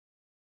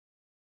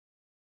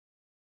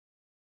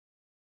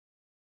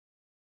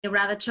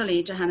rather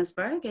chilly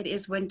Johannesburg. It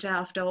is winter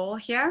after all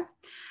here.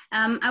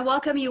 I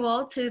welcome you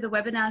all to the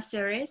webinar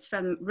series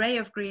from Ray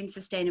of Green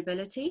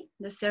Sustainability.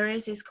 The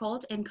series is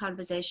called In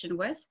Conversation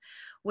With,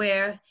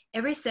 where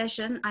every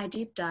session I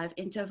deep dive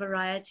into a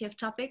variety of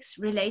topics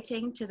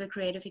relating to the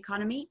creative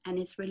economy and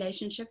its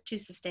relationship to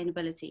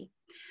sustainability.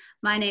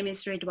 My name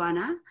is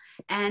Ridwana,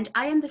 and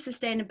I am the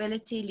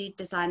Sustainability Lead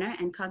Designer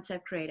and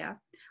Concept Creator.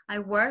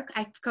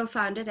 I've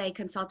co-founded a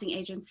consulting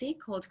agency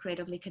called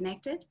Creatively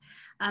Connected,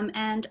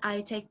 and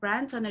I take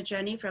brands on a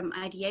journey from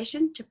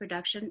ideation to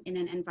production in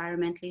an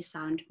environmentally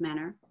sound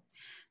manner.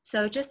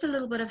 So just a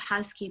little bit of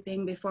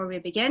housekeeping before we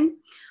begin.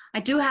 I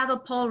do have a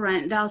poll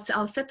run. I'll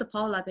set the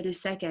poll up in a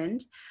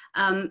second.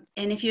 And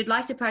if you'd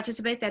like to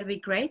participate, that'd be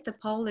great. The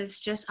poll is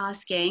just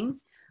asking,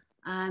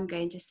 I'm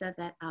going to set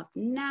that up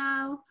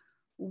now,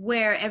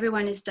 where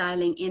everyone is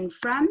dialing in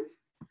from.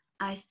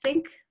 I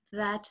think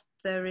that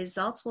the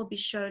results will be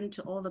shown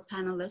to all the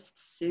panelists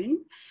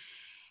soon.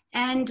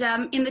 And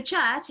in the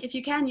chat, if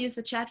you can use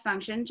the chat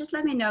function, just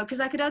let me know,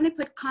 because I could only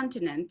put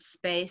continents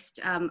based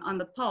on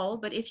the poll,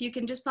 but if you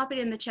can just pop it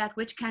in the chat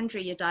which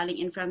country you're dialing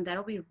in from,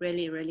 that'll be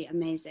really, really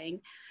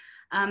amazing.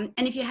 And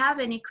if you have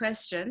any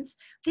questions,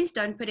 please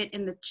don't put it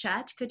in the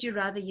chat. Could you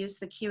rather use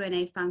the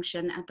Q&A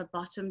function at the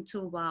bottom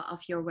toolbar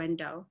of your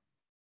window?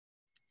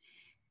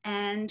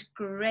 And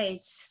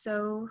great,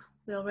 so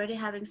we're already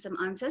having some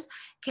answers.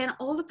 Can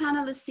all the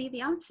panelists see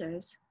the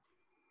answers?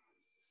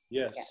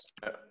 Yes.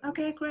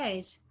 Okay,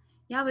 great.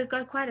 Yeah, we've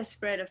got quite a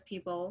spread of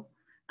people.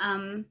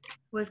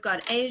 We've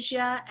got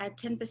Asia at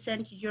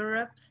 10%,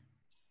 Europe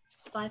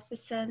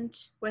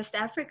 5%, West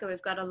Africa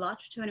we've got a lot,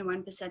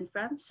 21%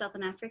 from,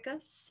 Southern Africa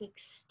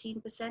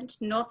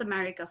 16%, North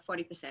America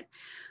 40%.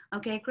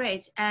 Okay,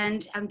 great.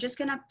 And I'm just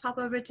gonna pop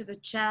over to the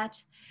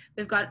chat.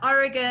 We've got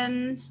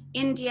Oregon,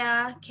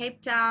 India,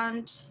 Cape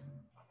Town.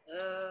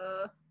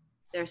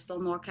 There's still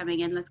more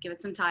coming in. Let's give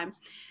it some time.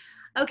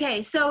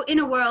 Okay, so in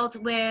a world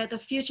where the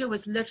future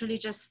was literally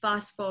just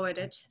fast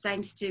forwarded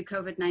thanks to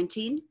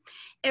COVID-19,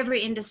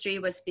 every industry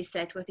was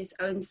beset with its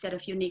own set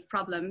of unique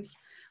problems,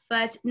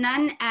 but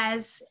none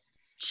as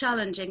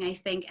challenging, I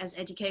think, as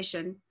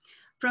education.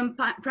 From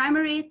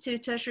primary to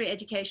tertiary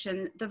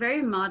education, the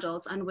very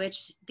models on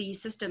which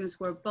these systems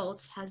were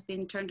built has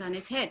been turned on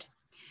its head.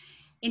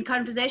 In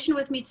conversation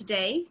with me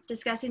today,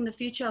 discussing the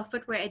future of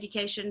footwear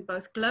education,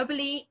 both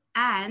globally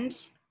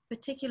and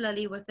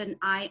particularly with an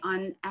eye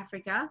on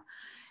Africa,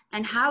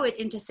 and how it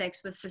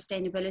intersects with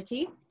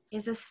sustainability,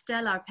 is a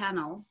stellar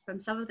panel from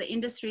some of the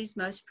industry's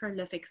most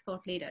prolific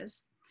thought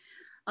leaders.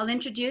 I'll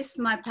introduce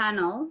my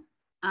panel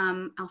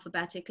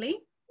alphabetically.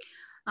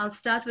 I'll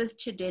start with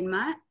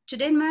Chidinma.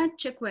 Chidinma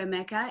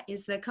Chukwuemeka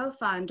is the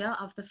co-founder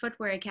of the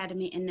Footwear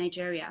Academy in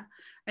Nigeria,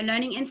 a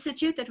learning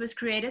institute that was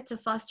created to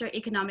foster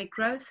economic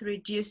growth,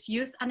 reduce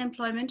youth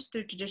unemployment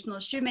through traditional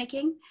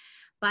shoemaking.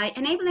 By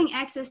enabling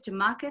access to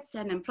markets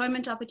and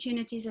employment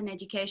opportunities in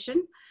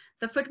education,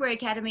 the Footwear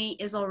Academy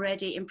is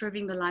already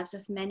improving the lives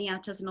of many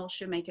artisanal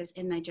shoemakers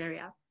in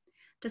Nigeria.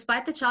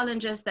 Despite the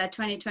challenges that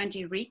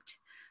 2020 wreaked,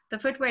 the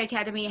Footwear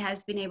Academy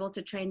has been able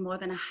to train more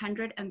than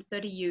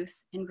 130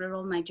 youth in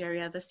rural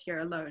Nigeria this year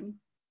alone.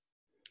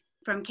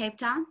 From Cape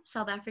Town,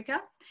 South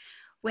Africa,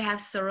 we have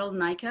Cyril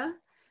Naiker.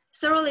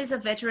 Cyril is a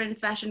veteran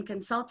fashion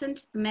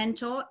consultant,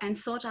 mentor, and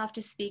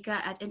sought-after speaker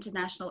at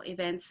international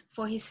events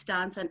for his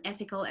stance on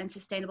ethical and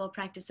sustainable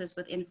practices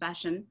within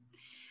fashion.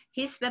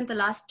 He's spent the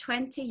last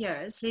 20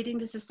 years leading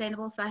the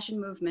sustainable fashion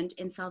movement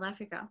in South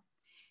Africa.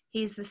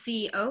 He's the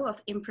CEO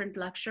of Imprint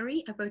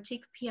Luxury, a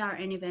boutique PR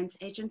and events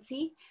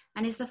agency,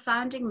 and is the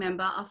founding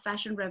member of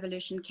Fashion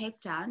Revolution Cape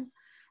Town,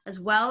 as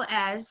well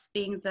as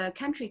being the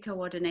country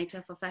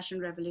coordinator for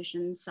Fashion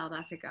Revolution South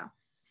Africa.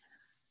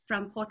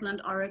 From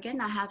Portland,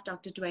 Oregon, I have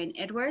Dr. Dwayne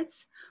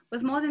Edwards.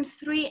 With more than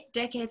 3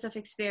 decades of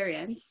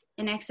experience,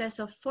 in excess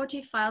of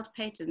 40 filed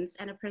patents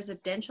and a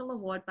presidential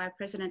award by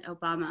President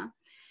Obama,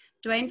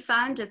 Dwayne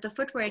founded the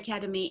Footwear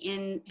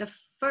Academy the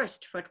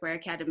first Footwear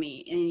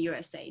Academy in the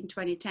USA in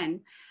 2010.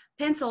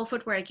 Pencil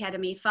Footwear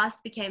Academy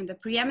fast became the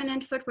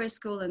preeminent footwear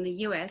school in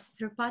the US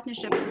through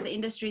partnerships with the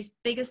industry's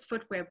biggest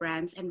footwear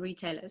brands and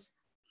retailers.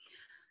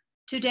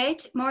 To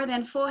date, more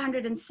than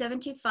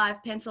 475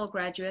 Pencil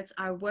graduates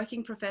are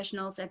working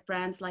professionals at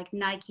brands like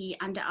Nike,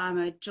 Under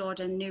Armour,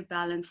 Jordan, New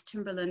Balance,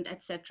 Timberland,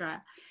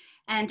 etc.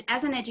 And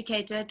as an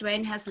educator,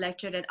 Dwayne has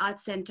lectured at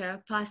Art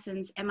Center,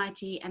 Parsons,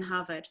 MIT, and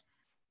Harvard.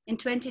 In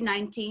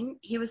 2019,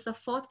 he was the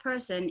 4th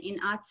person in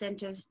Art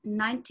Center's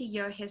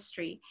 90-year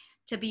history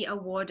to be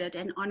awarded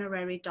an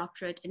honorary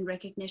doctorate in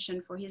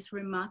recognition for his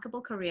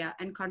remarkable career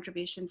and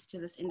contributions to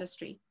this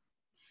industry.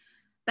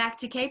 Back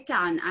to Cape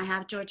Town, I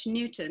have George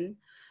Newton.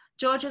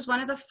 George was one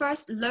of the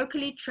first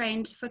locally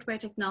trained footwear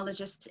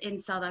technologists in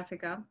South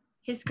Africa.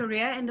 His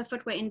career in the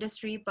footwear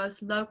industry,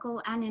 both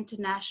local and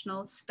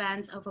international,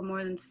 spans over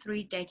more than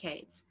 3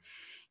 decades.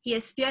 He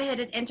has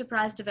spearheaded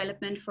enterprise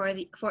development for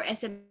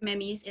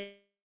SMMEs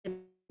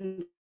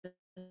in the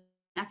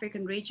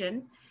African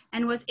region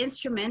and was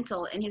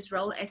instrumental in his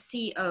role as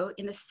CEO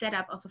in the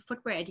setup of a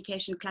footwear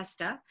education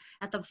cluster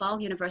at the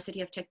Vaal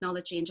University of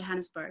Technology in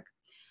Johannesburg.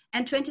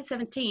 In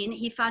 2017,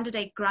 he founded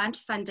a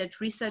grant-funded,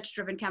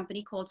 research-driven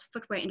company called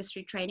Footwear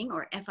Industry Training,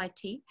 or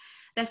FIT,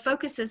 that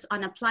focuses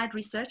on applied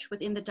research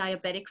within the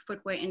diabetic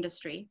footwear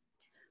industry.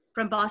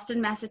 From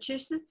Boston,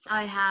 Massachusetts,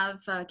 I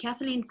have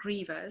Kathleen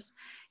Grievers.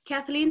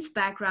 Kathleen's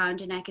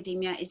background in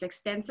academia is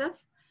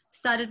extensive,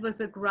 started with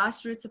the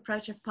grassroots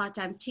approach of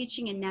part-time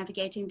teaching and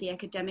navigating the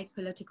academic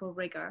political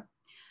rigor.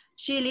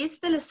 She leads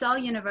the LaSalle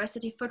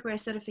University Footwear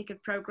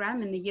Certificate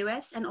Program in the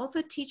US and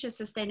also teaches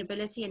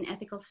sustainability and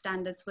ethical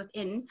standards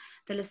within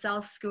the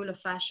LaSalle School of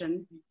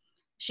Fashion.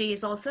 She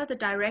is also the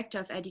Director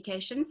of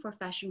Education for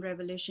Fashion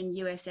Revolution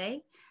USA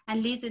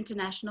and leads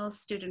international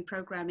student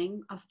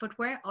programming of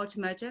footwear,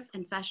 automotive,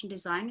 and fashion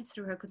design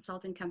through her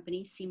consulting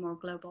company, Seymour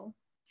Global.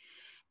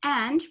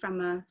 And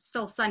from a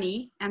still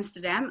sunny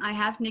Amsterdam, I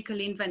have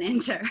Nicolien van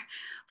Enter.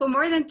 For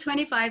more than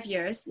 25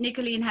 years,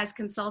 Nicolien has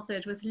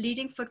consulted with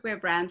leading footwear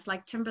brands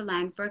like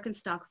Timberland,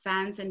 Birkenstock,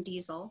 Vans, and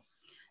Diesel.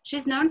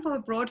 She's known for her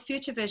broad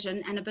future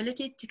vision and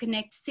ability to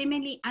connect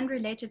seemingly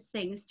unrelated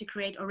things to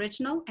create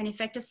original and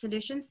effective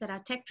solutions that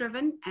are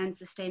tech-driven and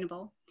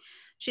sustainable.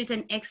 She's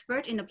an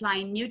expert in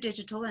applying new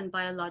digital and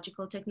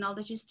biological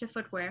technologies to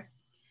footwear.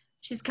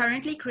 She's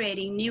currently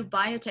creating new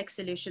biotech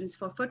solutions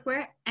for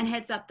footwear and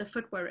heads up the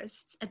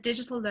Footwearists, a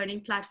digital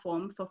learning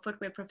platform for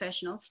footwear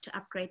professionals to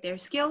upgrade their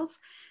skills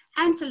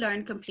and to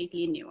learn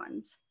completely new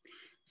ones.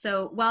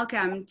 So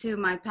welcome to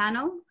my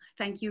panel.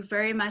 Thank you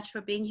very much for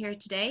being here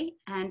today.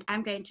 And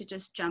I'm going to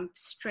just jump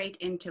straight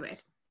into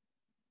it.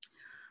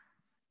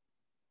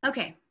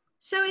 Okay,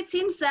 so it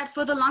seems that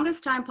for the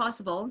longest time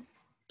possible,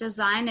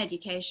 design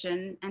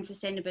education and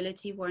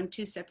sustainability were on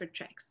two separate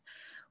tracks,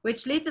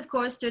 which leads, of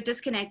course, to a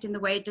disconnect in the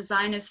way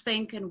designers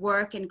think and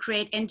work and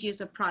create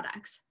end-user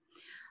products.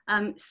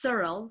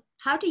 Cyril,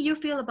 how do you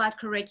feel about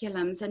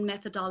curriculums and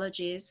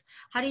methodologies?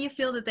 How do you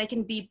feel that they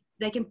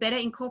can better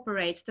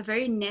incorporate the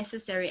very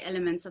necessary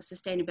elements of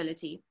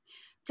sustainability,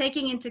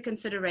 taking into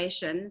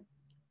consideration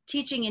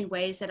teaching in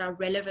ways that are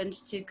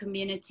relevant to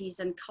communities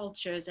and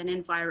cultures and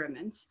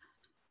environments?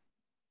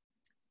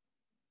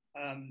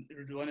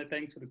 Ruana,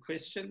 thanks for the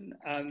question.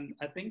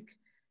 I think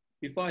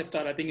before I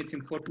start, I think it's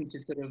important to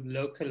sort of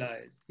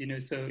localize,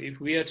 so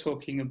if we are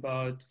talking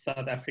about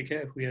South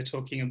Africa, if we are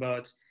talking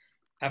about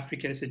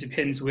Africa, so it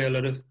depends where a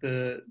lot of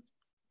the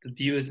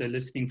viewers are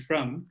listening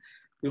from,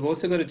 we've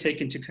also got to take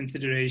into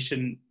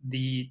consideration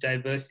the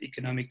diverse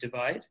economic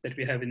divide that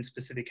we have in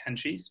specific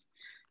countries.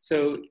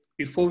 So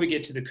before we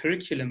get to the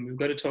curriculum, we've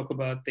got to talk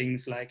about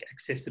things like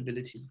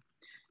accessibility.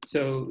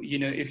 So,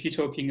 if you're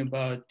talking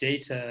about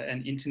data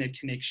and internet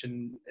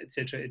connection,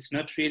 etc., it's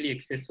not really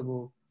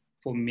accessible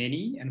for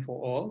many and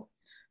for all.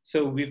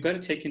 So we've got to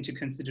take into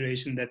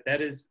consideration that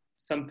that is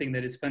something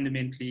that is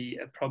fundamentally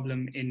a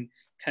problem in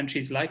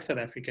countries like South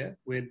Africa,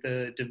 where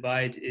the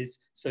divide is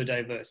so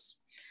diverse.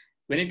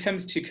 When it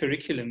comes to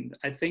curriculum,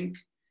 I think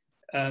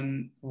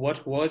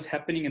what was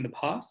happening in the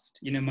past,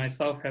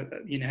 myself,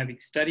 having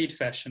studied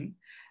fashion,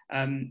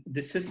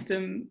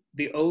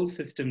 the old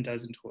system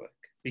doesn't work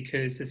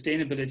because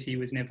sustainability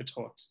was never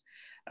taught.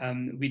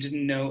 We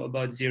didn't know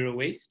about zero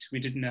waste. We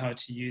didn't know how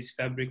to use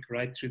fabric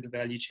right through the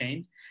value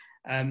chain.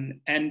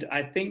 And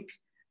I think,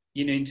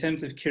 in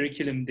terms of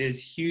curriculum, there's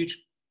huge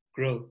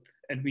growth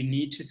and we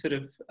need to sort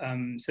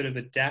of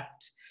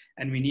adapt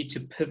and we need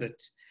to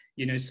pivot,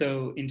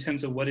 so in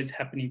terms of what is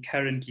happening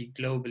currently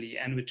globally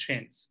and with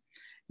trends,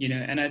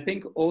 and I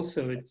think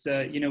also it's,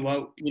 I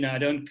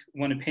don't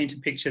want to paint a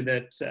picture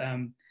that,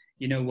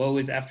 woe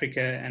is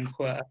Africa and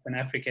poor us in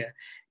Africa.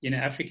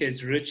 Africa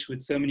is rich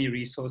with so many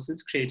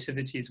resources.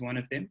 Creativity is one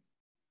of them.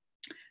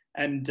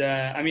 And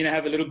I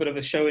have a little bit of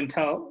a show and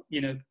tell,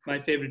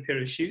 my favorite pair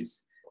of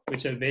shoes,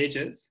 which are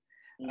Vejas.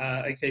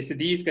 Okay, so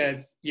these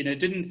guys,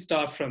 didn't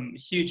start from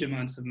huge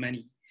amounts of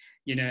money,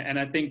 and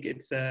I think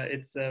it's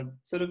a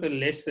sort of a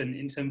lesson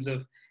in terms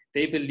of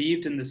they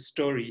believed in the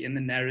story, in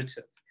the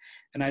narrative.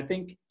 And I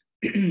think,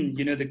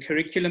 the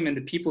curriculum and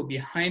the people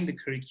behind the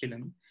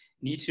curriculum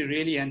need to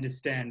really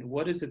understand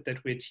what is it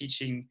that we're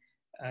teaching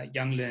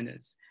young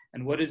learners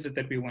and what is it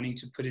that we're wanting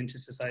to put into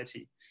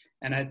society.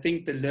 And I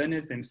think the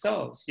learners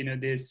themselves,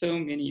 there's so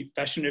many,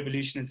 Fashion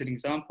Revolution as an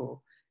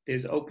example,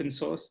 there's open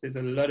source, there's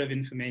a lot of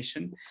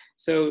information.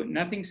 So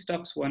nothing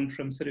stops one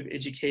from sort of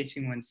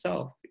educating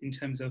oneself in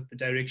terms of the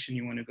direction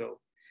you want to go.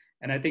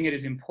 And I think it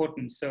is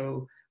important.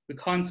 So we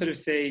can't sort of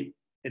say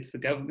it's the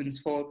government's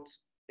fault,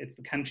 it's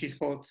the country's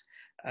fault,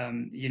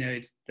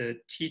 it's the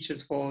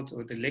teacher's fault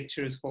or the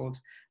lecturer's fault.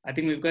 I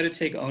think we've got to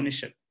take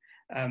ownership.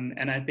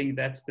 And I think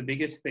that's the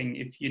biggest thing.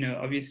 If,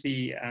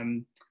 obviously,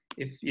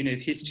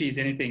 if history is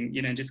anything,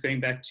 just going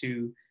back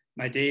to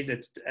my days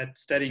at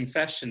studying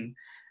fashion,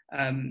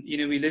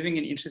 we're living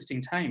in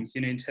interesting times,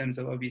 in terms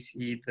of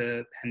obviously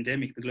the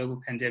pandemic, the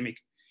global pandemic.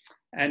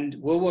 And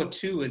World War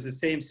II was the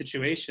same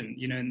situation,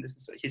 and this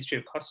is a history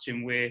of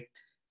costume where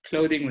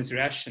clothing was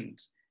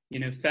rationed,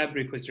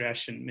 fabric was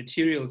rationed,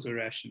 materials were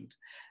rationed.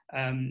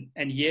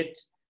 And yet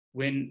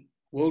when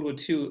World War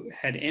II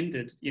had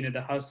ended,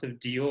 the House of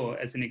Dior,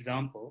 as an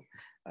example,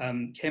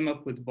 came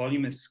up with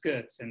voluminous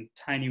skirts and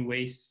tiny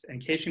waists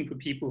and catering for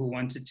people who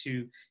wanted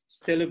to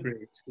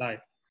celebrate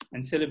life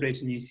and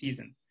celebrate a new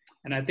season.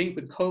 And I think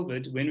with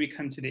COVID, when we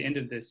come to the end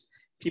of this,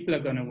 people are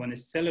going to want to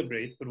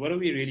celebrate, but what are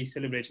we really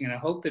celebrating? And I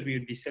hope that we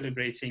would be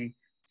celebrating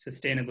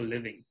sustainable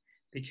living,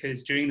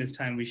 because during this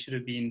time we should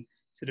have been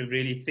sort of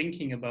really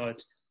thinking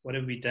about what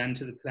have we done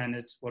to the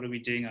planet, what are we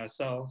doing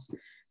ourselves.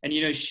 And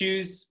you know,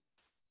 shoes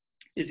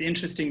is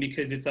interesting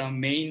because it's our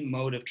main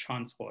mode of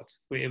transport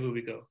wherever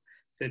we go.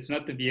 So it's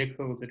not the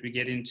vehicles that we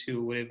get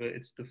into, whatever,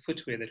 it's the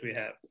footwear that we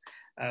have.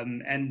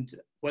 And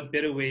what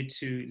better way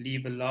to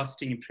leave a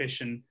lasting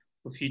impression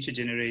for future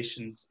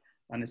generations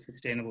on a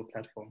sustainable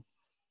platform.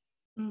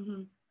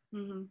 Mm-hmm.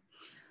 Mm-hmm.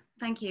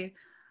 Thank you.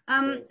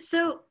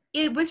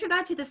 With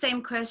regard to the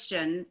same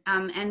question,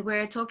 and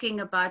we're talking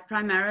about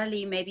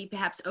primarily maybe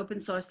perhaps open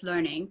source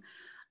learning,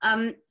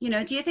 you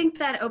know, do you think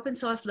that open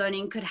source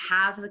learning could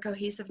have the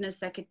cohesiveness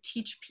that could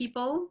teach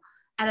people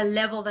at a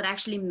level that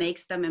actually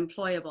makes them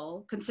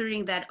employable,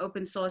 considering that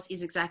open source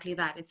is exactly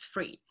that, it's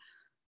free?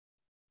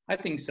 I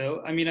think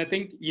so. I mean, I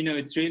think, you know,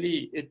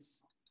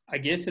 I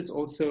guess it's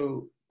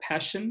also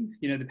passion,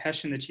 you know, the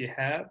passion that you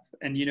have.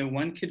 And, you know,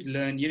 one could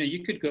learn, you know,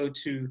 you could go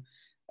to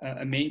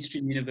a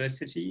mainstream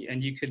university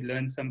and you could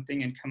learn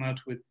something and come out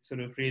with sort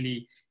of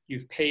really,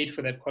 you've paid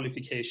for that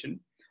qualification,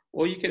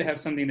 or you could have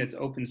something that's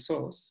open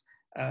source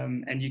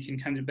and you can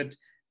come to, but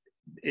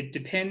it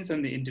depends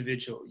on the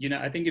individual. You know,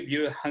 I think if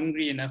you're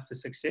hungry enough for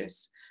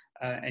success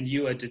and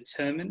you are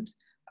determined,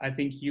 I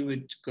think you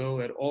would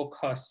go at all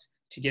costs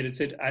to get it.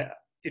 So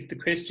if the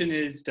question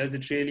is, does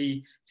it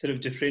really sort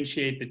of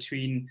differentiate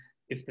between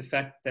if the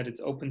fact that it's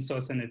open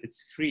source and if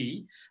it's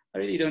free, I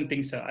really don't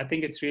think so. I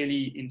think it's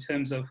really in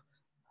terms of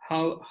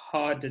how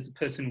hard does a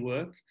person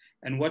work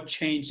and what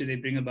change do they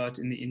bring about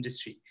in the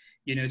industry.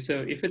 You know,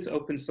 so if it's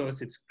open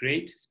source, it's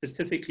great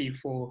specifically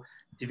for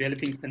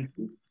developing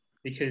countries,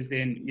 because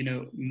then, you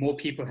know, more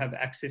people have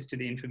access to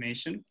the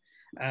information.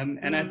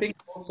 And I think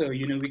also,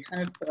 you know, we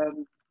kind of,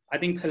 I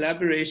think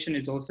collaboration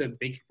is also a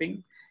big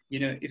thing. You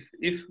know,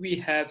 if we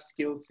have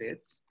skill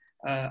sets,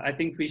 I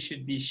think we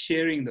should be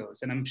sharing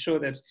those. And I'm sure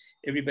that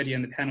everybody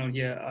on the panel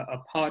here,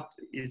 our part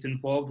is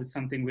involved with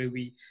something where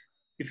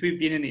if we've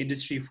been in the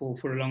industry for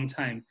a long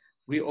time,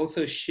 we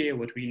also share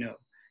what we know.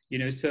 You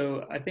know,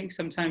 so I think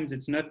sometimes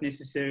it's not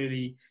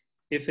necessarily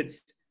if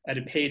it's at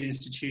a paid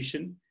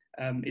institution,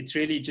 it's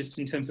really just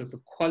in terms of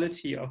the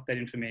quality of that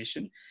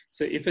information.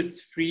 So if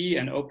it's free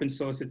and open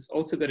source, it's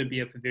also got to be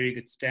of a very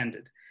good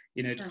standard.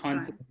 You know, it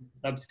can't be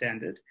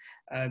substandard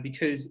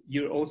because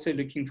you're also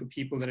looking for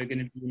people that are going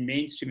to be in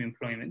mainstream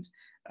employment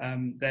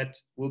that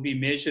will be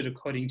measured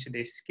according to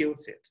their skill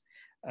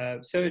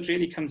set. So it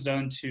really comes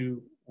down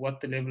to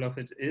what the level of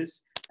it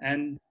is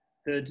and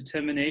the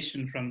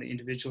determination from the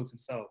individuals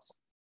themselves.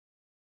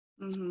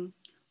 Mm-hmm.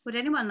 Would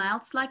anyone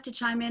else like to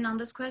chime in on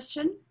this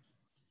question?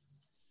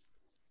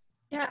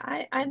 Yeah,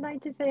 I'd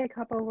like to say a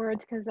couple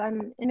words because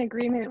I'm in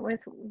agreement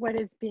with what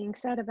is being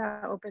said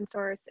about open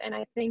source. And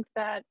I think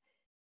that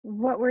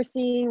what we're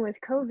seeing with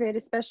COVID,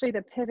 especially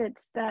the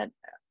pivots that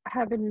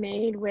have been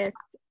made with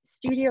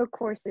studio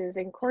courses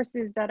and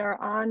courses that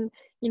are on,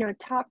 you know,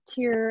 top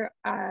tier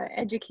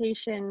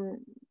education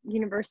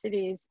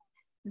universities,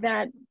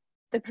 that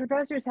the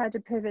professors had to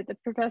pivot, the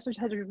professors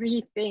had to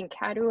rethink,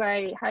 how do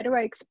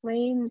I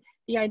explain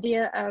the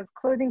idea of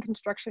clothing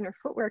construction or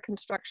footwear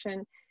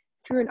construction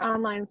through an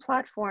online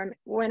platform,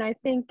 when I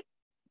think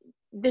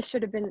this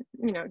should have been,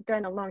 you know,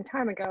 done a long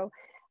time ago.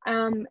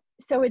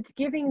 So it's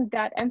giving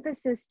that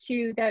emphasis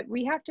to that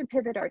we have to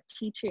pivot our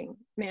teaching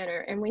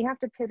manner, and we have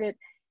to pivot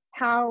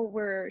how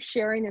we're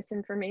sharing this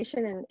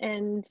information.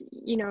 And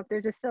you know, if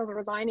there's a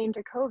silver lining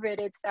to COVID,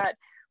 it's that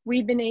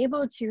we've been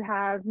able to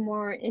have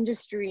more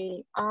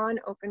industry on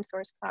open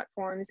source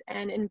platforms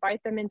and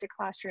invite them into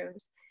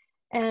classrooms.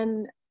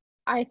 And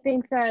I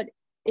think that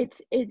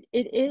it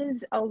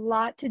is a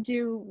lot to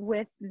do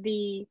with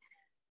the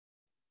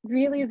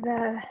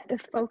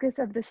focus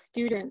of the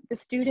student. The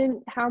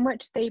student, how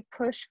much they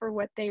push for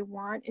what they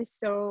want is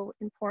so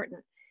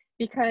important,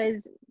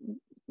 because,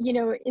 you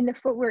know, in the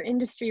footwear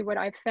industry, what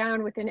I've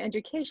found within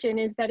education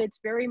is that it's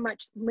very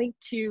much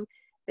linked to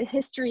the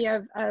history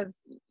of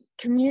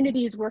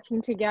communities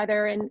working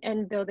together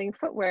and building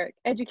footwear.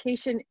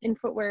 Education in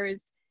footwear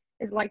is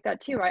like that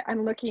too.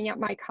 I'm looking at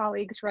my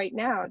colleagues right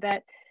now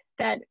that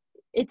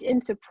it's in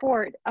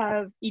support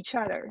of each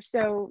other.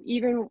 So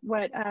even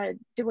what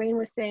Dwayne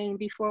was saying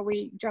before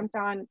we jumped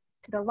on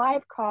to the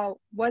live call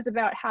was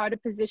about how to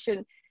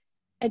position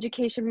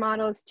education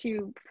models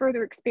to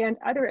further expand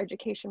other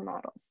education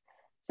models.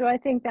 So I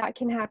think that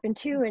can happen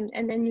too.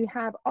 And then you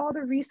have all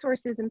the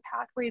resources and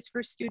pathways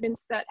for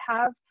students that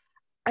have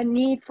a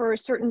need for a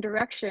certain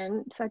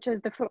direction, such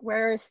as the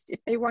footwearists, if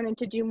they wanted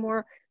to do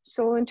more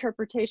sole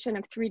interpretation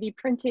of 3D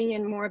printing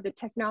and more of the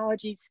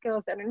technology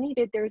skills that are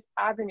needed, there's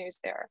avenues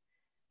there.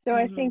 So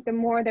I think the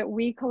more that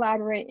we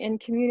collaborate and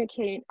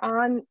communicate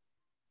on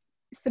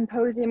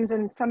symposiums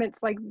and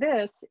summits like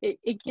this,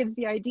 it gives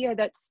the idea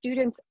that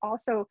students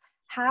also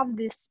have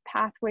this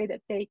pathway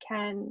that they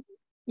can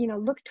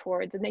look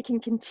towards, and they can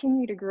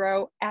continue to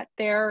grow at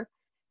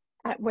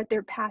what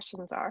their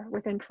passions are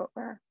within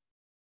footwear.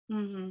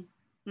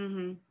 Mm-hmm.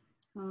 Mm-hmm.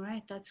 All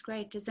right, that's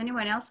great. Does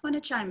anyone else want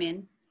to chime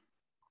in?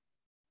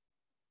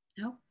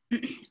 No?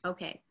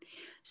 Okay.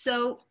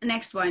 So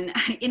next one.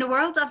 In a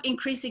world of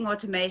increasing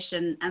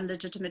automation and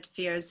legitimate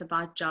fears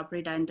about job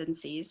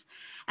redundancies,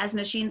 as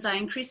machines are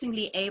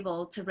increasingly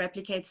able to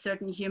replicate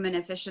certain human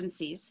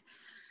efficiencies,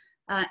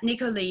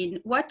 Nicolene,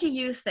 what do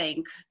you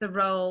think the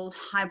role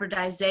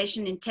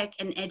hybridization in tech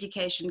and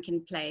education can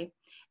play,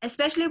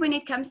 especially when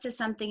it comes to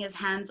something as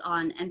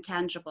hands-on and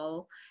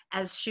tangible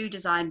as shoe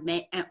design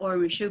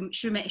or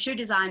shoe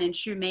design and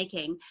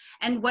shoemaking?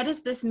 And what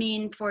does this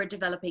mean for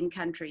developing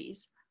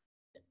countries?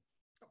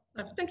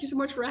 Thank you so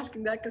much for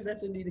asking that, because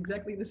that's indeed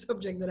exactly the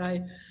subject that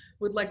I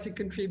would like to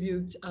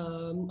contribute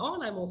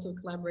on. I'm also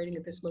collaborating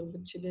at this moment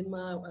with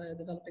Chidinma,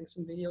 developing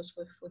some videos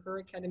for her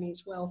academy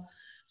as well.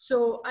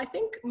 So I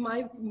think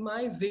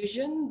my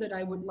vision that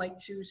I would like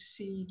to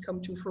see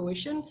come to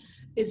fruition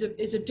is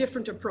a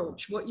different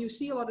approach. What you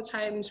see a lot of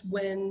times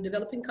when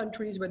developing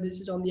countries, whether this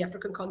is on the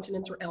African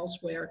continent or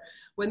elsewhere,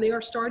 when they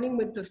are starting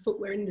with the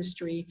footwear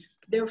industry,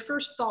 their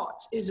first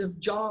thoughts is of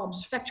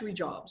jobs, factory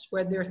jobs,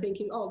 where they're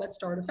thinking, oh, let's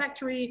start a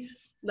factory,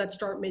 let's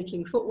start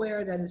making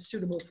footwear that is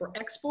suitable for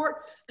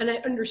export. And I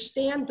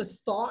understand the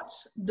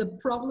thoughts. The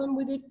problem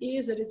with it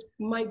is that it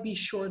might be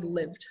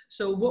short-lived.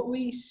 So what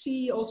we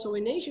see also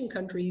in Asian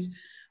countries,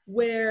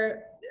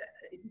 where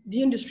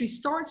the industry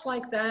starts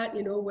like that,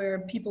 where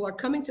people are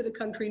coming to the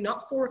country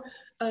not for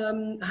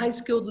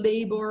high-skilled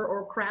labor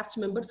or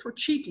craftsmen, but for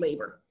cheap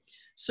labor.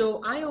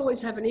 So I always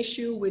have an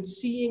issue with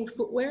seeing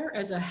footwear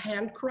as a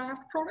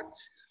handcraft product,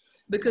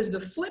 because the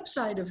flip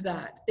side of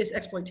that is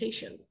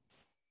exploitation.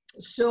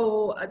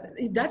 So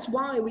that's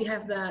why we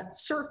have that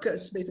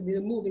circus, basically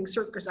the moving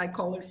circus, I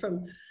call it,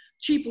 from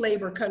cheap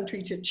labor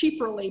country to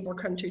cheaper labor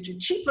country to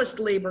cheapest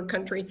labor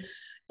country.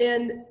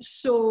 And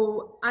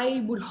so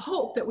I would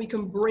hope that we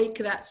can break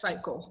that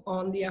cycle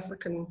on the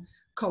African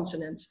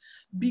continent,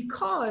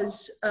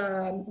 because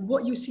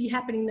what you see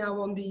happening now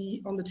on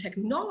the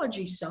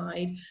technology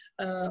side,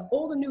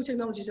 all the new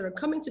technologies that are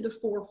coming to the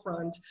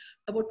forefront,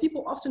 what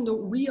people often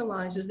don't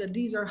realize is that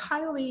these are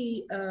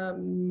highly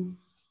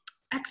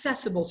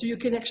accessible. So you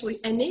can actually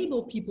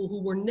enable people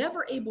who were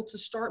never able to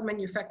start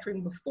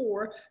manufacturing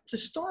before to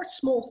start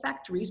small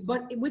factories,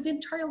 but with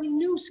entirely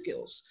new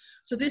skills.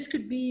 So this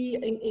could be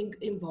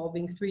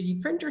involving 3D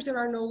printers that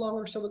are no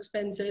longer so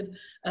expensive,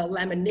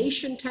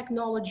 lamination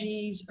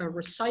technologies,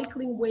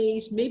 recycling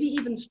waste, maybe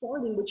even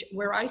starting,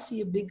 where I see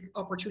a big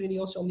opportunity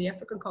also on the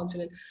African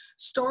continent,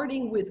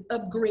 starting with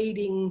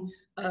upgrading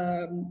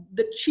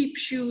the cheap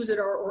shoes that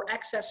are, or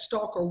excess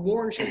stock or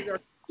worn shoes that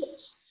are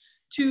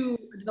to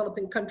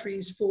developing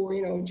countries for,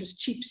 just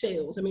cheap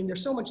sales. I mean,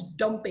 there's so much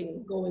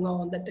dumping going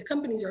on that the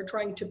companies are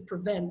trying to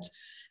prevent.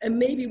 And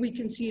maybe we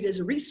can see it as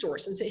a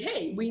resource and say,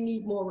 hey, we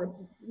need more,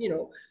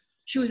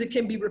 shoes that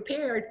can be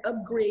repaired,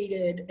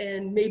 upgraded.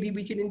 And maybe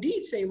we can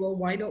indeed say, well,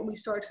 why don't we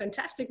start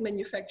fantastic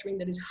manufacturing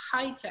that is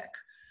high tech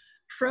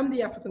from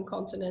the African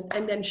continent,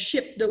 and then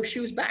ship those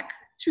shoes back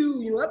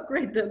to,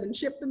 upgrade them and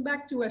ship them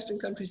back to Western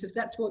countries if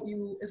that's what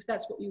you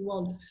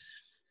want.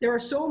 There are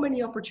so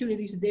many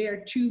opportunities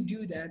there to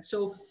do that.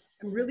 So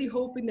I'm really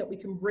hoping that we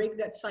can break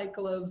that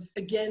cycle of,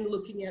 again,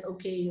 looking at,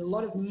 okay, a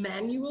lot of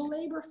manual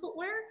labor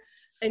footwear,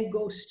 and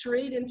go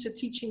straight into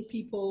teaching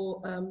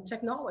people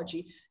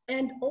technology.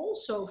 And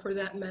also, for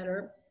that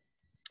matter,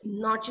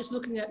 not just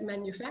looking at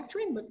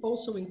manufacturing, but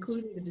also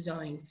including the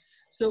design.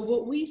 So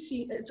what we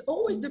see, it's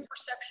always the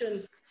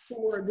perception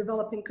for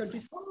developing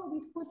countries, oh,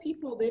 these poor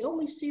people, they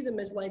only see them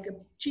as like a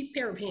cheap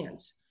pair of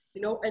hands,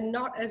 and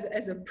not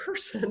as a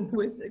person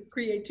with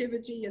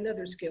creativity and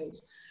other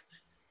skills.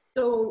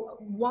 So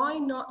why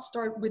not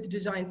start with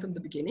design from the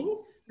beginning?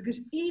 Because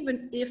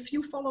even if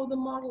you follow the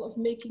model of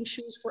making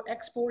shoes for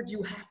export,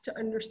 you have to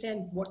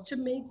understand what to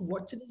make,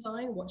 what to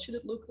design, what should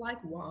it look like,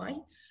 why.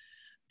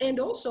 And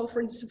also,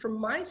 for instance, from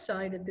my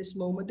side at this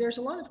moment, there's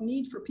a lot of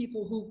need for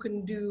people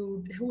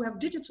who have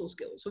digital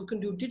skills, who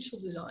can do digital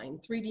design,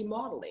 3D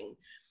modeling.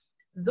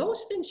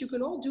 Those things you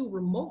can all do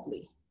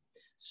remotely.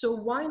 So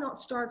why not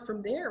start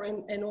from there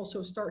and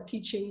also start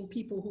teaching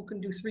people who can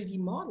do 3D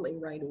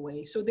modeling right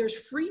away? So there's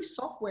free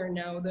software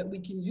now that we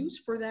can use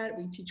for that.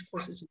 We teach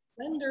courses in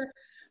Blender.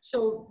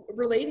 So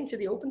relating to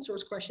the open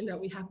source question that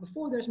we had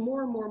before, there's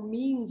more and more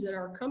means that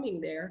are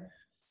coming there.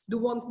 The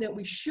one that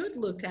we should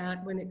look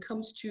at when it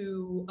comes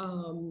to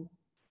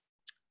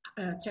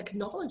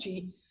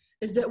technology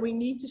is that we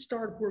need to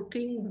start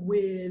working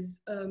with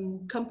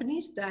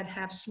companies that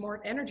have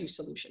smart energy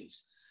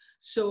solutions.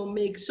 So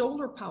make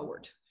solar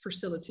powered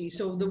facilities.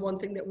 So the one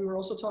thing that we were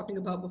also talking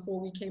about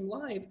before we came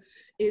live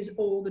is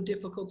all the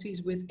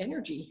difficulties with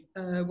energy,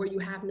 where you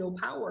have no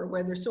power,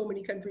 where there's so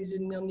many countries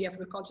on the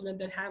African continent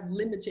that have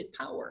limited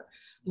power,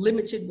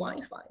 limited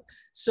Wi-Fi.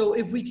 So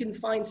if we can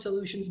find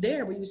solutions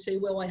there where you say,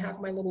 well, I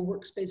have my little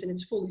workspace and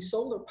it's fully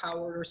solar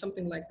powered or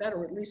something like that,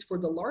 or at least for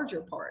the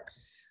larger part,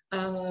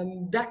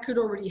 that could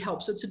already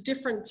help. So it's a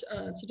different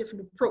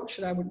approach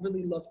that I would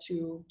really love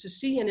to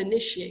see and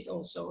initiate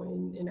also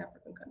in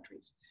African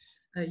countries,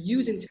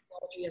 using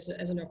technology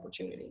as an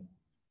opportunity.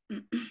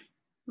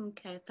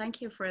 Okay,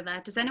 thank you for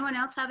that. Does anyone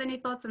else have any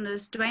thoughts on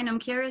this? Dwayne, I'm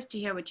curious to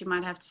hear what you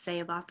might have to say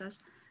about this.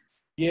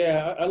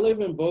 Yeah, I live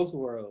in both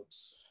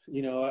worlds.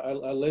 You know, I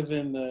live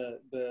in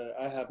the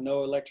I have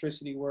no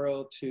electricity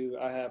world to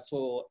I have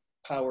full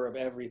power of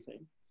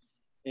everything.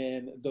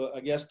 And I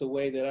guess the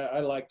way that I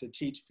like to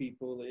teach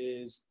people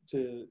is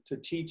to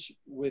teach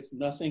with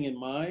nothing in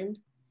mind.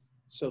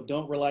 So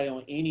don't rely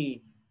on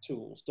any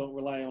tools. Don't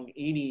rely on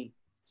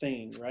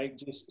anything, right?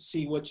 Just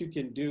see what you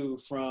can do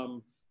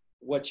from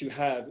what you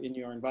have in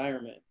your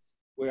environment.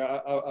 Where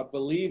I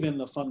believe in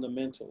the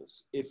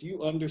fundamentals. If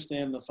you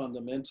understand the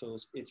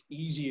fundamentals, it's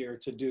easier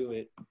to do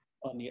it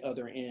on the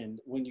other end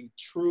when you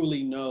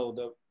truly know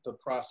the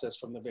process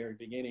from the very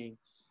beginning.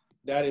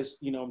 That is,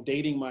 you know, I'm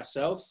dating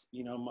myself.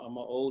 You know, I'm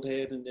an old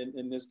head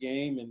in this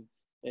game,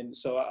 and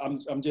so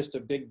I'm just a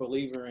big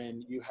believer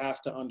in you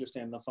have to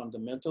understand the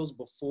fundamentals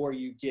before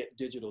you get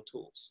digital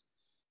tools,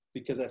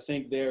 because I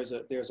think there's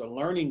a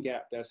learning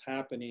gap that's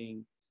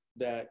happening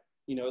that,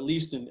 you know, at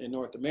least in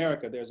North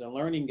America, there's a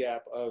learning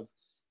gap of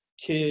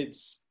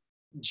kids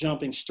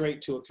jumping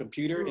straight to a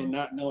computer and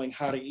not knowing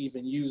how to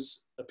even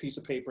use a piece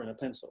of paper and a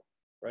pencil,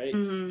 right?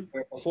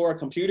 Where before a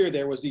computer,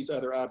 there was these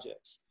other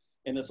objects.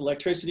 And if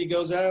electricity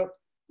goes out,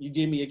 you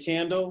give me a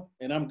candle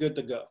and I'm good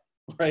to go,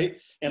 right?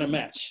 And a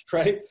match,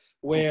 right?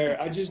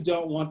 Where I just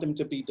don't want them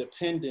to be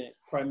dependent,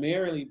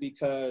 primarily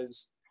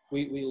because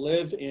we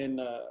live in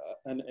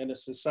a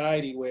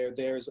society where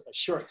there's a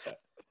shortcut.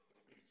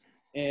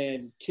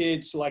 And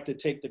kids like to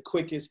take the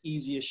quickest,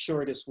 easiest,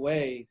 shortest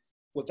way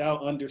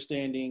without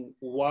understanding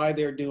why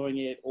they're doing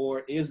it,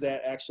 or is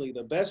that actually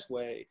the best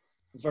way,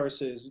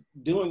 versus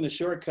doing the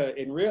shortcut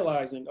and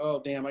realizing,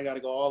 oh, damn, I got to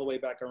go all the way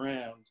back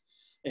around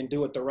and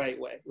do it the right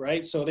way,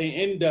 right? So they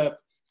end up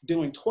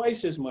doing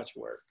twice as much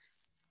work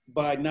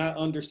by not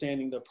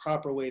understanding the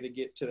proper way to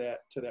get to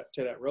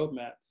that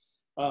roadmap.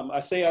 I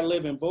say I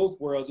live in both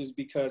worlds is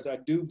because I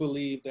do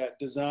believe that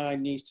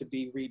design needs to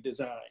be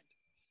redesigned.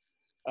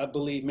 I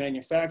believe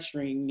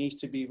manufacturing needs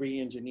to be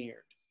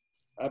re-engineered.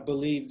 I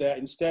believe that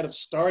instead of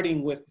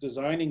starting with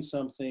designing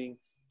something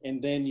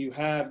and then you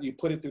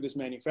put it through this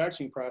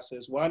manufacturing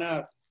process, why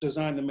not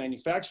design the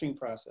manufacturing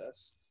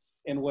process,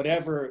 and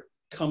whatever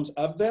comes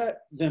of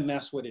that, then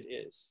that's what it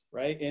is,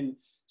 right? And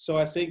so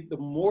I think the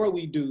more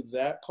we do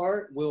that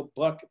part, we'll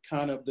buck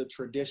kind of the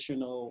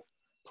traditional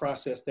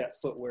process that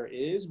footwear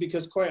is,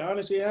 because quite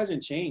honestly, it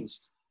hasn't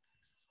changed.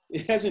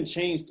 It hasn't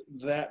changed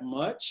that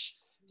much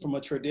from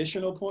a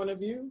traditional point of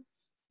view.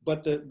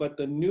 But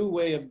the new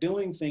way of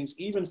doing things,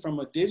 even from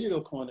a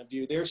digital point of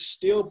view, they're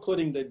still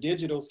putting the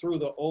digital through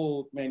the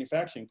old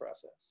manufacturing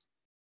process,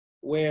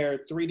 where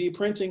 3D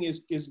printing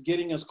is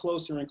getting us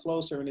closer and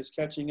closer, and it's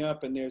catching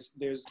up, and there's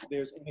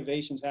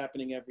innovations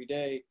happening every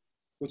day,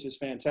 which is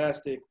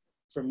fantastic.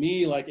 For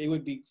me, like, it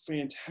would be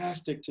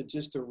fantastic to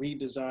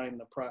redesign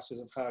the process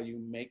of how you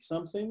make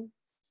something,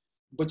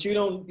 but you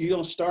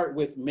don't start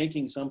with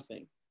making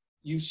something.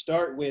 You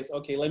start with,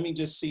 okay, let me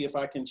just see if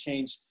I can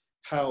change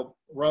how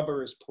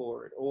rubber is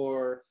poured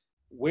or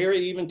where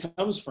it even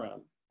comes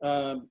from.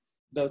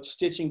 The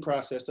stitching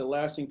process, the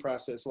lasting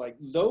process, like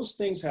those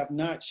things have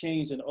not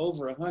changed in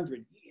over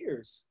 100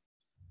 years.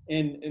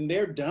 And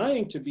they're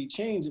dying to be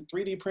changed.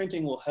 3D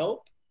printing will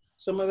help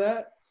some of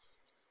that,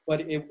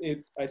 but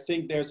I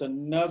think there's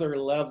another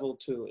level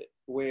to it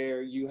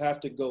where you have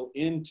to go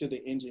into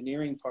the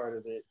engineering part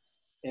of it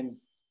and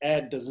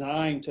add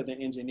design to the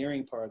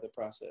engineering part of the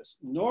process.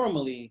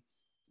 Normally,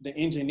 the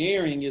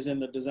engineering is in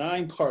the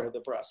design part of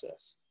the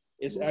process.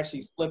 It's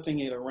actually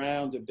flipping it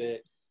around a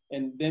bit.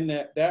 And then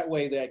that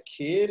way, that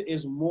kid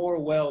is more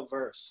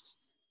well-versed.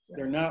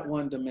 They're not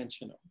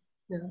one-dimensional,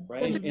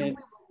 right? That's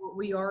exactly what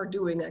we are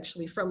doing,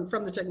 actually, from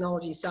the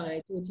technology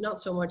side. So it's not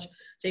so much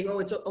saying, oh,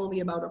 it's only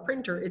about a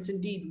printer. It's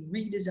indeed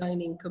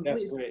redesigning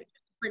completely.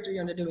 Printer,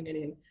 you're not doing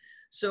anything.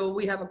 So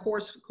we have a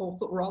course called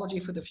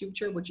Footwearology for the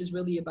Future, which is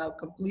really about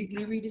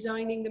completely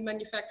redesigning the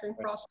manufacturing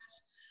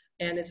process.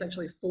 And it's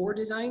actually for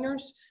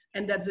designers.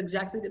 And that's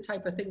exactly the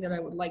type of thing that I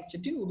would like to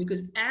do,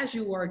 because as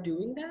you are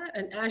doing that,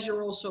 and as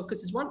you're also,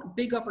 because it's one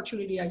big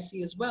opportunity I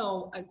see as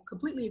well, I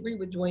completely agree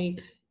with Dwayne,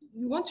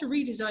 you want to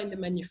redesign the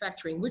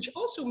manufacturing, which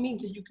also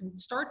means that you can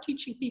start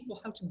teaching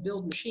people how to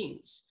build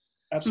machines.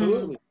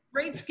 Absolutely.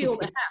 Great skill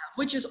to have,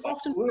 which is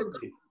often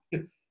forgotten.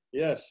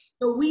 Yes.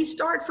 So we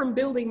start from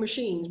building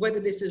machines, whether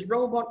this is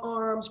robot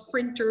arms,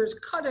 printers,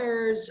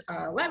 cutters,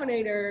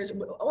 laminators,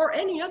 or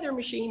any other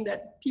machine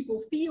that people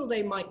feel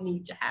they might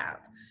need to have.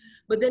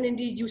 But then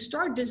indeed you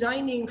start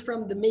designing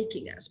from the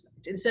making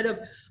aspect. Instead of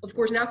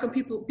course, now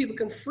people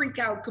can freak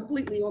out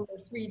completely on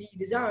their 3D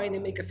design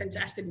and make a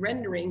fantastic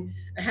rendering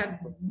and have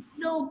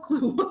no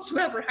clue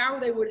whatsoever how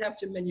they would have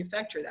to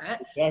manufacture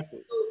that. Exactly.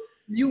 So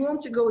You want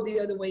to go the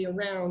other way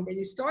around, where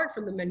you start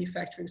from the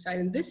manufacturing side.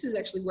 And this is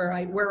actually where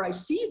I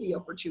see the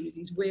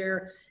opportunities,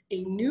 where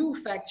a new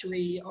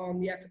factory on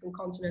the African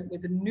continent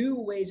with new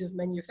ways of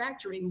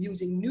manufacturing,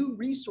 using new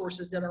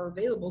resources that are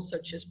available,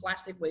 such as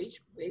plastic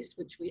waste,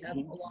 which we have a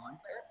lot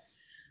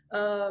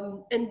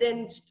there. And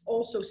then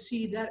also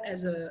see that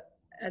as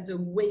a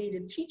way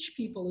to teach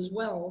people as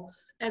well,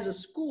 as a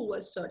school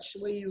as such,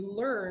 where you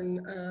learn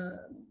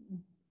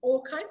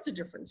all kinds of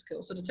different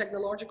skills. So the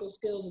technological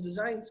skills, the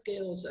design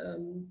skills,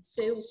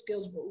 sales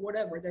skills,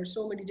 whatever. There's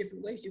so many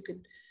different ways you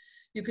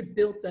could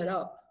build that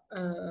up,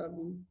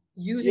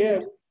 using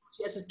it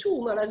as a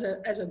tool, not as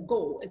a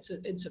goal. It's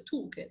a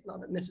toolkit,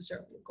 not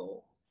necessarily a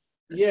goal.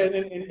 Yeah,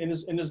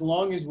 and as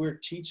long as we're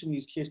teaching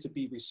these kids to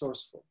be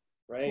resourceful,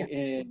 right,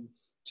 and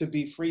to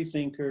be free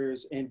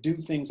thinkers and do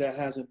things that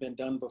hasn't been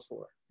done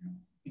before,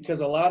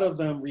 because a lot of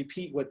them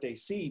repeat what they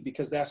see,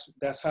 because that's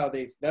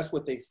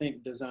what they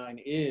think design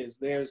is.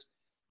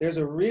 There's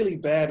a really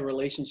bad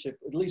relationship,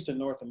 at least in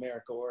North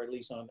America, or at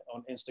least on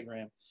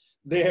Instagram.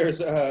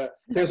 There's a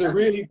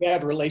really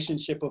bad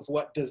relationship of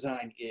what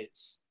design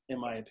is, in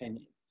my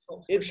opinion.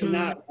 It's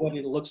not what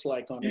it looks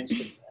like on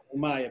Instagram, in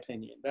my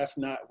opinion. That's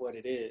not what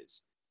it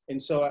is.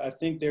 And so I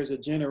think there's a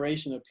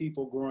generation of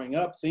people growing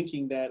up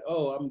thinking that,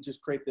 oh, I'm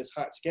just create this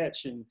hot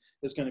sketch and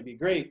it's going to be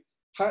great.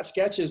 Hot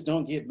sketches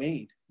don't get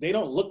made. They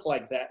don't look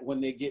like that when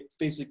they get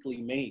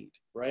physically made,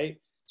 right?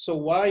 So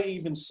why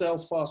even sell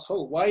false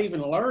hope? Why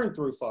even learn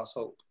through false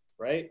hope,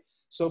 right?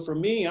 So for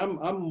me, I'm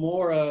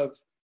more of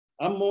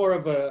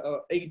a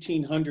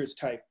 1800s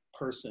type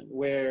person,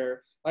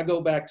 where I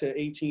go back to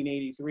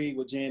 1883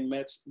 with Jan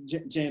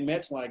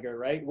Metzliger,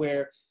 right?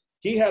 Where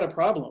he had a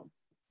problem.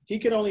 He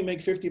could only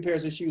make 50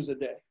 pairs of shoes a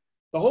day.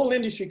 The whole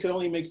industry could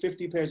only make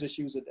 50 pairs of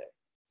shoes a day.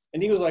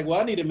 And he was like, well,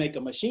 I need to make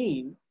a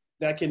machine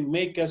that can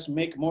make us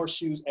make more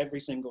shoes every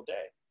single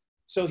day.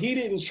 So he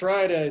didn't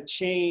try to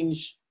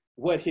change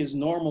what his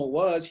normal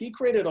was. He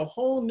created a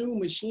whole new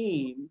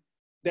machine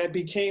that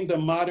became the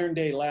modern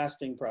day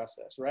lasting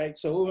process, right?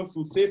 So it went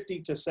from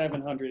 50 to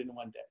 700 in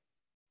one day.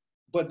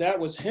 But that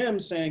was him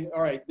saying,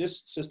 all right,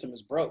 this system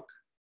is broke,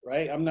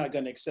 right? I'm not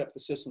going to accept the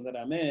system that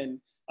I'm in.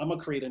 I'm going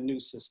to create a new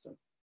system.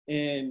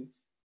 And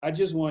I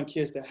just want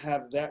kids to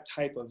have that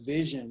type of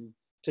vision,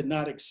 to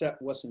not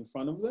accept what's in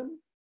front of them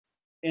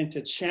and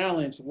to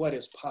challenge what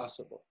is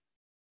possible.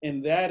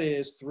 And that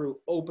is through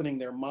opening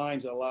their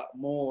minds a lot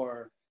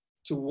more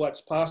to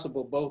what's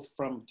possible, both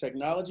from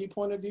technology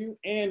point of view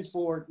and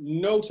for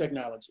no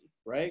technology,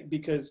 right?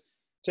 Because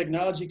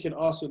technology can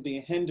also be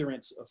a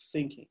hindrance of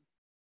thinking.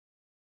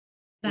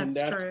 That's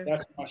true.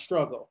 That's my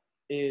struggle,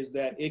 is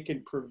that it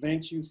can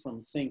prevent you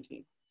from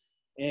thinking.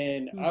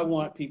 And I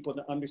want people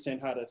to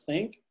understand how to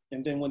think.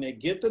 And then when they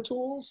get the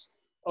tools,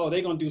 oh,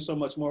 they're going to do so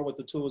much more with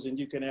the tools than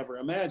you can ever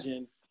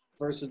imagine,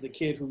 versus the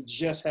kid who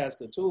just has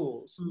the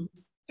tools.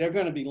 They're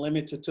going to be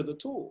limited to the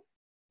tool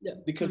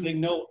because they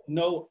know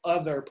no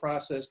other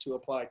process to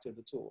apply to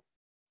the tool.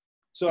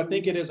 So I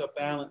think it is a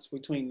balance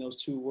between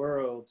those two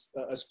worlds,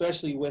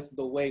 especially with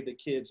the way the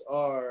kids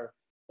are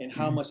and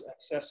how much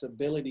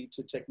accessibility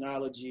to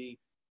technology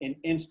and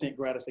instant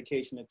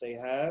gratification that they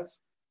have.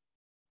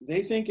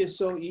 They think it's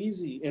so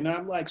easy. And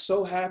I'm like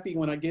so happy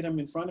when I get them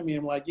in front of me.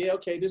 I'm like, yeah,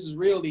 okay, this is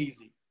real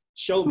easy.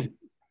 Show me.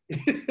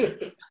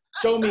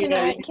 Show me.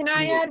 Can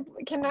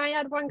I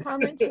add one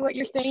comment to what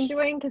you're saying,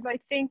 Dwayne? Because I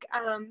think,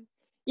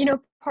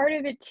 part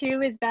of it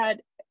too is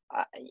that,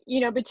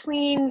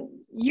 between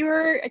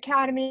your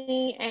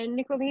academy and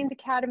Nicolene's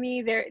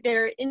academy,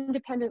 they're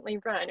independently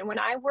run. And when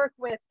I work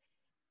with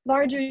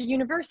larger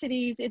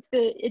universities, it's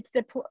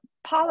the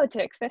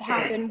politics that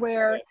happen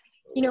where,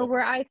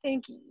 where I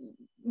think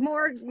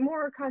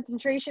more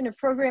concentration of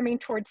programming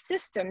towards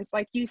systems,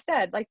 like you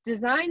said, like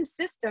design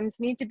systems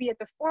need to be at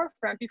the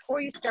forefront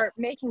before you start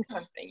making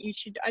something. You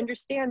should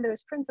understand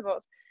those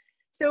principles.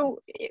 So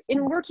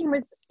in working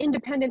with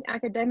independent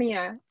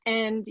academia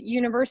and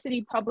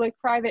university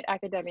public-private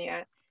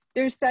academia,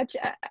 there's such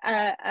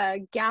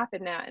a gap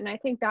in that. And I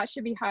think that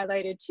should be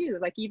highlighted too.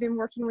 Like even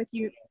working with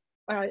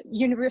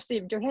University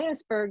of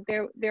Johannesburg,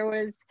 there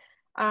was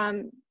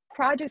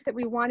projects that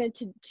we wanted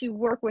to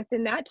work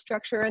within that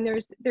structure, and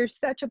there's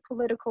such a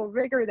political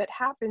rigor that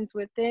happens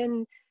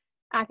within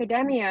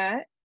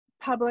academia,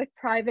 public,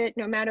 private,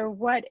 no matter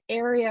what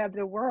area of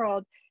the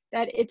world,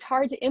 that it's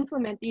hard to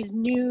implement these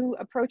new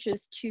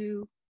approaches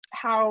to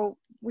how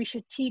we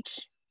should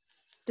teach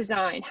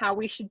design, how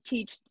we should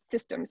teach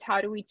systems,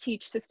 how do we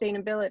teach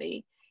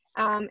sustainability.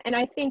 And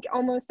I think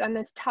almost on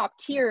this top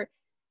tier,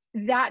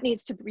 that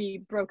needs to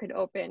be broken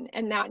open,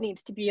 and that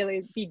needs to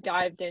be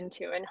dived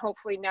into. And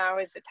hopefully now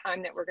is the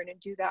time that we're going to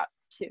do that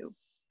too.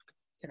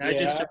 Can I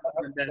just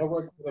I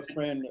worked with a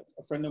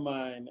friend of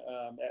mine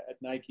at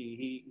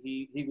Nike.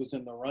 He was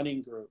in the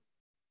running group,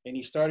 and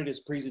he started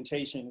his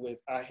presentation with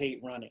 "I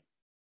hate running,"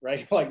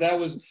 right? Like that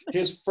was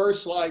his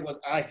first slide was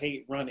 "I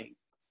hate running."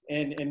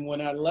 And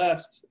when I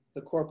left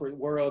the corporate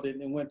world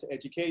and went to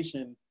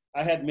education,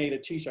 I had made a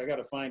T-shirt. I got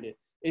to find it.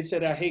 It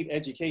said "I hate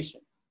education."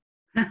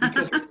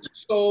 Because it was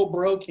so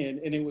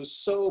broken and it was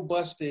so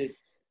busted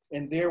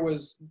And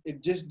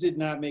it just did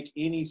not make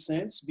any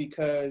sense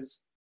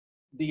because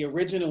the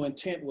original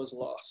intent was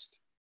lost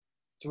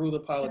through the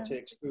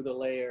politics, through the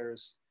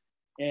layers.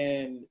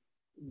 And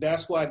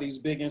that's why these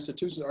big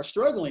institutions are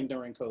struggling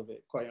during COVID,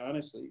 quite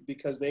honestly,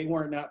 because they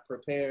were not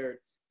prepared,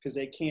 because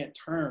they can't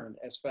turn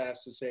as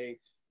fast as, say,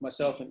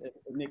 myself and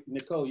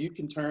Nicole, you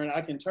can turn,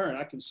 I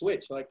can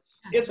switch. Like,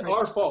 it's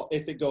our fault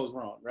if it goes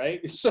wrong,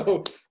 right?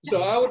 So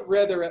I would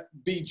rather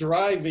be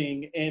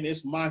driving and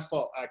it's my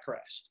fault I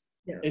crashed,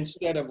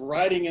 instead of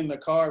riding in the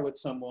car with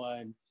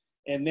someone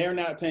and they're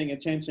not paying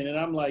attention. And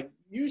I'm like,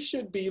 you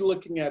should be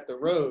looking at the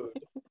road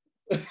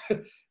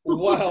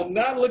while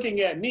not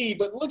looking at me,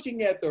 but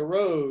looking at the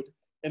road.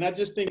 And I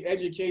just think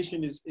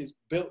education is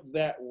built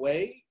that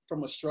way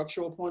from a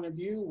structural point of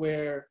view,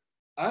 where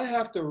I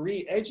have to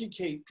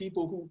re-educate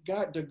people who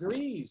got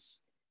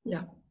degrees.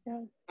 Yeah.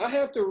 I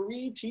have to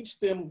re-teach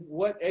them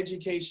what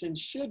education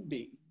should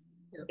be.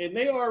 And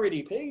they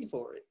already paid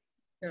for it.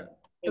 Yeah.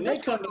 And they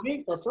come to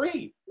me for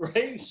free,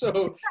 right?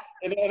 So,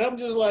 and I'm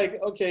just like,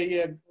 okay,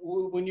 yeah,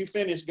 when you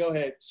finish, go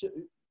ahead.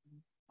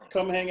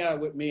 Come hang out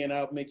with me and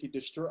I'll make you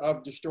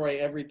destroy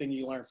everything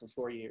you learned for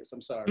 4 years.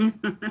 I'm sorry.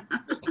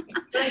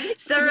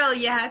 Cyril,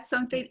 you had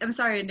something. I'm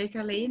sorry,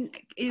 Nicolene.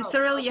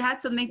 Cyril, you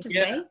had something to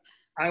say?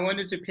 I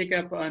wanted to pick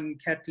up on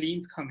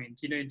Kathleen's comment,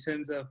 you know, in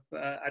terms of,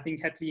 I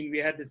think, Kathleen, we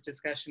had this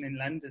discussion in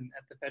London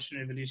at the Fashion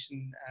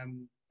Revolution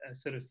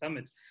sort of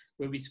summit,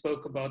 where we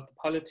spoke about the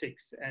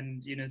politics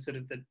and, you know, sort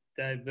of the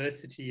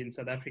diversity in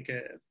South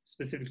Africa,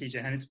 specifically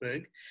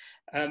Johannesburg.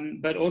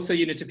 But also,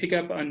 you know, to pick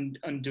up on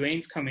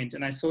Dwayne's comment,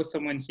 and I saw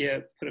someone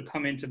here put a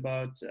comment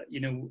about, you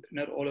know,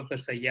 not all of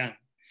us are young,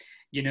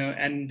 you know,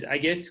 and I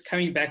guess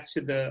coming back to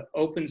the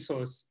open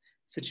source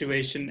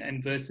situation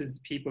and versus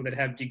people that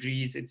have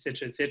degrees, et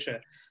cetera,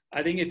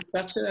 I think it's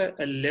such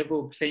a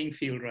level playing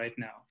field right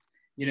now,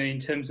 you know, in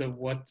terms of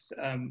what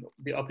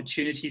the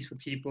opportunities for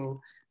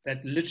people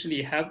that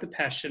literally have the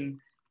passion,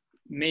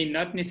 may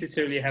not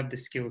necessarily have the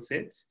skill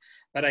sets,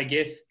 but I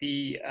guess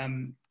the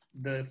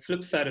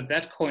flip side of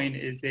that coin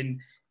is then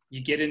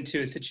you get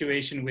into a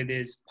situation where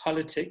there's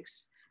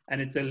politics and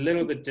it's a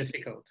little bit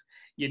difficult,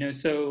 you know.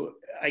 So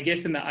I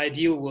guess in the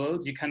ideal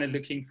world, you're kind of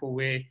looking for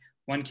where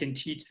one can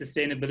teach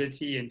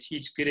sustainability and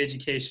teach good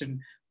education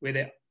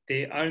where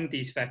there aren't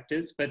these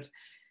factors, but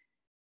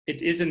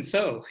it isn't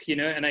so, you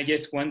know. And I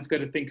guess one's got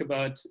to think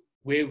about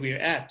where we're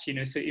at, you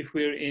know. So if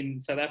we're in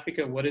South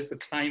Africa, what is the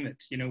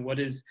climate, you know, what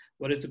is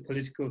the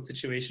political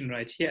situation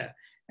right here,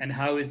 and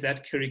how is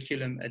that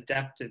curriculum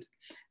adapted?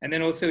 And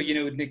then also, you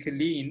know, with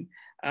Nicolene,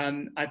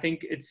 I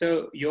think it's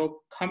so your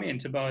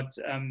comment about,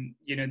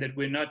 you know, that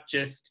we're not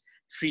just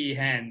free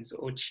hands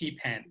or cheap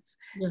hands,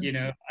 you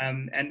know,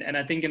 and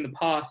I think in the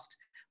past,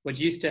 what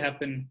used to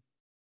happen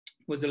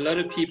was a lot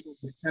of people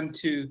would come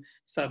to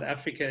South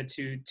Africa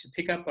to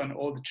pick up on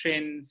all the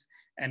trends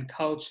and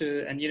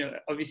culture. And, you know,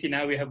 obviously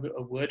now we have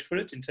a word for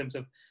it in terms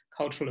of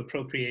cultural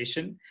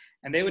appropriation.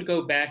 And they would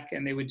go back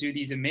and they would do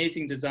these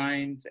amazing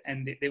designs,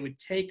 and they would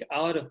take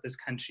out of this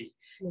country,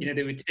 you know,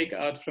 they would take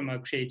out from our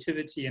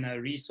creativity and our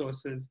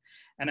resources.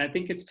 And I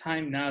think it's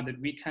time now that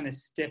we kind of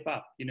step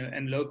up, you know,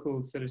 and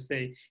locals sort of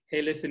say,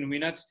 hey, listen, we're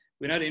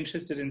not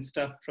interested in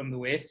stuff from the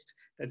West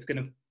that's going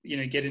to, you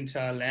know, get into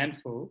our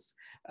landfills.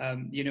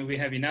 You know, we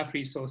have enough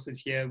resources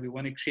here. We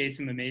want to create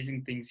some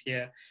amazing things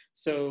here.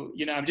 So,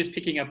 you know, I'm just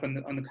picking up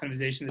on the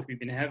conversation that we've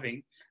been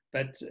having,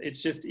 but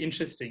it's just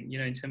interesting, you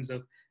know, in terms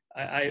of,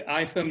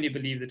 I firmly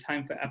believe the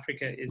time for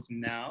Africa is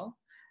now,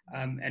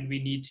 and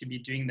we need to be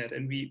doing that.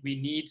 And we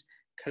need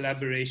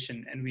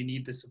collaboration and we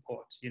need the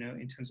support, you know,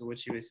 in terms of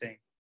what you were saying.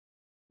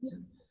 Yeah.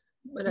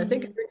 But I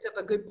think it brings up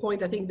a good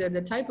point. I think that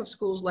the type of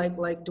schools like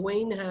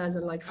Dwayne has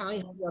and like I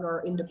have that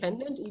are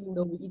independent, even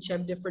though we each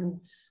have different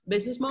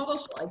business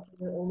models. So I think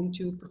we're only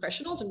two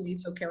professionals. And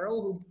so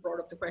Carol, who brought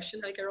up the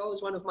question, hi Carol,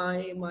 is one of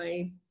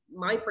my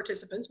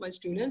participants, my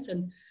students.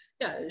 And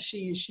yeah,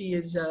 she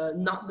is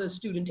not the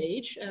student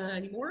age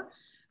anymore.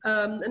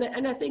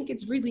 And I think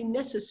it's really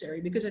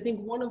necessary, because I think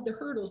one of the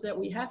hurdles that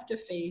we have to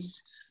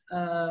face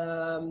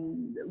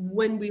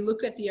when we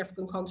look at the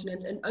African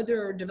continent and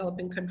other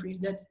developing countries,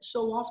 that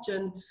so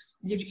often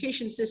the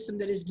education system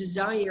that is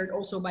desired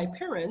also by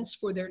parents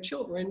for their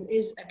children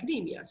is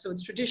academia. So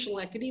it's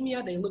traditional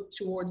academia. They look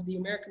towards the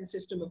American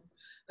system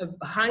of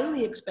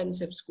highly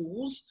expensive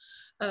schools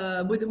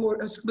with a more,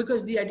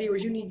 because the idea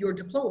is you need your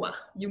diploma,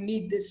 you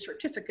need this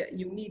certificate,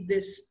 you need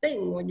this thing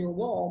on your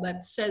wall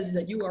that says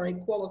that you are a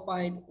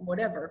qualified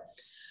whatever.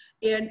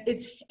 And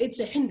it's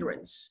a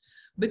hindrance,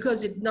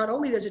 because it not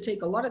only does it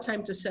take a lot of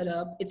time to set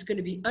up, it's going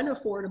to be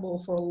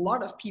unaffordable for a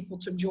lot of people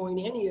to join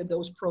any of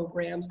those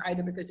programs,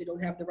 either because they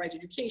don't have the right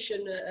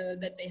education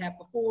that they had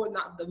before,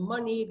 not the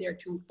money, they're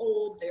too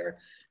old,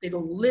 they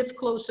don't live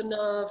close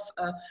enough.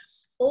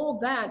 All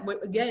that,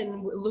 but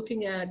again, we're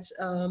looking at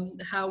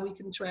how we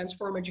can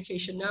transform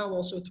education now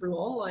also through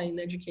online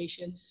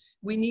education.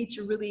 We need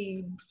to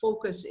really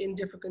focus in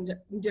different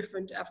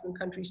African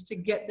countries to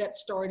get that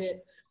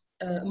started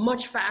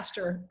much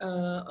faster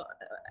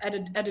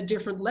at a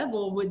different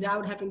level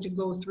without having to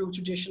go through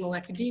traditional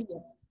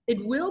academia.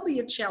 It will be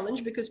a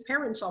challenge because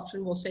parents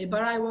often will say,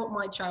 but I want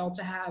my child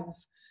to have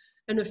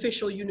an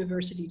official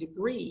university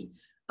degree.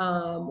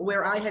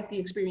 Where I had the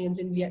experience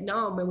in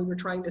Vietnam when we were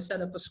trying to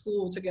set up a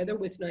school together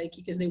with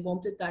Nike because they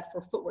wanted that for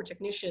footwear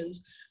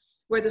technicians,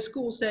 where the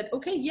school said,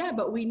 okay, yeah,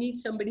 but we need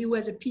somebody who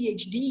has a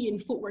PhD in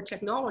footwear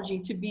technology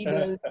to be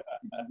the,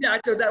 yeah,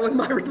 so that was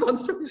my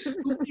response to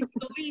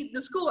lead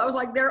the school. I was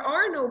like, there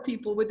are no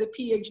people with a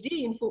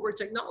PhD in footwear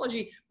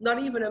technology,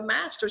 not even a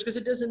master's, because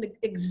it doesn't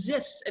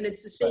exist. And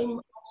it's the same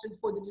often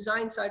for the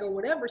design side or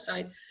whatever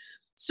side.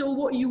 So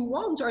what you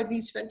want are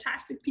these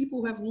fantastic people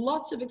who have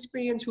lots of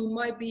experience, who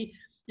might be,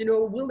 you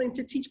know, willing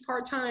to teach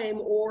part-time,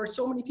 or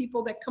so many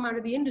people that come out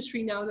of the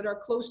industry now that are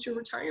close to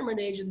retirement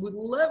age and would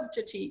love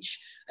to teach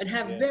and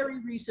have very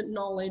recent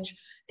knowledge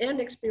and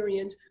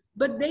experience,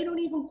 but they don't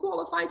even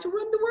qualify to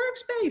run the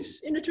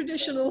workspace in a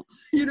traditional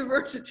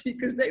university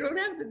because they don't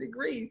have the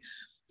degree.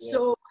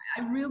 So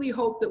I really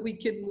hope that we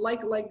can,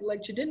 like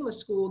Chidinma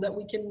School, that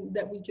we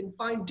can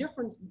find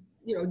different,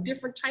 you know,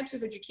 different types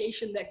of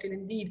education that can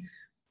indeed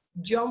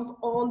jump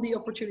on the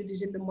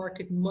opportunities in the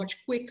market much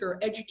quicker,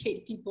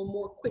 educate people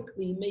more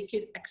quickly, make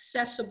it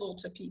accessible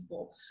to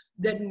people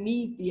that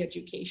need the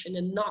education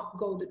and not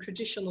go the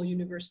traditional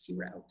university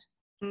route.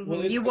 Mm-hmm.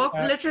 Well, you walked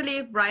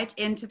literally right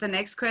into the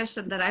next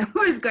question that I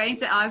was going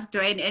to ask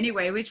Dwayne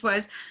anyway, which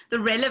was the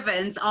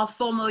relevance of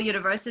formal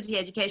university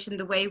education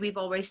the way we've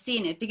always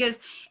seen it,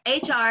 because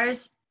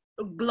HRs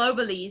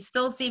globally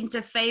still seem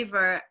to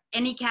favor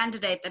any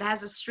candidate that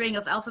has a string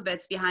of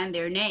alphabets behind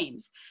their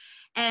names.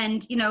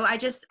 And, you know, I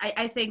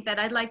think that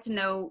I'd like to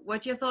know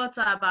what your thoughts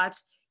are about,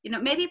 you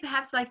know, maybe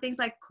perhaps like things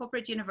like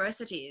corporate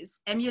universities,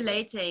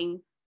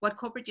 emulating what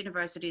corporate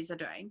universities are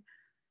doing.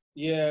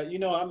 Yeah, you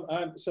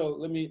know, so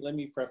let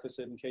me preface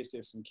it in case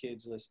there's some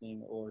kids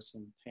listening or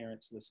some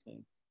parents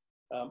listening.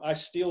 I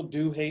still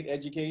do hate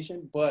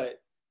education, but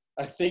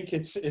I think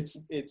it's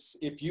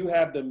if you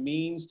have the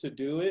means to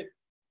do it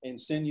and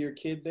send your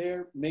kid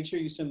there, make sure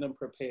you send them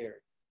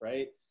prepared,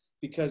 right?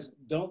 Because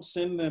don't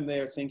send them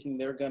there thinking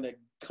they're going to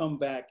come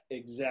back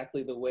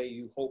exactly the way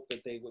you hope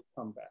that they would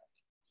come back.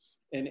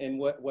 And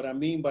what I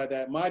mean by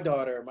that, my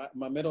daughter,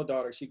 my middle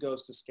daughter, she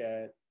goes to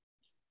SCAD.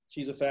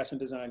 She's a fashion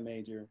design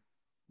major,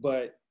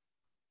 but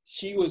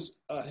she was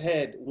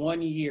ahead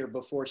 1 year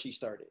before she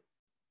started.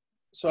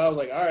 So I was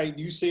like, all right,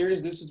 you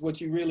serious? This is what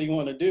you really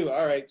want to do?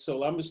 All right,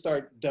 so I'm gonna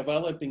start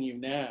developing you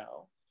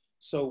now.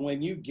 So when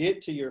you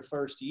get to your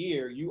first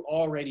year, you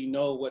already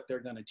know what they're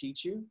gonna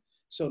teach you.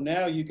 So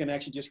now you can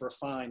actually just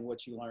refine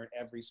what you learn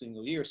every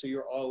single year. So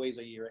you're always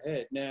a year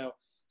ahead. Now,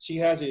 she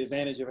has the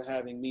advantage of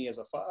having me as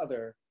a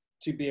father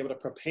to be able to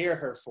prepare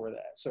her for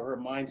that. So her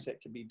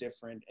mindset can be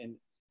different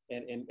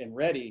and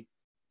ready.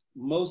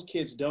 Most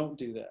kids don't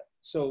do that.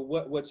 So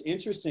what's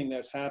interesting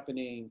that's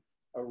happening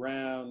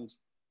around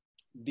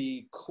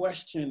the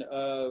question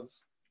of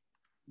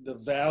the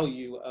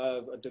value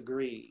of a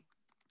degree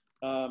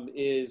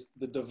is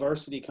the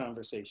diversity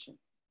conversation.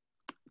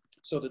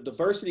 So the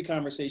diversity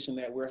conversation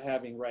that we're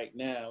having right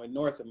now, in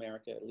North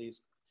America at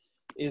least,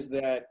 is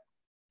that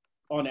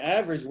on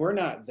average, we're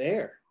not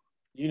there.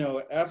 You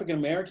know,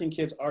 African-American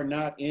kids are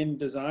not in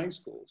design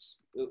schools.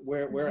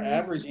 We're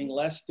averaging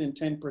less than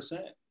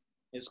 10%.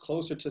 It's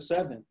closer to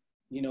 7%,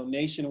 you know,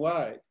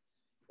 nationwide.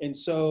 And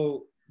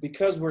so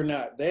because we're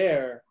not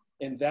there,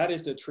 and that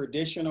is the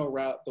traditional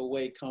route, the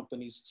way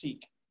companies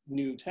seek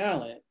new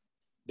talent,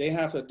 they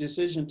have a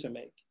decision to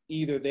make.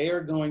 Either they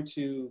are going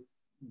to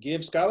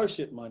give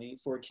scholarship money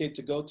for a kid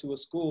to go to a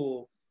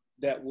school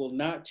that will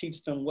not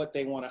teach them what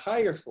they want to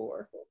hire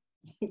for,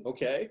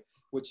 okay,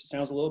 which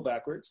sounds a little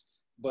backwards,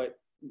 but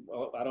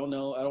I don't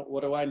know,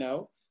 what do I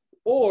know?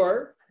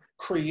 Or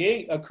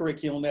create a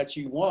curriculum that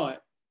you want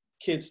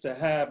kids to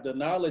have the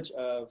knowledge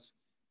of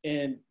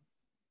and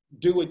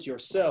do it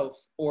yourself,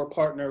 or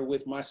partner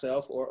with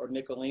myself or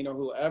Nicolene or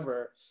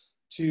whoever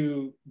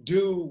to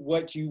do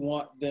what you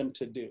want them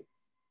to do,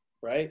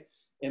 right?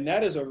 And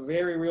that is a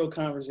very real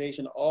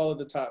conversation all of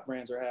the top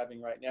brands are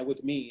having right now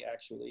with me,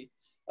 actually,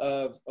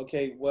 of,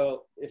 okay,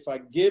 well, if I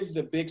give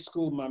the big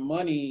school my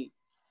money,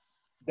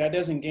 that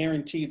doesn't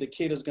guarantee the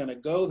kid is going to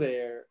go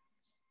there.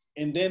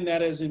 And then that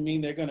doesn't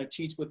mean they're going to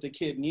teach what the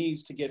kid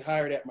needs to get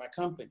hired at my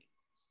company.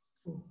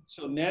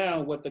 So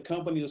now what the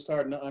companies are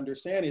starting to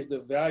understand is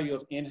the value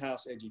of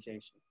in-house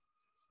education,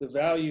 the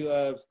value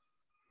of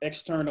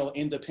external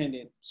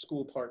independent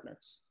school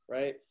partners,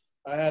 right?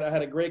 I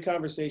had a great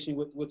conversation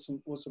with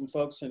some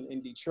folks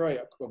in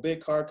Detroit, a big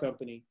car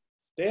company.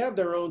 They have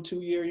their own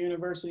 2-year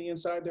university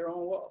inside their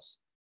own walls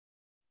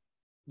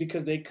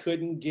because they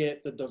couldn't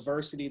get the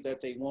diversity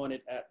that they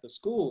wanted at the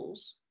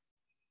schools.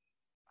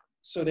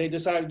 So they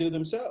decided to do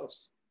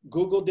themselves.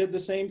 Google did the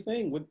same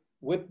thing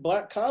with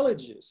Black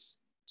colleges.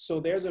 So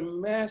there's a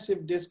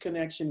massive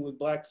disconnection with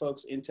Black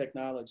folks in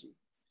technology.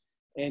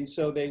 And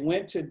so they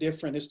went to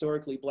different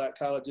historically Black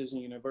colleges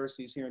and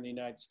universities here in the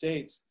United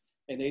States,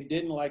 and they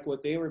didn't like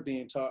what they were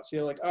being taught. So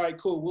they're like, all right,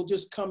 cool, we'll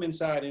just come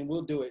inside and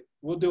we'll do it.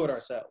 We'll do it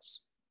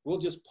ourselves. We'll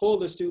just pull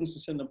the students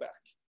and send them back,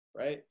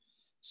 right?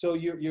 So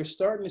you're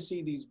starting to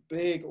see these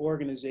big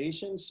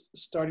organizations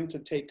starting to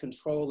take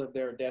control of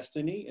their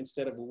destiny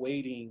instead of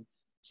waiting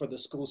for the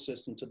school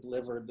system to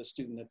deliver the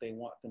student that they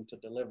want them to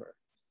deliver.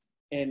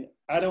 And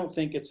I don't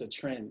think it's a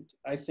trend.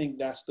 I think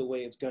that's the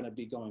way it's going to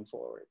be going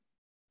forward.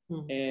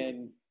 Mm-hmm.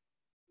 And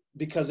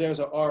because there's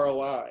a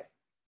ROI.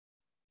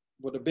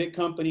 With a big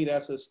company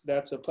that's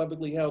a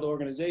publicly held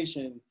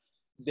organization,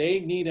 they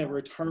need a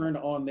return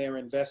on their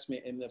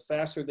investment. And the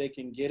faster they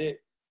can get it,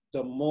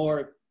 the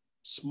more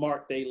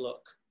smart they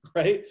look,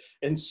 right?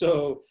 And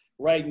so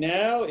right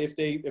now, if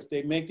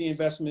they make the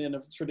investment in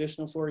a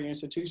traditional four-year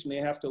institution, they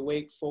have to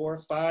wait 4 or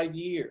 5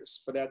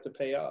 years for that to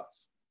pay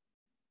off.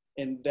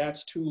 And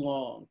that's too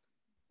long.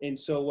 And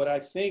so what I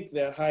think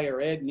that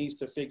higher ed needs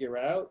to figure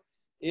out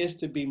is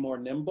to be more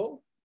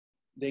nimble.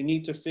 They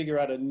need to figure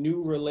out a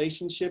new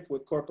relationship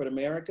with corporate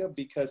America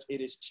because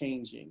it is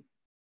changing.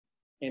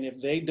 And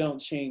if they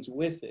don't change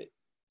with it,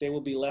 they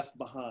will be left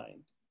behind.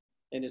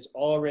 And it's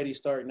already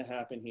starting to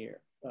happen here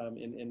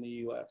in the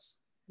US.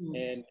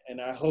 Mm.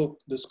 And I hope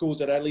the schools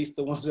that, at least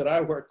the ones that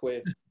I work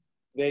with,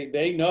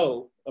 they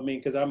know, I mean,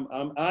 because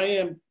I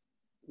am,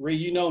 Ree,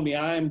 you know me,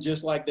 I am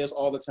just like this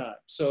all the time.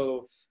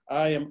 So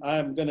I'm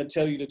going to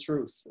tell you the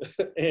truth.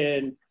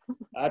 And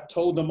I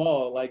told them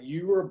all, like,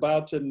 you were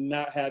about to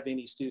not have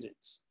any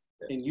students,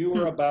 and you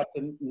were about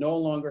to no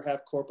longer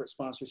have corporate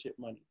sponsorship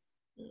money,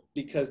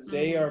 because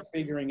they are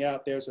figuring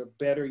out there's a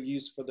better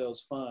use for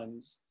those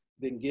funds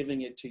than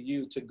giving it to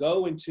you to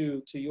go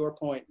into, to your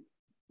point,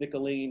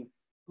 Nicolene,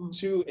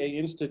 to an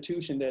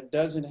institution that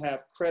doesn't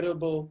have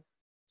credible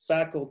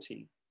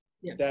faculty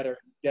that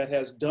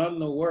has done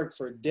the work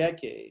for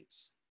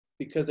decades,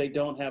 because they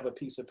don't have a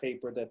piece of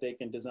paper that they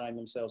can design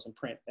themselves and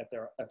print at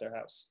their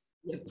house,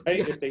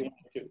 right? If they want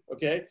to,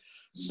 okay?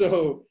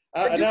 So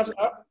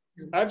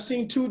I've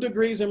seen 2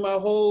 degrees in my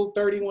whole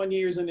 31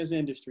 years in this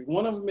industry.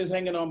 One of them is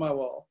hanging on my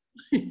wall,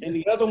 and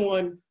the other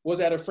one was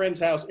at a friend's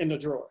house in the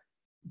drawer.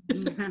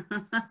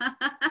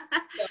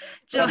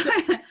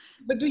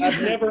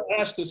 I've never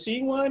asked to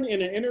see one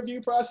in an interview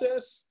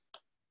process,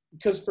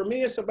 because for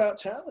me, it's about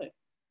talent.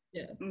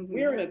 Yeah. Mm-hmm.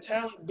 We're in a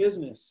talent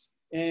business,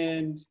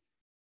 and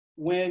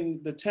when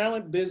the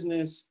talent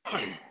business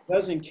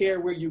doesn't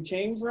care where you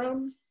came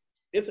from,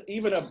 it's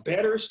even a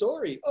better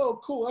story. Oh,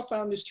 cool, I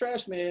found this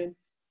trash man.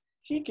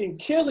 He can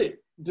kill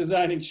it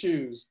designing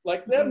shoes.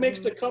 Like, that makes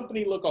the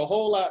company look a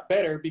whole lot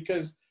better,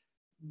 because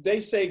they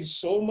saved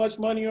so much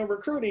money on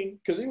recruiting,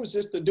 because he was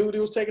just the dude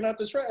who was taking out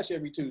the trash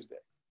every Tuesday.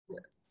 Yeah.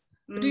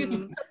 Do you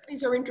think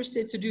companies are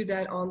interested to do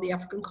that on the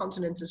African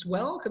continent as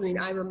well? I mean,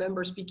 I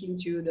remember speaking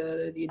to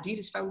the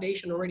Adidas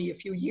Foundation already a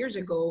few years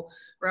ago,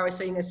 where I was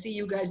saying, I see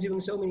you guys doing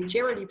so many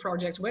charity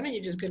projects. When are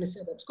you just going to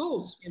set up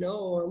schools, you know,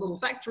 or little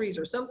factories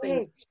or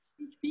something?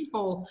 Teach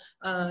people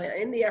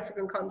in the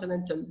African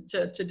continent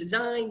to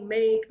design,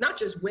 make, not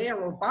just wear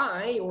or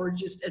buy or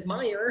just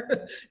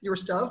admire your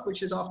stuff,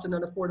 which is often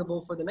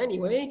unaffordable for them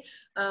anyway,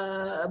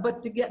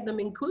 but to get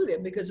them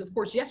included, because of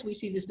course, yes, we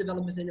see this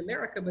development in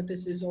America, but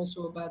this is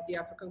also about the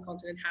African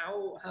continent.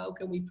 How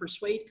can we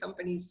persuade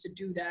companies to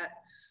do that,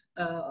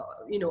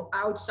 you know,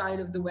 outside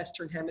of the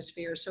Western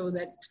Hemisphere, so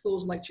that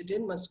schools like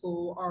Chidinma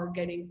School are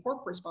getting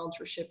corporate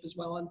sponsorship as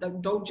well,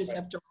 and don't just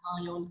have to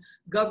rely on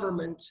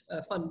government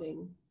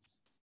funding.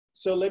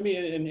 So let me,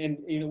 and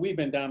you know, we've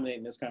been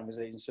dominating this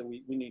conversation, so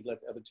we need to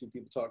let the other 2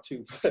 people talk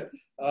too. But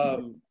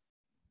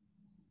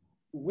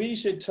we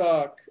should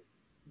talk,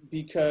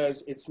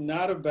 because it's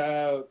not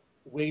about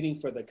waiting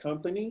for the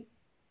company,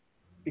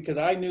 because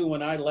I knew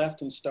when I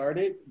left and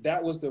started,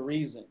 that was the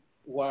reason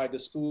why the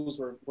schools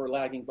were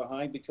lagging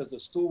behind, because the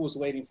school was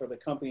waiting for the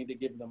company to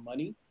give them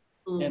money,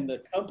 and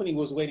the company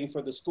was waiting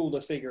for the school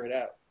to figure it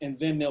out, and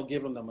then they'll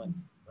give them the money,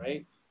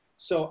 right?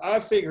 So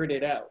I figured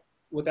it out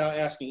without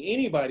asking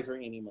anybody for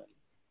any money.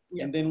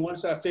 Yeah. And then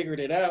once I figured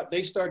it out,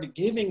 they started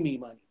giving me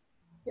money.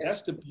 Yeah.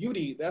 That's the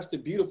beauty, that's the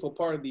beautiful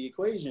part of the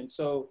equation.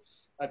 So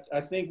I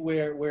think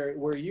where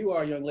you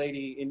are, young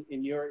lady,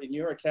 in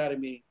your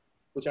academy,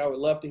 which I would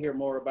love to hear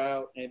more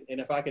about, and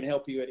if I can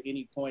help you at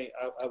any point,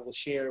 I will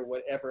share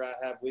whatever I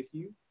have with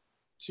you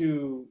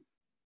to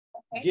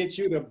get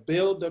you to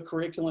build the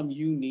curriculum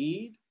you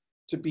need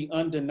to be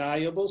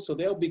undeniable. So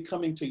they'll be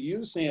coming to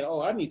you saying,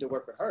 oh, I need to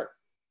work with her.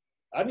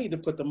 I need to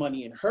put the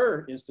money in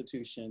her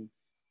institution,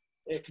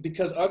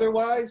 because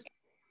otherwise,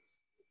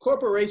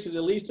 corporations,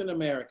 at least in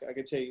America, I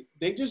can tell you,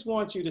 they just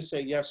want you to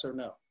say yes or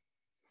no.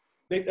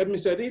 They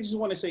just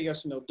want to say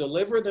yes or no.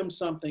 Deliver them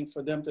something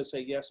for them to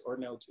say yes or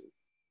no to.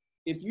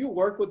 If you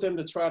work with them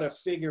to try to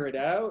figure it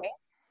out,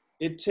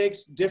 it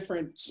takes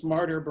different,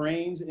 smarter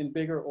brains in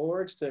bigger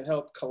orgs to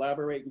help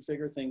collaborate and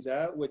figure things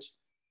out, which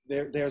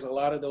there's a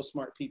lot of those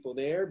smart people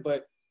there,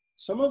 but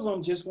some of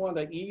them just want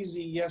an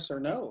easy yes or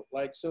no.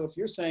 Like, so if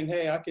you're saying,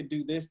 hey, I could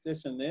do this,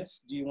 this, and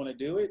this, do you want to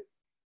do it?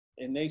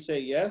 And they say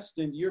yes,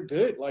 then you're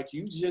good. Like,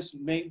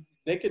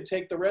 they could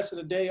take the rest of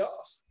the day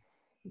off.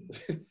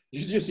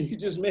 you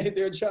just made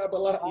their job a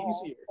lot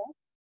easier.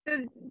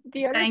 So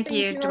the other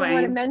thing I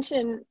want to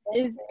mention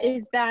is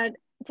that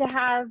to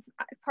have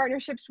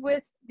partnerships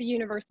with the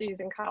universities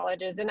and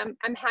colleges. And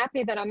I'm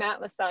happy that I'm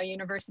at LaSalle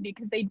University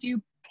because they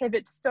do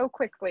pivot so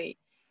quickly.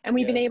 And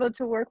we've been Yes. able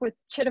to work with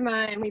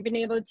Chittima, and we've been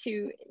able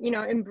to, you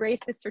know, embrace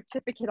the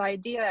certificate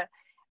idea.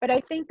 But I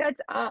think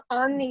that's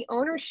on the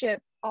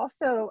ownership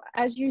also,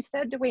 as you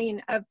said, Dwayne,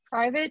 of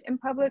private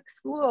and public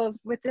schools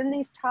within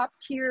these top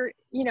tier,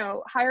 you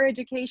know, higher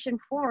education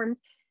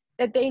forms,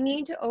 that they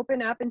need to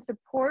open up and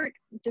support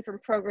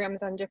different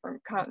programs on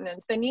different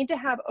continents. They need to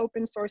have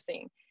open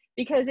sourcing,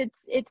 because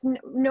it's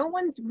no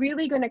one's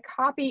really going to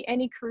copy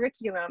any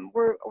curriculum.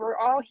 We're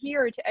all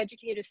here to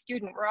educate a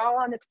student. We're all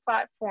on this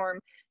platform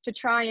to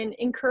try and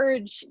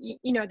encourage,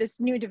 you know, this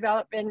new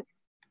development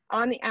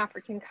on the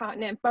African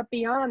continent, but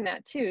beyond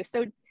that too.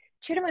 So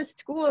Chittima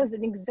School is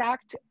an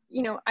exact,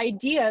 you know,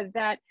 idea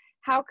that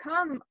how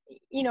come,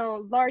 you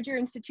know, larger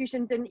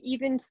institutions and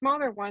even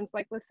smaller ones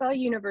like LaSalle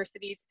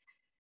universities,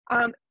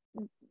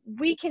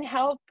 we can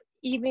help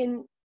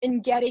even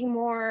in getting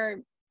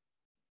more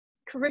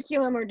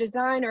curriculum or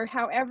design or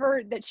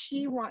however that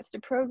she wants to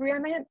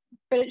program it,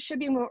 but it should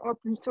be more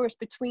open source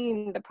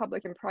between the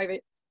public and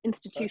private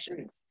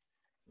institutions.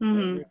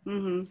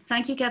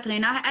 Thank you,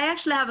 Kathleen. I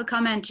actually have a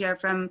comment here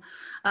from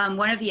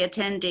one of the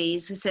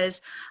attendees who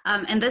says,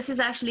 and this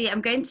is actually,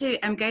 I'm going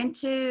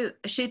to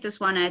shoot this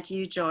one at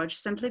you, George,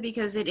 simply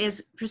because it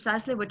is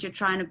precisely what you're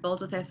trying to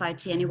build with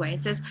FIT anyway.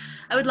 It says,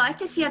 I would like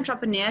to see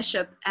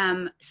entrepreneurship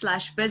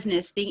 /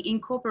 business being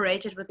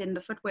incorporated within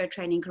the footwear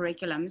training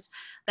curriculums.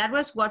 That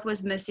was what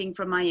was missing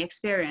from my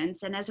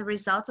experience. And as a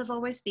result, I've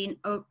always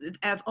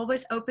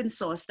open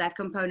sourced that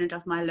component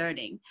of my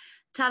learning.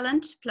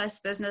 Talent plus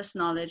business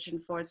knowledge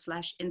and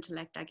 /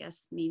 intellect, I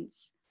guess,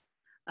 means.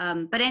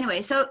 But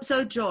anyway,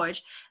 so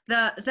George,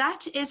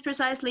 that is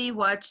precisely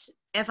what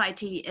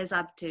FIT is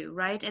up to,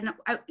 right? And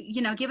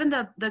you know, given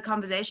the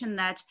conversation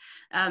that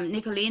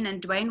Nicolene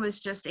and Dwayne was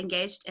just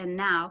engaged in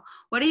now,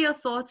 what are your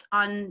thoughts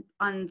on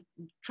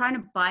trying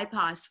to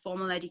bypass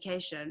formal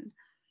education?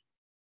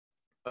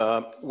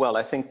 Well,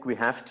 I think we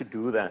have to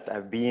do that.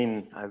 I've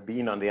been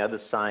on the other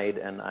side,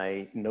 and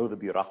I know the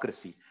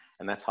bureaucracy,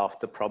 and that's half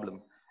the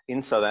problem.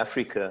 In South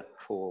Africa,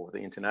 for the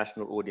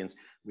international audience,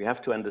 we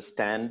have to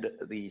understand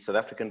the South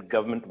African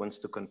government wants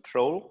to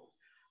control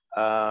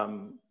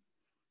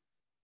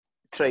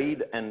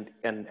trade and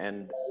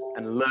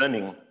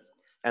learning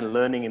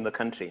in the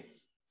country.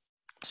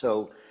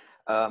 So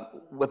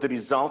with the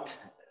result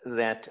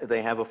that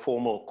they have a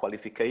formal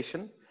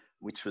qualification,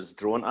 which was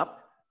drawn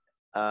up,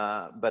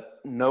 but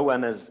no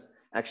one has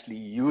actually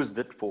used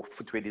it for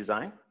footwear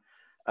design.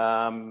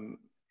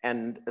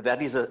 And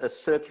that is a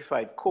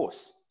certified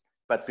course.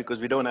 But because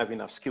we don't have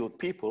enough skilled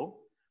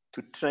people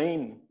to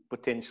train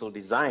potential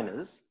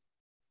designers,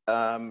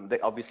 they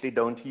obviously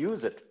don't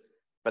use it.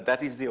 But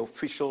that is the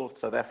official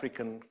South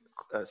African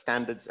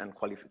standards and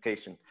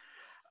qualification.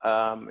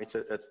 It's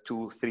a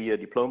 2-3 year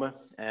diploma.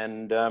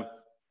 And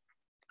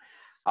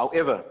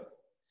however,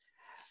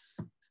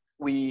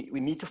 we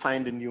need to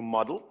find a new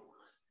model,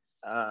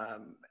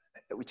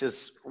 which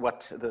is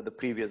what the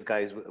previous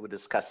guys were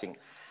discussing,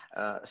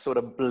 sort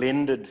of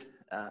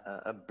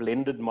a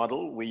blended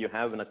model where you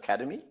have an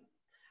academy,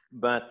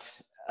 but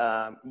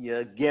yeah,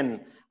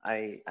 again,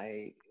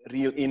 I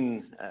reel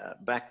in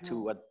back to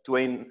what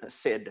Dwayne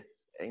said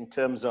in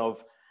terms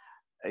of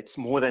it's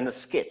more than a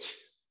sketch.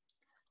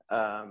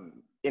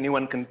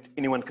 Anyone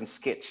can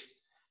sketch,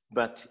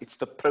 but it's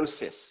the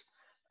process.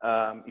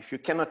 If you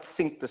cannot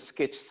think the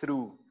sketch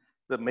through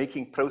the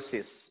making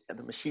process and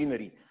the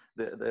machinery,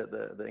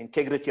 the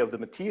integrity of the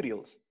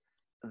materials,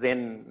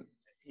 then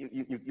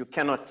you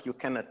cannot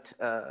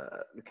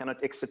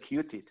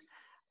execute it,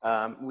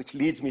 which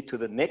leads me to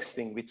the next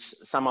thing, which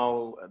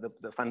somehow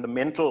the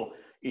fundamental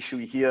issue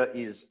here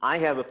is I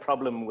have a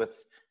problem with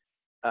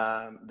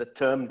the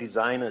term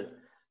designer.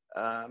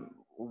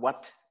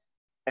 What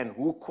and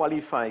who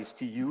qualifies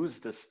to use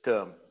this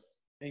term?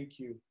 Thank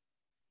you.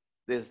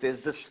 There's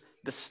this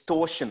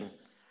distortion,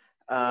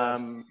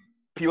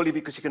 purely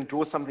because you can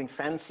draw something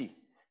fancy.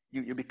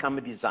 You become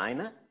a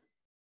designer.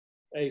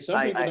 Hey,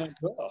 some people don't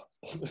draw.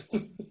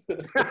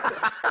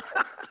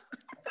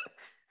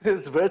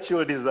 It's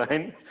virtual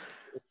design.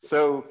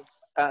 So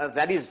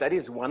that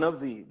is one of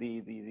the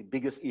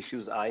biggest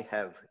issues I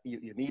have.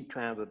 You need to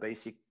have a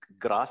basic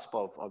grasp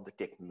of the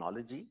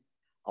technology,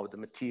 of the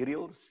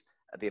materials,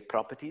 their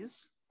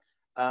properties,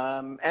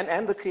 and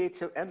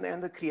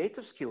the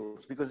creative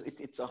skills, because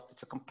it's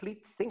a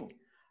complete thing.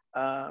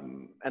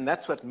 And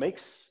that's what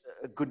makes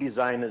good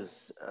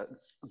designers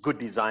good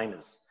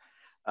designers.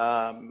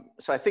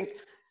 So I think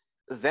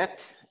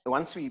that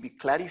once we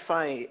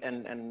clarify,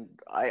 and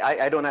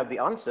I don't have the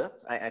answer.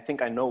 I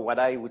think I know what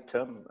I would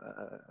term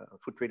a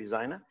footwear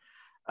designer,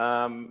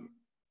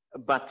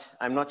 but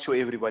I'm not sure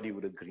everybody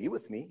would agree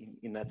with me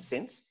in that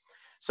sense.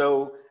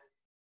 So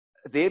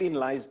therein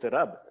lies the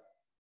rub.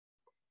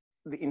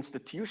 The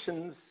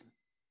institutions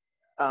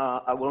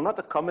will not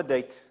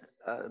accommodate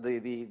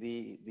the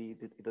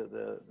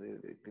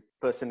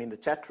person in the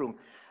chat room.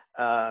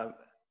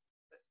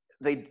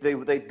 They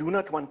do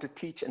not want to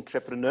teach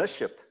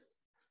entrepreneurship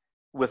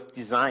with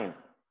design.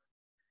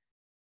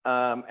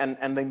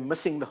 and they're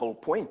missing the whole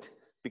point,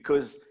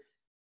 because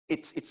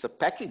it's a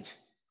package.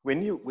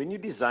 When you're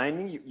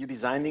designing, you're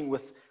designing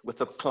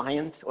with a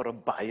client or a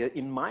buyer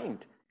in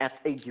mind at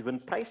a given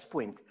price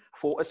point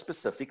for a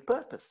specific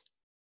purpose.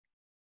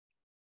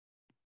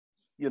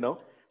 You know,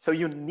 so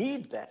you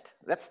need that.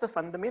 That's the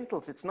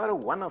fundamentals. It's not a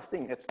one-off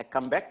thing. I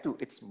come back to,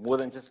 it's more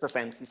than just a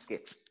fancy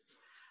sketch.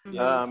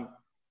 Yes.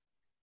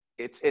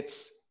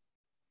 It's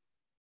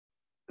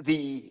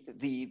the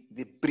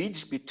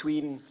bridge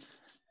between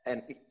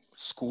an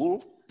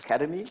school,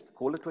 academy,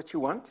 call it what you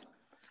want,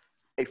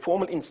 a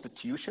formal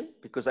institution,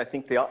 because I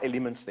think there are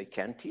elements they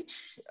can teach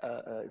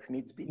if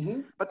needs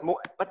be, but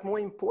more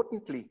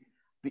importantly,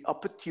 the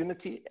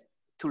opportunity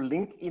to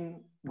link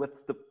in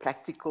with the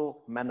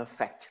practical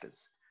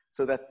manufacturers,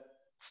 so that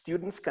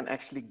students can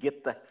actually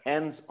get the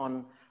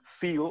hands-on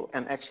feel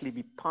and actually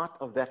be part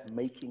of that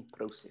making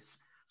process.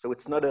 So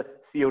it's not a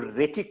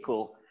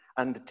theoretical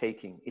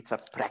undertaking, it's a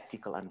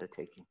practical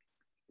undertaking.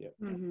 Yeah.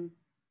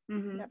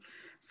 Yep.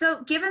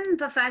 So given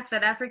the fact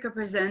that Africa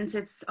presents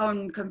its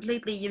own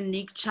completely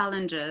unique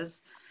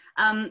challenges,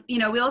 you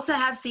know, we also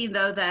have seen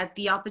though that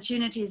the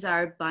opportunities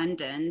are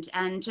abundant,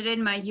 and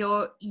Chidinma,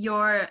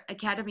 your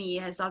academy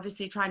is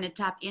obviously trying to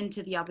tap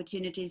into the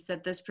opportunities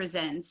that this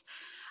presents.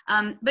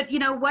 But you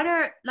know, what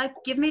are, like,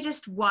 give me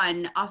just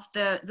one of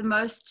the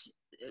most,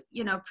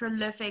 you know,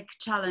 prolific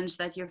challenge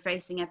that you're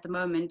facing at the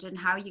moment, and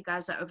how you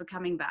guys are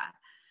overcoming that.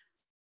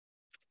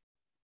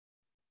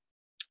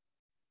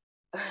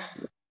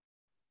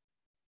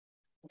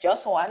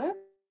 Just one?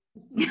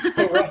 Your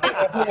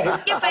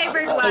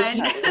favorite one.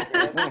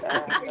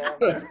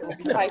 It will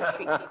be quite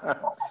tricky.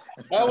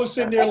 I was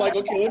sitting there like,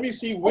 okay, let me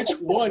see which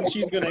one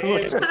she's going to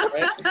answer,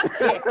 right?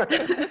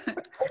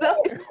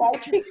 So it's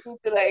quite tricky to,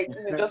 like,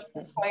 you know, just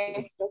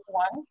point just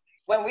one.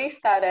 When we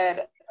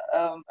started,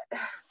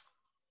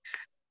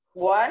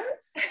 one,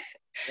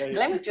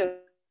 let me just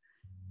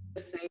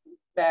say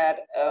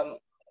that,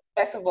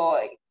 first of all,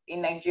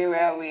 in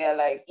Nigeria, we are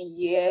like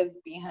years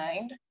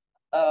behind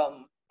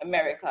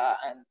America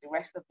and the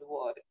rest of the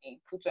world in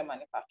footwear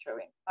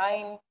manufacturing.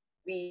 Fine,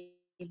 we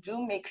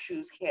do make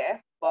shoes here,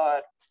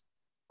 but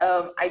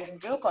I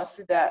do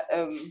consider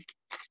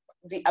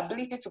the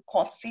ability to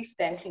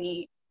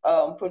consistently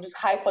produce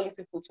high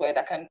quality footwear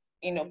that can,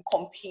 you know,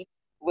 compete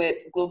with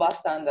global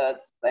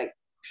standards like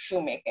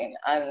shoemaking,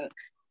 and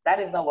that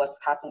is not what's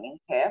happening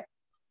here.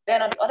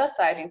 Then on the other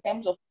side, in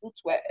terms of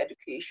footwear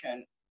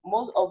education,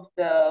 most of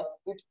the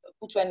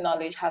footwear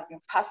knowledge has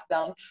been passed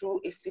down through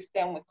a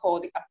system we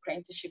call the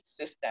apprenticeship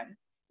system,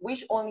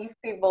 which only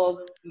favors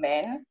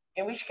men,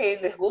 in which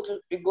case they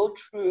go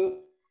through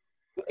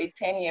a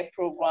 10-year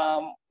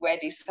program where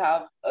they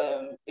serve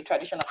a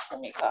traditional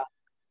shoemaker.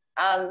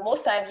 And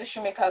most times the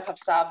shoemakers have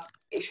served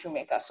a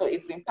shoemaker. So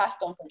it's been passed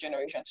on from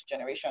generation to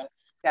generation.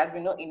 There has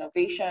been no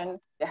innovation,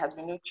 there has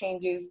been no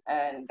changes,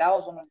 and that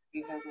was one of the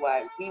reasons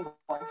why we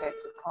wanted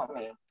to come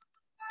in.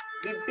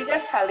 The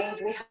biggest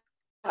challenge we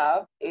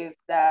have is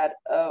that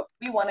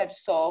we wanted to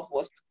solve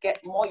was to get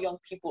more young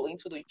people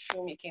into the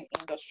shoemaking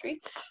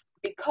industry,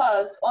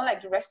 because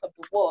unlike the rest of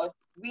the world,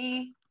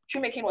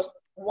 shoemaking was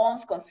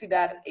once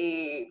considered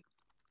a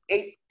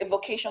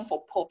vocation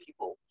for poor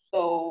people.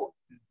 So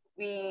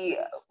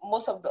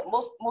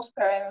most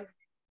parents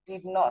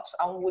did not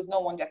and would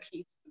not want their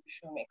kids to be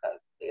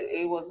shoemakers.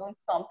 It wasn't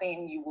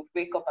something you would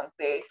wake up and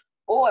say,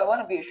 oh, I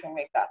want to be a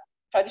shoemaker.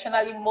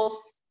 Traditionally,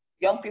 most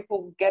young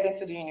people get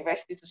into the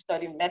university to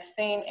study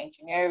medicine,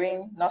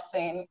 engineering,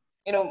 nursing,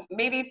 you know,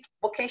 maybe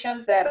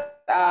vocations that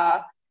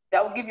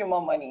will give you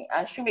more money.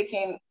 And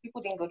shoemaking,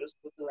 people didn't go to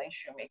school to learn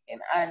shoemaking.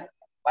 And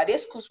are there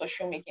schools for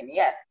shoemaking?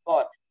 Yes,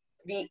 but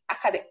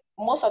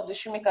most of the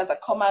shoemakers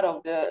that come out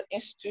of the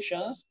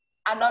institutions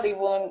are not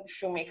even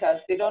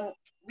shoemakers.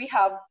 We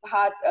have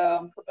had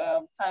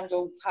times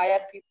of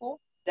hired people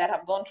that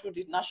have gone through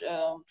the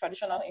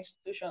traditional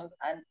institutions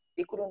and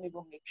they couldn't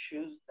even make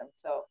shoes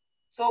themselves.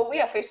 So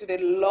we are faced with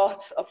a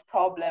lot of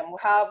problems. We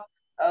have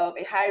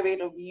a high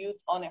rate of youth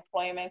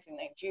unemployment in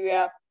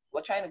Nigeria.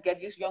 We're trying to get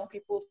these young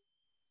people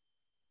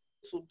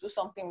to do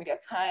something with their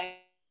time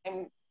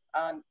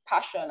and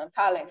passion and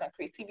talent and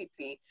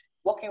creativity,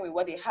 working with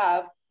what they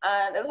have.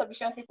 And a lot of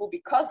these young people,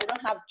 because they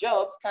don't have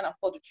jobs, can't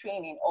afford the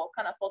training or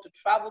can't afford to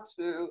travel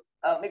to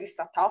maybe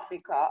South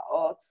Africa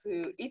or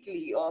to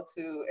Italy or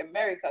to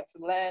America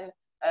to learn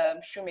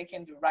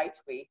shoemaking the right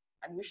way,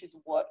 and which is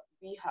what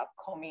we have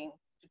come in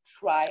to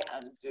try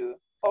and do.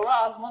 For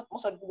us,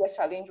 most of the biggest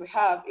challenge we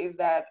have is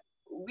that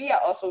we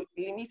are also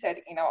limited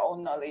in our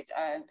own knowledge,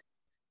 and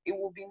it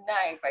would be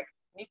nice, like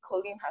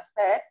Colleen has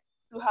said,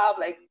 to have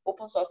like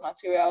open source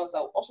materials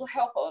that will also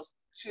help us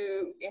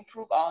to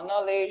improve our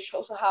knowledge,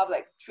 also have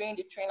like train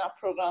the trainer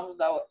programs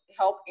that will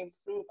help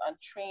improve and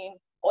train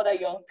other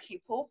young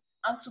people,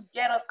 and to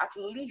get us at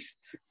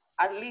least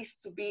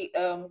to be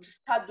to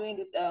start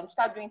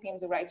doing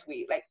things the right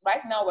way. Like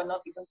right now, we're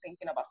not even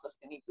thinking about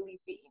sustainability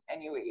in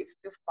any way. It's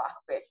still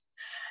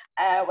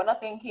far-fetched. We're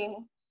not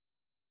thinking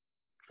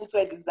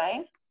footwear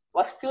design.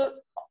 We're still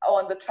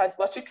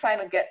trying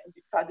to get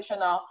the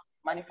traditional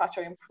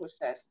manufacturing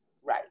process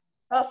right.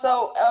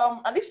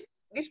 And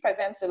this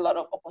presents a lot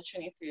of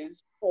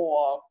opportunities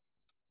for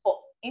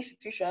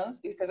institutions.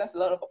 It presents a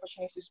lot of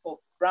opportunities for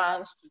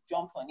brands to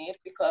jump on it,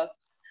 because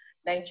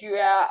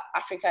Nigeria,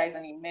 Africa is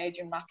an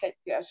emerging market.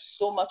 There's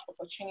so much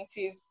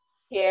opportunities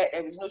here.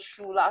 There is no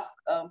shoe last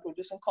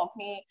producing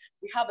company.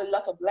 We have a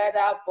lot of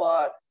leather,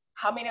 but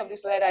how many of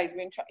this leather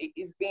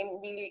is being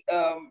really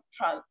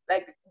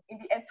like in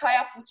the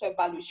entire footwear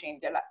value chain?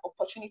 There are like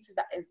opportunities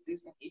that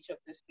exist in each of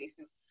these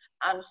places.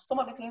 And some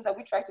of the things that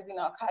we try to do in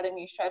our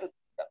academy is try to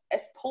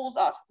expose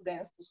our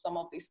students to some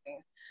of these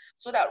things,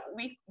 so that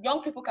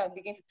young people can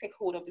begin to take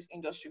hold of this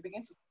industry,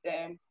 begin to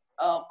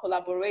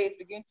collaborate,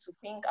 begin to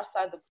think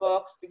outside the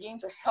box, begin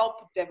to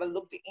help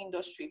develop the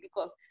industry,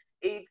 because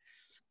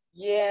it's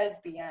years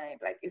behind.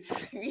 Like, it's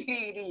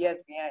really, really years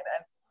behind.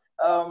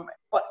 And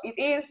but it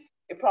is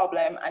a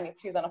problem and it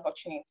is an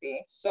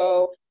opportunity.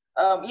 So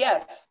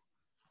yes,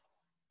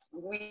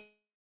 we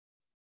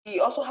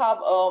also have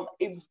a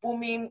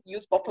booming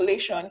youth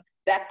population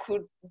that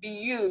could be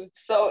used.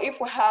 So if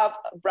we have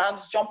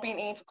brands jumping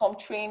in to come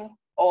train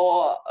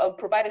or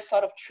provide a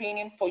sort of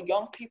training for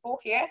young people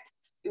here,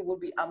 it would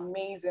be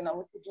amazing, and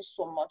we could do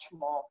so much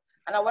more.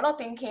 And we're not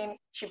thinking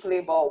cheap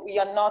labor. We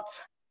are not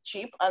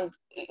cheap, and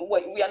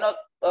we are not.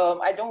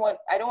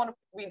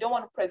 We don't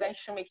want to present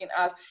shoemaking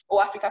as,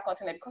 oh, Africa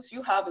continent, because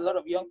you have a lot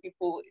of young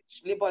people.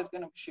 Labor is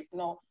going to be cheap.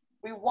 No,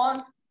 we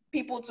want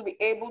people to be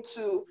able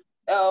to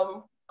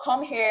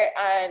come here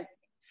and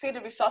see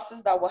the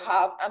resources that we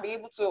have, and be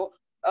able to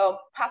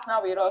partner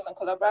with us and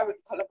collaborate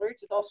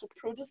with us to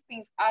produce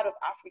things out of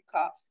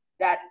Africa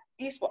that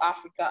is for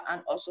Africa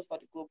and also for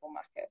the global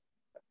market.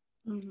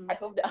 I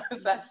hope that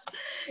answers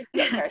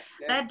your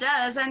question. That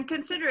does. And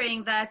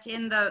considering that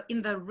in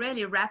the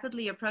really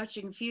rapidly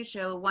approaching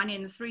future, 1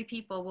 in 3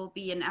 people will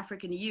be in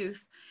African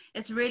youth,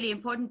 it's really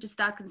important to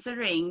start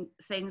considering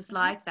things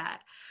like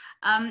that.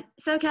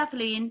 So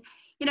Kathleen,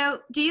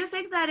 do you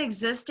think that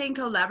existing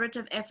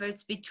collaborative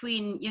efforts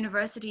between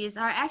universities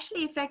are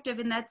actually effective,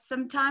 in that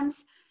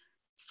sometimes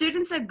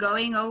students are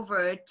going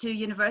over to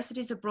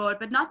universities abroad,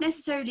 but not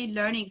necessarily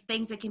learning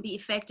things that can be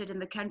effected in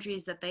the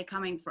countries that they're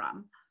coming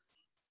from?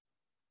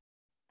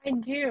 I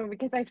do,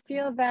 because I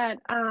feel that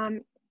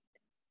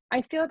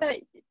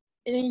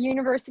in a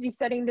university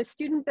setting, the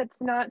student that's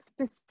not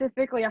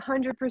specifically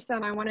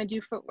 100%, I want to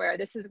do footwear,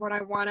 this is what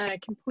I want to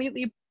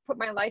completely put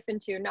my life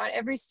into, not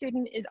every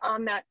student is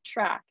on that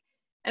track.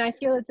 And I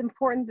feel it's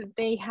important that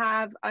they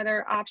have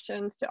other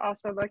options to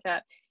also look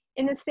at.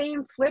 In the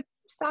same flip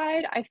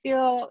side, I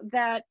feel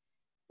that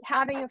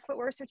having a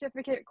footwear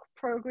certificate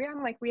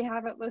program like we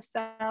have at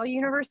LaSalle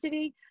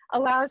University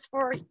allows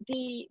for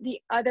the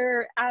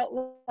other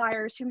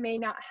outliers who may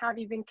not have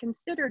even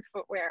considered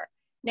footwear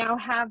now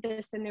have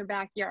this in their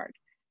backyard.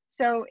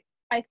 So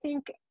I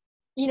think,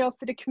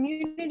 for the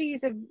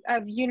communities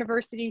of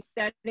university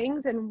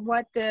settings and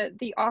what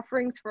the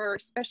offerings for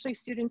especially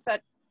students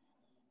that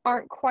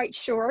aren't quite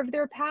sure of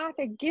their path,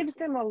 it gives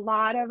them a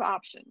lot of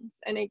options,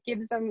 and it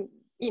gives them,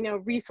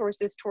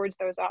 resources towards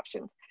those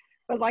options.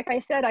 But like I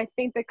said, I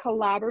think the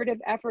collaborative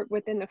effort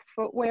within the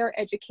footwear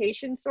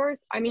education source,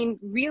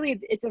 really,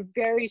 it's a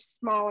very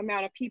small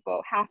amount of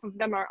people. Half of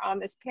them are on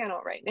this panel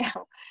right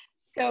now.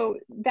 So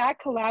that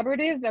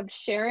collaborative of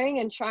sharing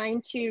and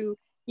trying to,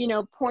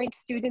 point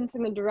students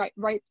in the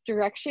right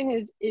direction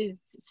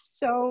is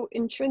so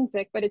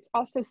intrinsic, but it's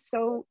also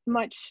so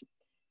much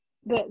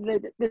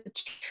the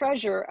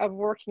treasure of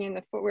working in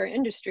the footwear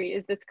industry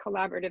is this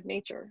collaborative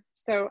nature.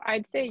 So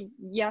I'd say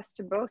yes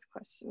to both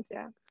questions.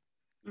 Yeah.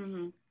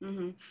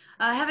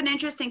 I have an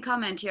interesting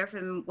comment here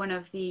from one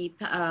of the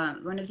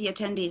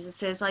attendees. It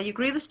says, I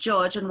agree with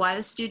George on why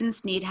the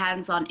students need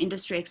hands-on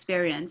industry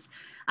experience.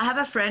 I have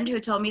a friend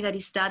who told me that he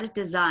started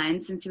design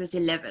since he was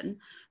 11.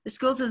 The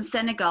schools in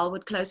Senegal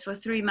would close for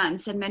 3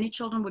 months, and many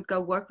children would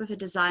go work with a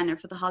designer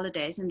for the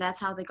holidays, and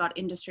that's how they got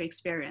industry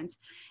experience.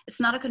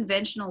 It's not a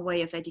conventional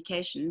way of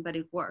education, but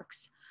it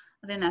works.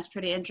 I think that's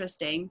pretty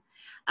interesting.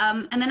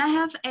 And then I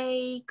have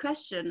a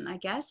question, I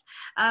guess.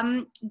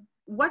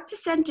 What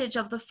percentage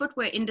of the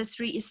footwear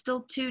industry is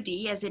still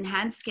 2D, as in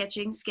hand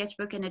sketching,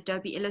 Sketchbook, and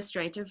Adobe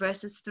Illustrator,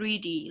 versus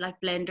 3D, like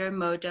Blender,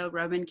 Modo,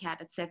 Roman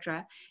CAD,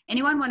 etc.?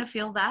 Anyone want to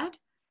feel that?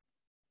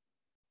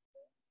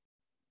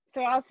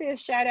 So I'll say a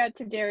shout out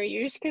to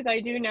Dariush, because I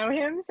do know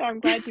him, so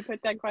I'm glad you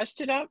put that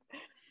question up.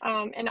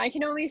 And I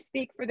can only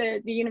speak for the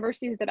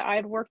universities that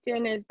I've worked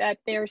in, is that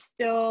there's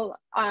still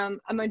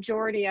a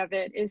majority of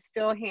it is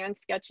still hand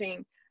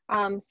sketching,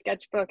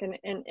 Sketchbook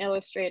and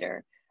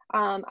Illustrator.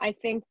 I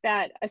think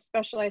that a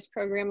specialized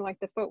program like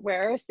the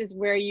Footwearist is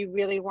where you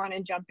really want to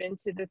jump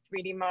into the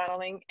 3D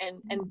modeling and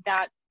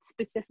that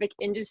specific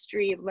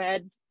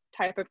industry-led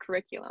type of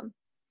curriculum.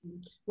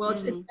 Well,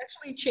 it's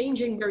actually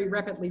changing very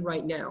rapidly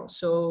right now.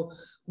 So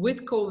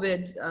with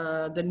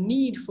COVID, the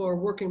need for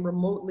working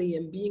remotely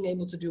and being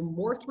able to do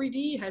more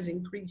 3D has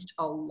increased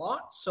a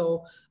lot.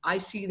 So I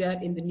see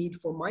that in the need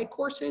for my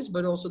courses,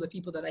 but also the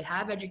people that I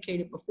have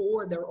educated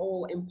before, they're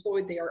all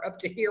employed. They are up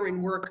to here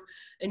in work.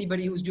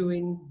 Anybody who's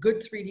doing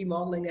good 3D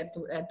modeling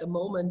at the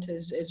moment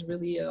is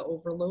really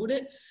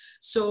overloaded.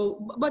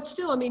 So, but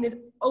still, I mean,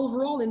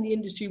 overall in the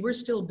industry, we're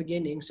still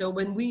beginning. So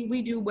when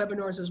we do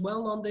webinars as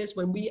well on this,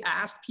 when we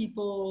ask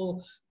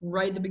people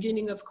right at the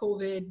beginning of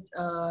COVID,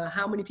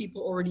 how many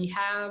people already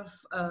have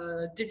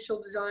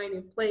digital design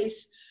in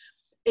place,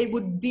 it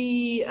would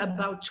be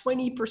about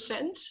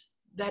 20%.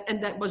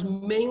 And that was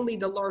mainly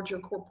the larger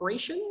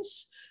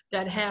corporations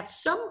that had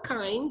some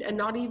kind, and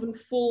not even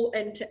full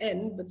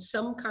end-to-end, but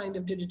some kind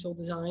of digital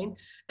design,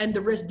 and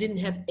the rest didn't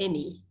have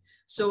any.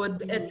 So at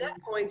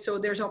that point, so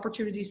there's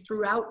opportunities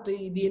throughout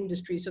the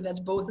industry. So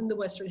that's both in the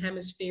Western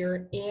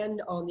Hemisphere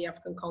and on the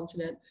African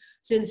continent,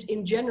 since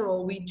in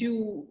general, we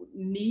do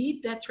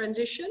need that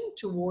transition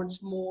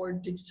towards more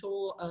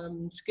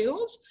digital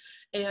skills.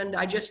 And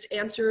I just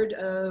answered,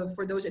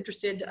 for those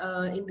interested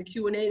in the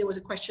Q&A, there was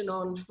a question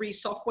on free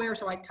software.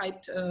 So I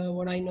typed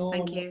what I know on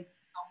what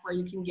software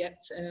you can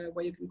get,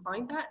 where you can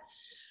find that.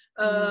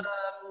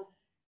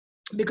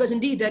 Because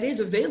indeed that is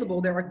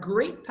available. There are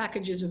great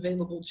packages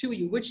available to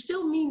you, which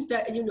still means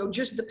that, you know,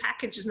 just the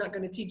package is not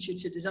going to teach you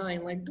to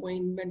design. Like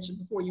Dwayne mentioned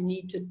before, you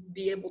need to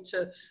be able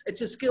to,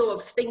 it's a skill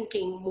of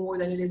thinking more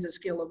than it is a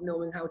skill of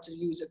knowing how to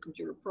use a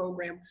computer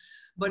program.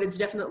 But it's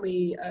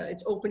definitely,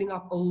 it's opening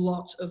up a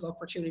lot of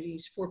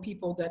opportunities for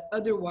people that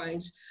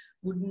otherwise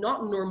would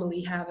not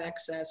normally have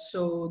access.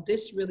 So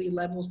this really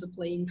levels the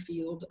playing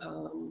field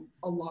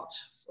a lot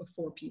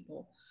for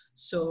people.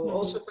 So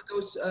also for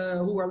those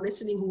who are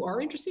listening, who are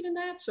interested in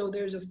that, so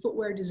there's a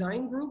footwear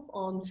design group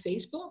on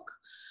Facebook.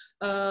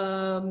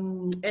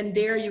 And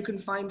there you can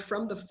find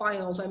from the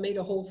files, I made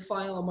a whole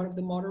file, I'm one of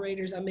the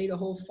moderators, I made a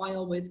whole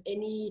file with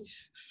any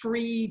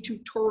free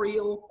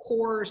tutorial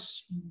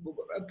course,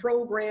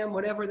 program,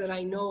 whatever that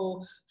I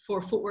know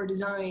for footwear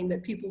design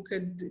that people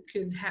could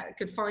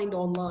find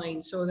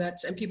online. So that,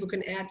 and people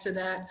can add to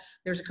that.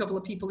 There's a couple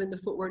of people in the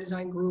footwear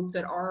design group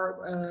that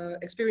are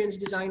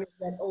experienced designers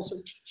that also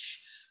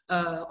teach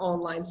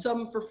online,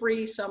 some for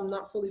free, some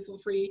not fully for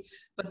free,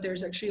 but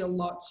there's actually a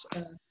lot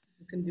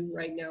can do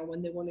right now when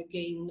they want to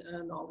gain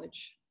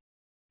knowledge.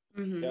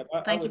 Yeah,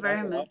 Thank you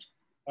very much.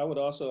 I would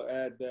also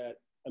add that,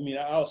 I mean,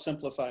 I'll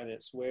simplify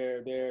this,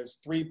 where there's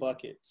 3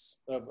 buckets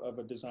of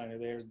a designer.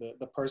 There's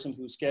the person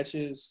who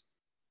sketches,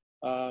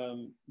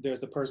 there's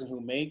the person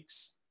who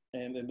makes,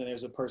 and then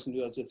there's a person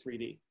who does the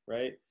 3D,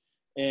 right?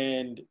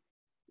 And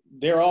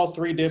they're all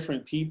 3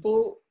 different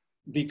people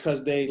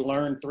because they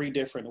learn 3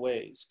 different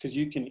ways. Because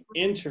you can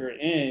enter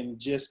in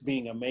just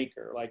being a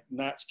maker, like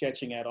not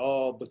sketching at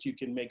all, but you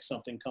can make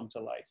something come to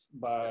life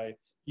by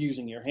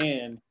using your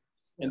hand.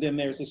 And then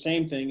there's the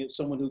same thing, it's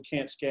someone who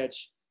can't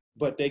sketch,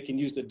 but they can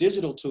use the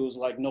digital tools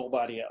like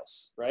nobody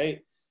else, right?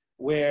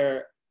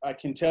 Where I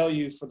can tell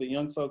you, for the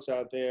young folks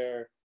out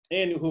there,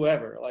 and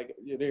whoever, like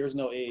there's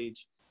no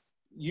age,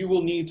 you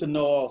will need to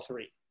know all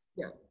 3.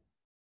 Yeah.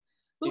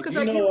 Well, if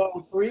you know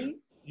all 3,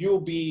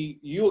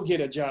 you'll get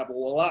a job a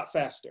lot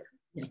faster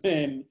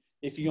than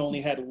if you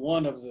only had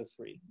one of the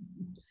 3,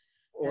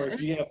 or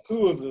if you have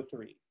 2 of the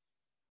 3.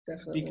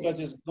 Definitely. Because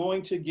it's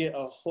going to get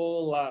a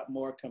whole lot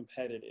more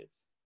competitive.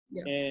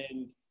 Yeah.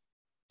 And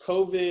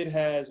COVID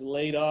has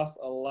laid off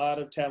a lot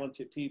of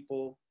talented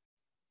people.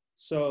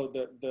 So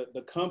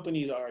the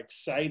companies are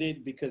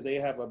excited because they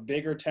have a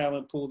bigger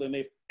talent pool than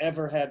they've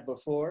ever had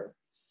before,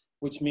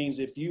 which means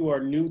if you are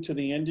new to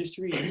the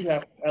industry, you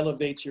have to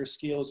elevate your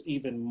skills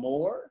even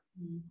more,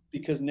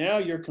 because now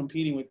you're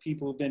competing with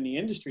people who've been in the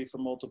industry for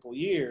multiple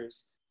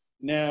years.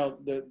 Now,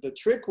 the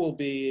trick will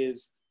be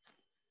is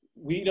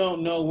we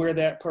don't know where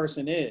that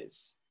person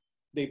is.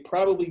 They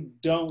probably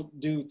don't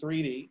do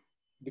 3D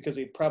because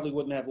they probably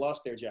wouldn't have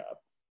lost their job,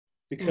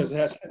 because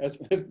as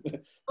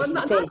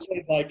Nicole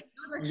said, like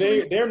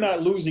they're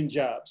not losing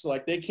jobs,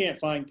 like they can't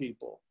find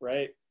people,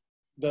 right?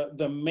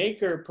 The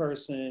maker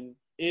person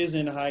is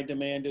in high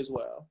demand as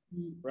well,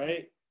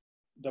 right?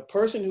 The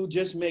person who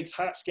just makes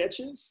hot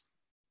sketches,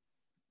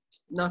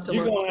 you're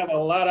gonna have a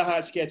lot of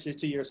hot sketches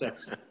to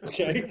yourself,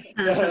 okay?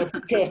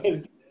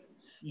 Because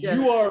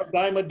you are a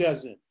dime a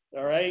dozen,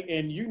 all right?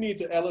 And you need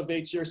to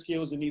elevate your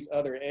skills in these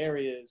other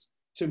areas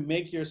to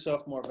make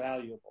yourself more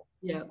valuable.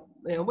 Yeah,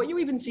 what you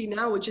even see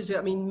now, which is,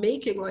 I mean,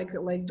 making, like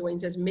Dwayne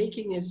says,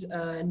 making is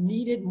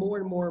needed more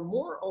and more and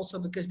more, also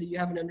because you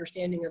have an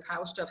understanding of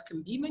how stuff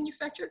can be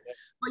manufactured. Yeah.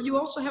 But you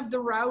also have the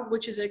route,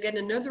 which is, again,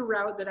 another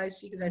route that I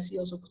see, because I see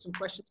also some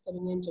questions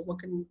coming in, so what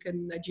can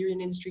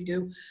Nigerian industry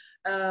do,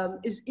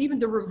 is even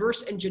the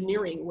reverse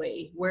engineering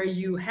way, where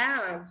you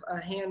have a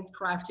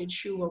handcrafted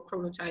shoe or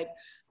prototype,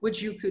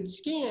 which you could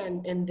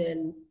scan and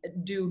then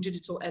do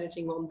digital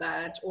editing on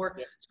that. Or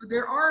so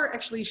there are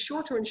actually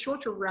shorter and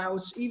shorter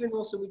routes, even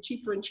also with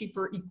cheaper and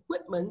cheaper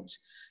equipment,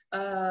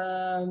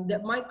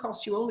 that might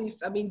cost you only,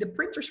 I mean, the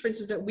printers, for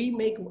instance, that we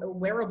make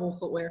wearable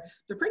footwear,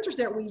 the printers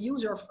that we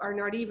use are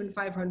not even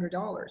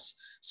 $500.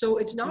 So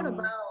it's not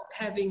about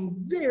having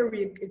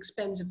very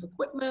expensive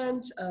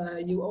equipment.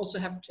 You also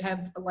have to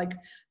have like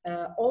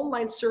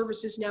online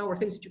services now, or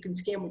things that you can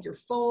scan with your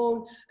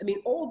phone. I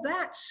mean, all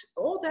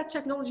that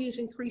technology is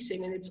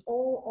increasing, and it's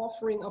all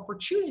offering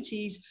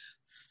opportunities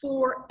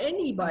for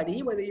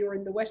anybody, whether you're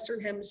in the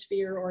Western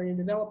Hemisphere or in a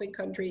developing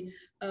country,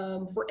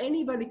 for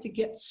anybody to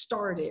get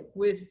started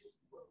with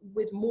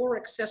more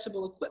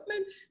accessible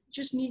equipment.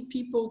 Just need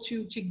people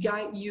to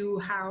guide you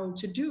how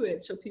to do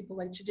it. So people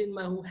like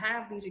Chidinma, who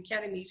have these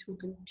academies, who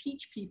can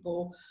teach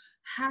people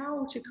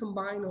how to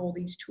combine all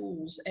these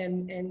tools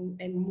and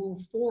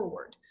move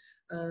forward.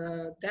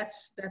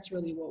 That's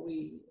really what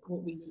we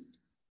need.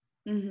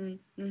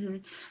 Mm-hmm, mm-hmm.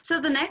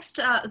 So the next,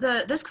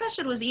 this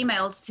question was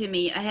emailed to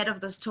me ahead of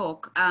this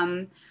talk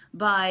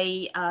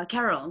by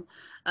Carol.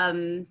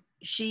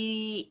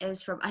 She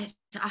is from, I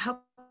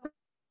hope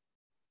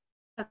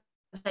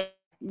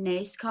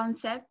NACE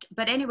concept,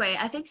 but anyway,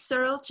 I think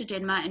Cyril,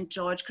 Chidinma, and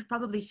George could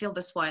probably fill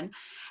this one.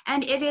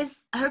 And it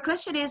is, her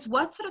question is,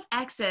 what sort of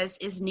access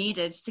is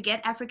needed to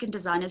get African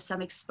designers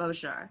some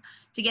exposure,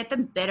 to get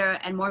them better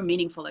and more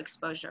meaningful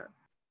exposure?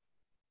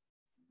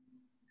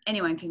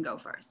 Anyone can go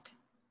first.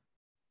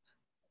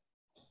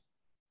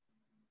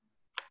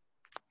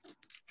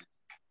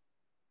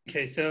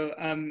 Okay, so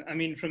I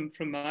mean, from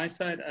my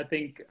side, I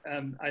think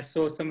I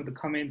saw some of the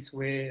comments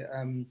where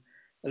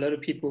a lot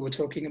of people were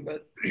talking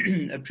about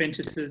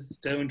apprentices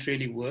don't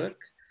really work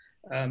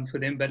for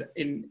them, but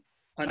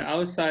on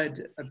our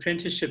side,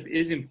 apprenticeship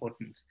is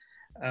important.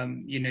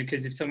 You know,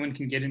 because if someone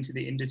can get into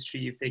the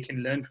industry, if they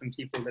can learn from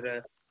people that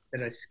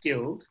are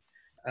skilled,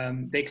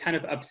 they kind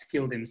of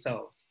upskill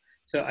themselves.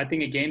 So I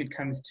think, again, it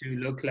comes to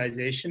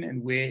localization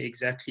and where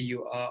exactly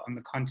you are on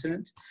the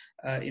continent.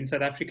 In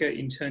South Africa,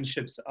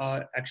 internships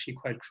are actually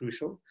quite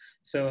crucial.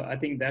 So I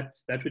think that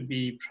would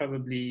be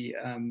probably,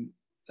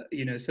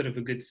 you know, sort of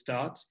a good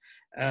start.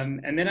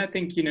 And then I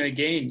think, you know,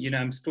 again, you know,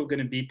 I'm still going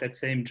to beat that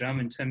same drum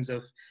in terms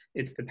of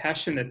it's the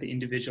passion that the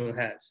individual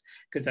has.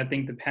 Because I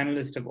think the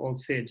panelists have all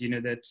said, you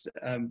know, that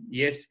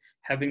yes,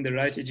 having the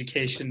right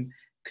education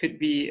could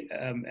be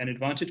an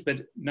advantage, but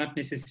not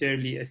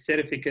necessarily a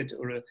certificate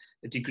or a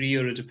degree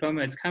or a diploma.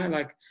 It's kind of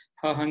like,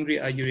 how hungry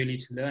are you really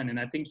to learn? And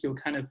I think you'll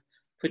kind of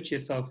put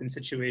yourself in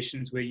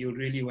situations where you'll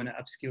really want to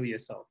upskill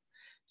yourself.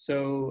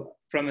 So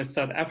from a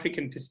South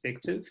African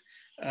perspective,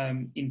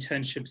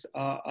 internships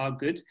are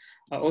good.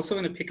 I also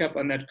want to pick up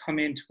on that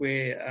comment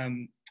where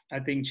I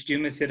think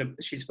Chidinma said,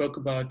 she spoke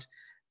about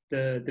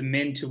the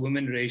men to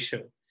women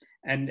ratio.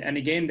 And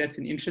again, that's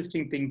an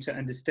interesting thing to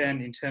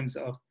understand in terms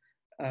of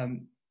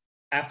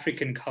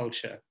African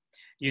culture,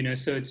 you know,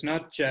 so it's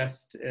not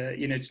just,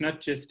 you know, it's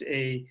not just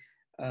a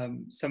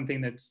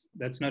something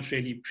that's not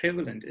really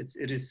prevalent.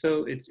 It is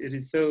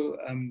so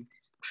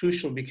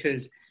crucial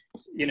because,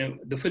 you know,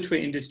 the footwear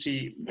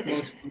industry,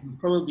 most people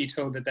probably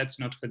told that that's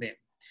not for them.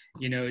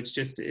 You know, it's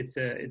just, it's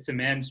a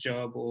man's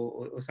job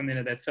or something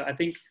like that. So I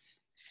think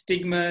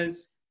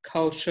stigmas,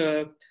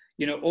 culture,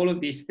 you know, all of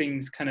these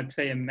things kind of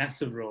play a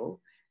massive role.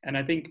 And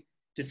I think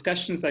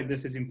discussions like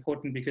this is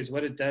important because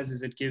what it does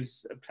is it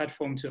gives a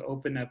platform to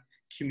open up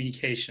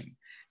communication,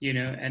 you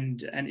know,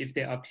 and if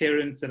there are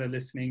parents that are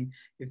listening,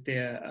 if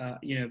there are,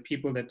 you know,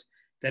 people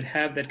that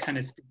have that kind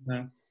of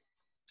stigma,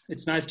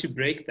 it's nice to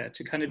break that,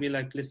 to kind of be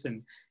like,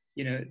 listen,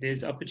 you know,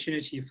 there's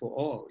opportunity for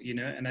all, you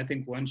know, and I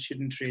think one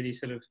shouldn't really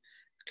sort of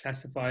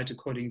classify it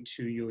according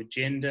to your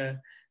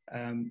gender,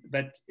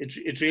 but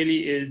it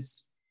really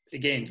is,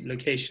 again,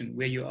 location,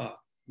 where you are,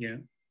 you know.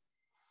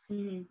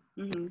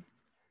 Mm-hmm. Mm-hmm.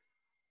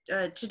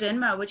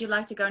 Chidinma, would you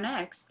like to go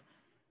next?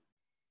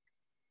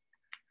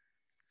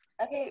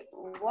 Okay,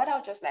 what I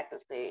would just like to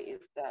say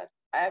is that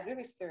I agree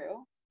with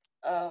Cyril.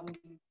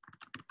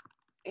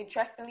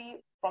 Interestingly,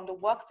 from the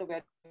work that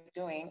we're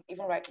doing,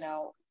 even right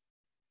now,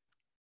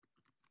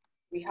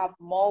 we have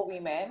more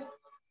women,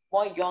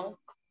 more young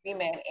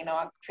women in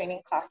our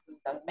training classes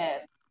than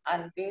men.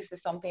 And this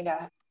is something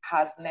that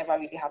has never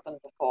really happened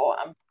before.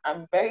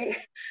 I'm very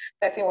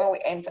certain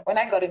when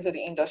I got into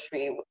the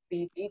industry,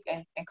 we did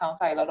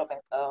encounter a lot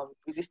of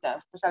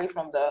resistance, especially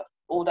from the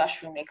older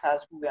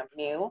shoemakers who were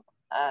male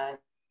and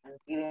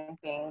didn't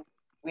think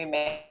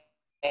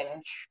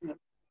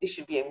this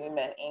should be a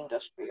women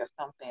industry or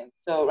something.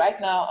 So right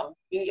now, I'm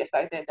really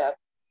excited that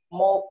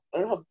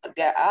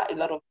there are a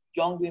lot of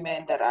young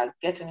women that are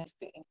getting into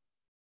the industry.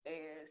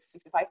 There's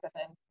 65%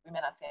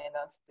 women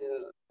attendance to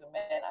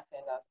men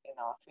attendance in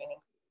our training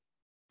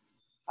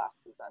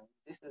classes, and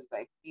this is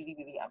like really,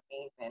 really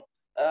amazing.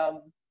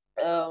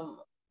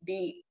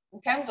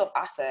 In terms of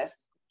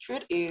access,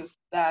 truth is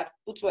that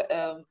footwear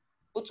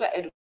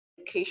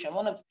education,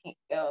 one of the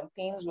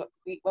things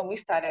when we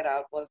started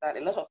out was that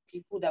a lot of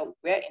people that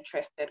were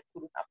interested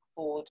couldn't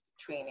afford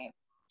training.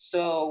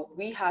 So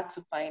we had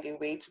to find a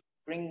way to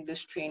bring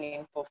this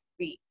training for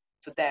free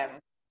to them.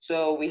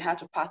 So we had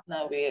to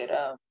partner with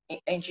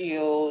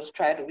NGOs,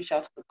 try to reach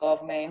out to the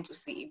government to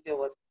see if there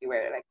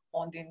were like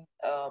funding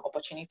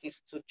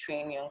opportunities to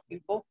train young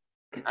people.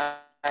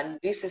 And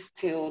this is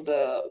still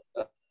the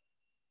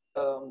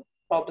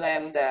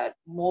problem that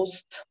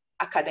most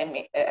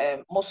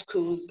most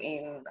schools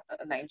in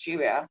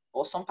Nigeria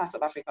or some parts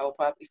of Africa will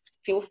probably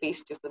still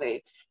face till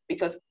today.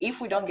 Because if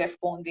we don't get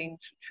funding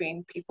to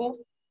train people,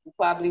 we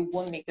probably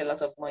won't make a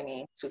lot of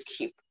money to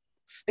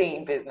stay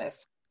in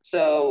business.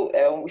 So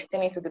we still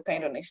need to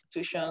depend on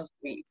institutions.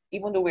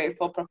 Even though we're a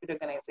for-profit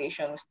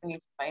organization, we still need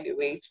to find a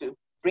way to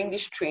bring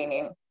this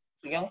training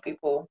to young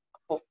people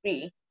for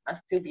free and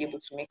still be able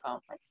to make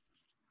our money.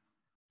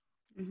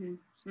 Mm-hmm.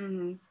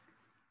 Mm-hmm.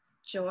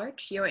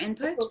 George, your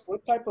input?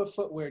 What type of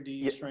footwear do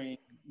you train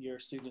your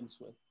students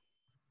with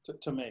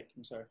to make?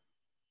 I'm sorry.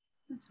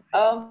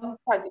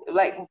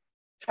 Like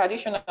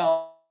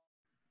traditional,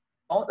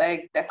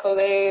 like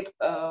decolleté,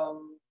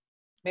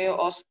 male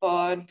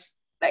Oxford,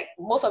 like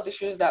most of the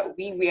shoes that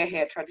we wear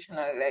here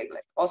traditionally,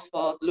 like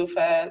Oxford,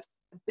 loafers,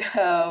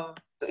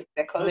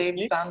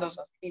 decolleté, sandals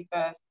and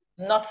slippers,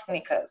 not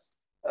sneakers.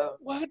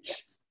 What?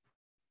 Yes.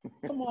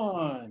 Come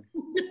on.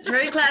 It's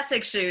very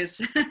classic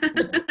shoes.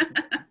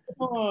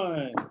 Come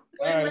on.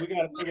 All right, we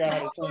got to figure out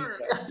how to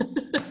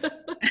change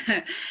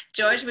that.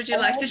 George, would you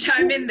like to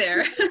chime in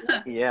there?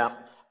 Yeah.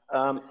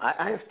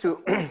 I have to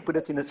put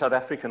it in the South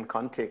African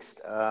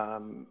context.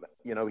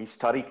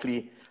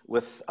 Historically,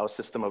 with our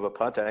system of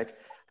apartheid,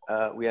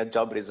 we had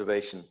job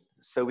reservation.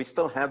 So we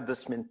still have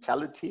this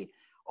mentality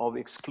of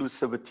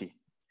exclusivity.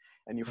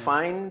 And you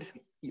find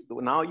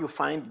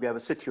we have a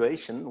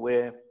situation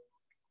where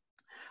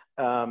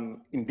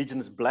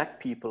indigenous Black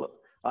people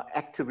are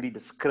actively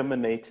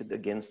discriminated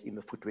against in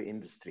the footwear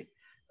industry.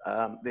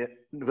 There are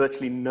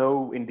virtually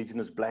no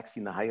indigenous Blacks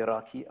in the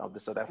hierarchy of the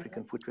South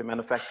African footwear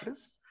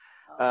manufacturers.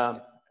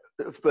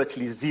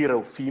 Virtually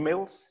zero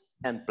females,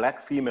 and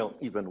Black female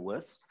even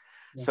worse.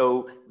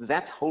 So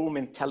that whole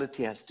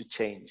mentality has to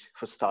change,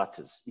 for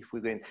starters, if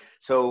we're going.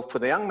 So for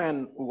the young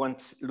man who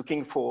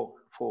looking for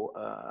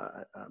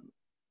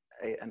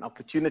an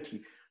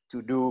opportunity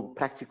to do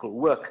practical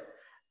work,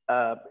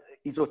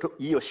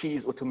 he or she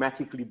is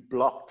automatically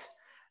blocked.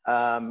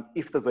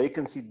 If the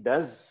vacancy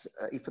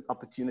if an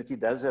opportunity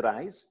does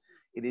arise,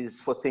 it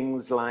is for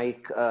things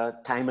like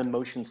time and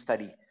motion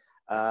study.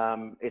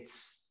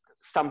 It's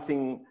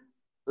something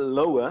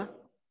lower,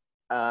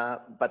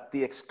 but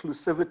the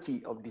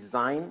exclusivity of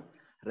design,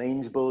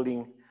 range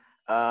building,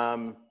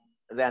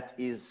 that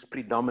is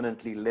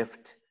predominantly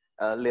left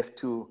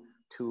to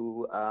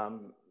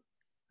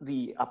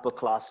the upper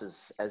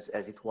classes as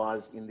it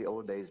was in the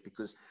old days,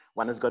 because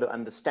one has got to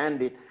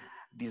understand it.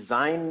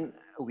 Design,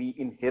 we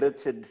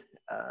inherited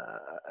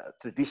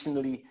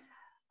traditionally,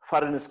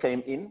 foreigners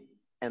came in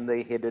and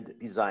they headed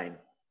design.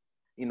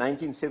 In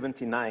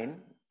 1979,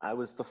 I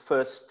was the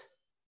first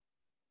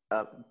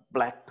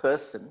Black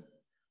person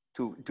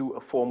to do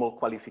a formal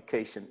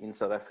qualification in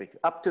South Africa.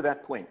 Up to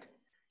that point,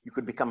 you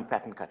could become a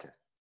pattern cutter.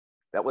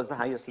 That was the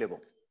highest level.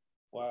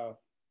 Wow.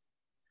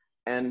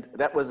 And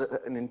that was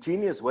an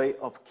ingenious way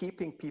of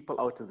keeping people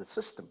out of the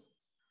system,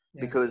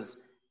 because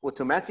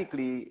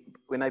automatically,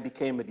 when I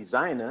became a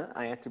designer,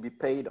 I had to be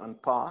paid on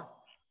par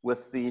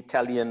with the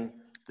Italian,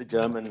 the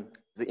German,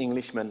 the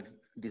Englishman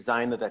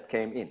designer that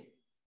came in.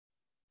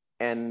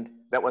 And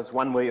that was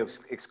one way of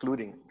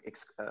excluding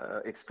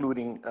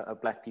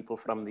Black people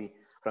from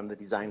the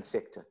design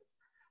sector.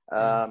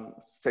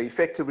 So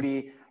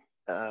effectively,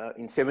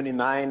 in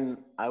 '79,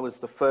 I was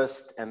the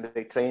first, and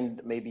they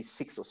trained maybe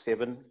 6 or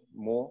 7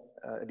 more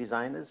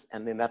designers,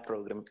 and then that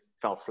program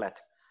fell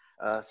flat.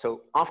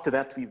 So after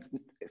that, we've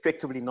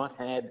effectively not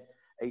had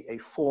a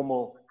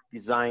formal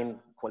design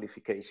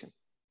qualification.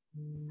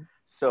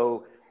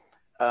 So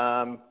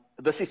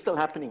this is still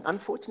happening.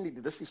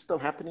 Unfortunately, this is still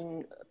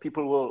happening.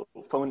 People will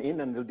phone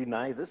in and they'll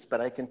deny this, but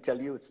I can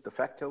tell you it's de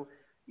facto,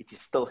 it is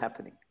still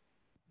happening.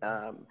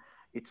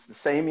 It's the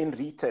same in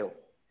retail.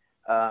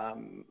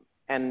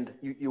 And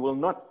you will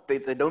not,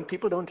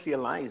 people don't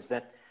realize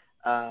that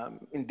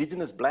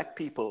indigenous Black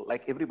people,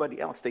 like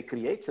everybody else, they're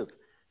creative.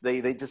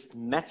 They just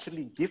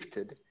naturally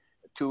gifted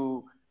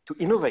to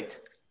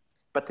innovate,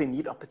 but they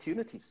need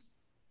opportunities.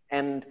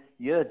 And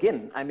here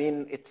again, I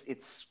mean,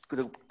 it's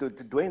to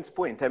Dwayne's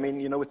point. I mean,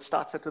 it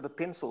starts out with a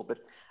pencil, but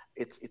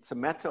it's a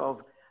matter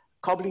of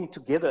cobbling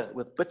together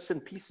with bits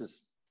and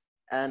pieces.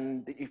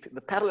 And if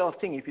the parallel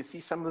thing, if you see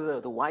some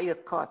of the wire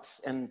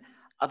carts and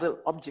other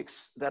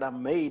objects that are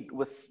made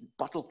with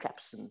bottle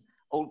caps and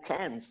old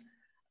cans,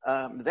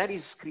 that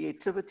is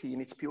creativity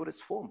in its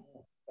purest form.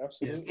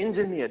 Absolutely. It's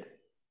engineered,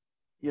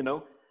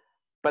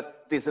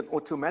 but there's an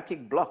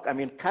automatic block. I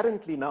mean,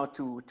 currently now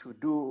to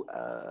do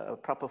a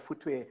proper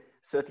footwear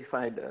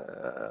certified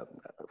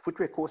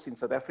footwear course in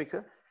South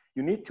Africa,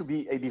 you need to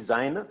be a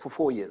designer for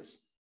 4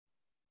 years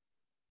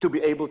to be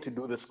able to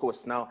do this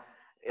course. Now,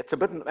 it's a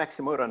bit of an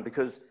oxymoron,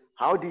 because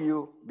how do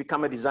you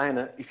become a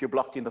designer if you're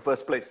blocked in the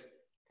first place?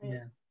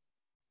 Yeah.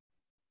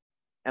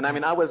 And I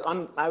mean, I was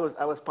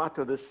part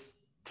of this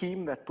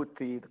team that put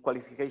the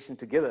qualification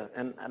together,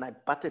 and I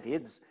butted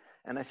heads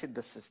And I said,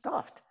 this is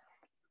daft.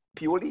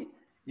 Purely,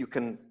 you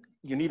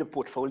need a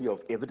portfolio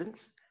of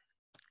evidence.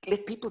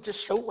 Let people just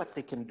show what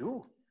they can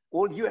do.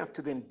 All you have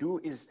to then do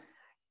is,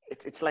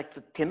 it's like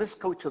the tennis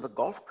coach or the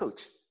golf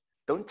coach.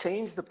 Don't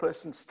change the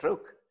person's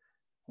stroke.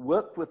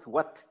 Work with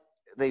what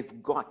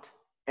they've got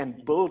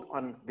and build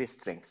on their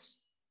strengths.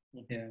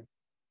 Yeah.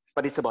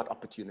 But it's about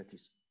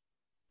opportunities.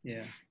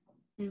 Yeah.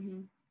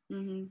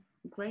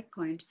 Great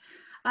point.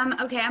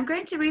 Okay, I'm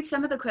going to read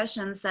some of the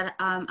questions that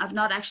I've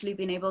not actually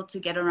been able to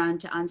get around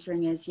to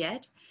answering as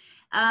yet.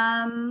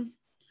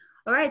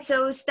 All right,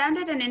 so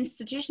standard and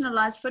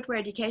institutionalized footwear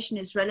education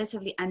is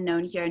relatively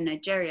unknown here in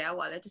Nigeria,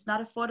 while it is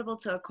not affordable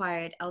to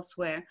acquire it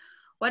elsewhere.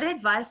 What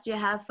advice do you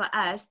have for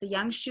us, the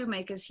young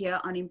shoemakers here,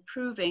 on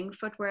improving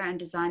footwear and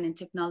design and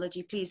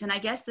technology, please? And I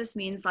guess this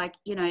means, like,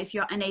 you know, if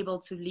you're unable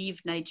to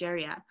leave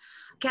Nigeria.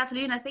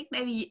 Kathleen, I think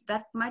maybe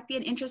that might be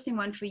an interesting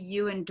one for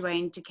you and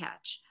Dwayne to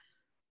catch.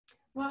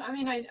 Well, I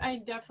mean,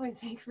 I definitely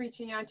think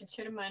reaching out to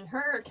Chidima and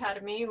her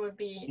academy would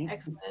be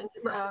excellent.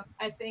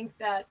 I think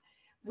that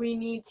we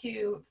need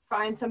to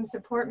find some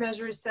support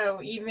measures.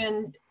 So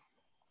even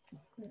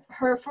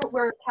her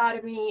footwear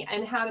academy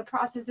and how the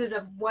processes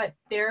of what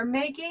they're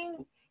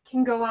making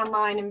can go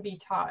online and be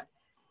taught.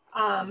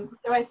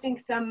 So I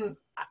think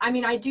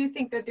I do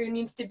think that there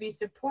needs to be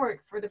support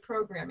for the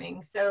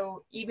programming.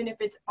 So even if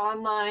it's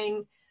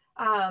online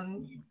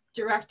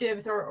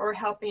directives or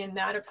helping in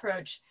that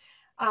approach.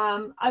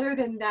 Other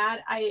than that,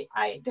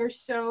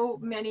 there's so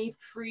many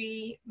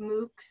free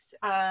MOOCs.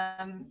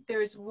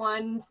 There's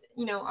one,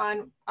 you know,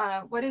 on,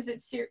 what is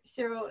it,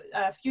 Cyril,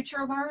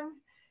 Future Learn?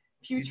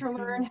 Future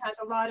Learn has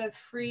a lot of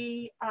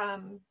free,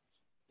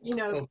 you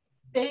know,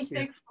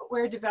 basic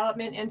footwear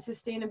development and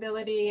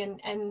sustainability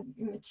and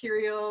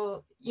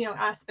material, you know,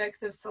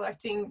 aspects of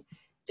selecting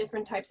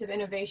different types of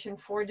innovation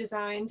for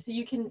design. So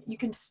you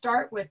can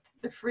start with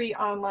the free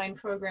online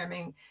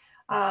programming.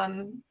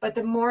 But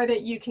the more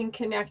that you can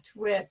connect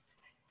with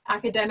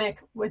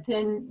academic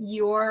within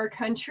your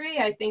country,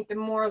 I think the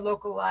more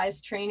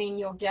localized training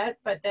you'll get,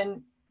 but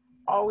then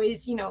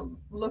always, you know,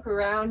 look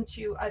around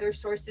to other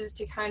sources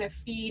to kind of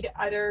feed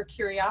other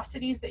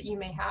curiosities that you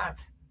may have.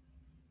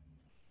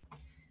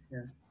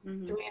 Yeah.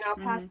 Dwayne, I'll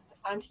pass it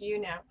on to you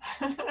now.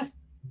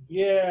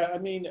 Yeah, I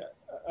mean,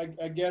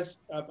 I guess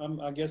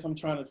I'm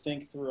trying to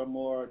think through a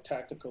more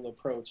tactical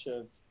approach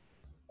of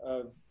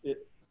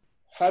it.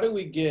 How do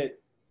we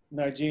get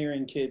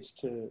Nigerian kids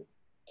to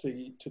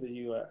the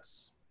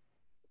U.S.,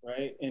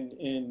 right?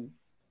 And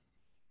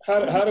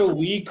how do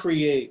we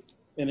create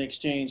an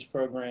exchange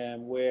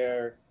program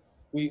where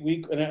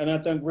and I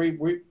think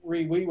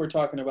we were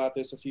talking about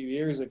this a few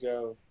years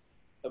ago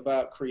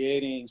about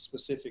creating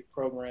specific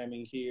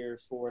programming here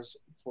for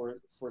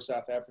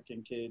South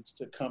African kids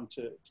to come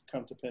to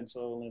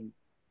Pencil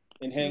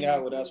and hang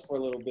out with us for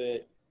a little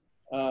bit,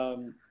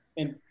 and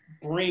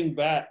bring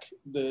back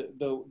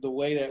the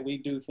way that we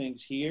do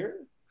things here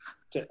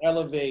to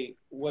elevate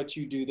what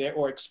you do there,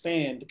 or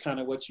expand kind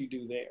of what you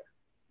do there,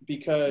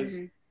 because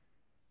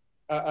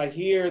I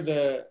hear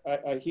it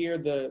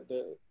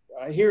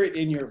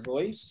in your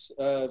voice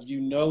of, you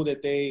know,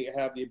 that they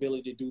have the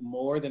ability to do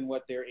more than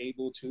what they're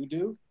able to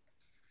do.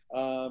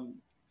 And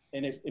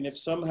if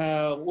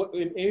somehow,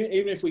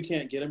 even if we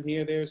can't get them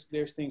here,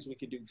 there's things we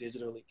could do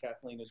digitally,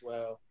 Kathleen, as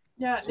well.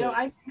 Yeah, no,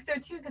 I think so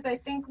too, because I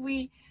think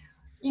we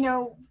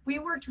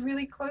worked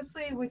really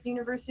closely with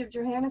University of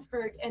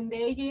Johannesburg, and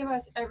they gave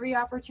us every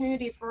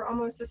opportunity for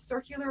almost a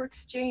circular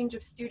exchange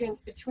of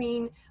students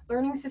between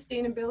learning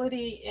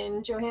sustainability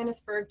in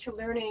Johannesburg to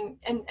learning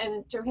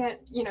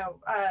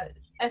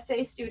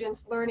SA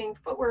students learning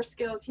footwear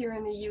skills here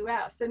in the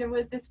US. And it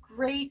was this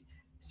great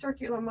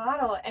circular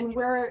model. And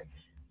where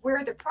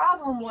the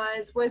problem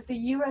was the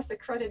US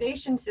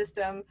accreditation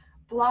system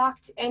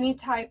blocked any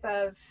type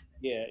of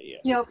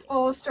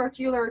full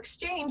circular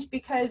exchange,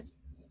 because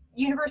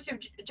University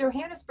of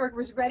Johannesburg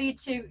was ready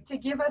to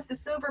give us the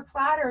silver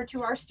platter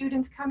to our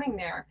students coming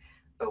there,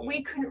 but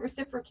we couldn't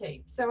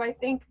reciprocate. So I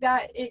think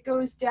that it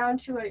goes down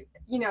to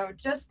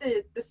just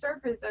the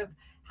surface of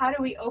how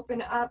do we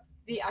open up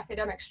the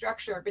academic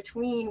structure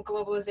between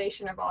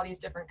globalization of all these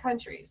different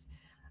countries.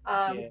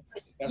 I'm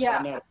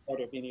not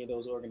part of any of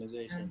those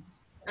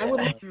organizations. I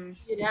would like to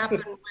see it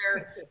happen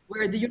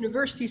where the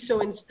universities, so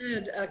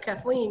instead,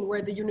 Kathleen,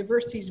 where the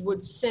universities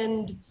would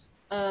send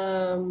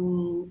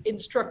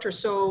instructors.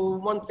 So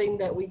one thing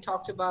that we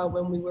talked about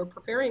when we were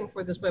preparing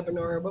for this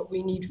webinar, what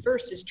we need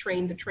first is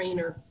train the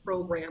trainer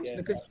programs,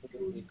 because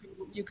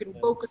you can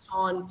focus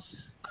on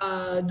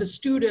the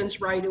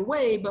students right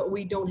away, but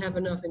we don't have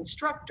enough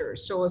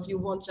instructors. So if you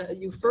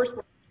first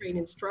want to train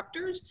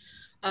instructors,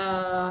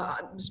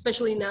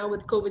 especially now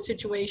with COVID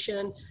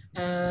situation,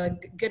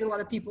 getting a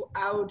lot of people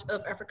out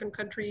of African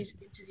countries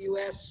into the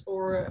US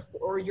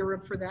or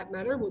Europe for that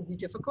matter would be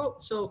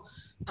difficult. So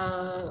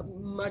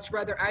much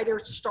rather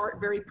either start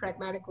very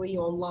pragmatically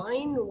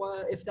online,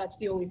 if that's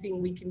the only thing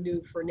we can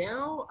do for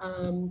now,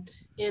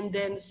 and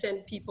then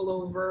send people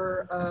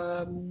over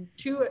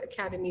to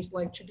academies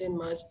like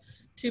Chidinma's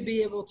to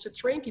be able to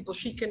train people.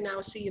 She can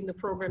now see in the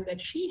program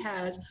that she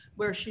has,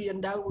 where she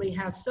undoubtedly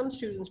has some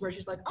students where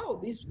she's like, oh,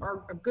 these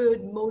are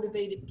good,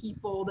 motivated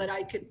people that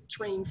I could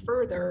train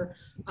further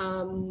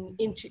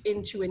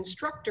into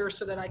instructor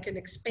so that I can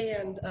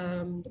expand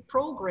the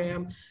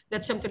program.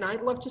 That's something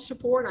I'd love to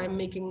support. I'm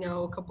making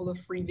now a couple of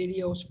free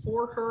videos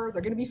for her.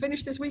 They're going to be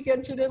finished this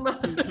weekend to them.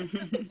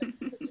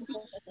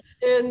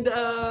 And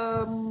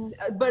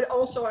but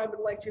also I would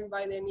like to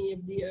invite any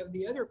of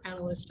the other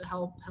panelists to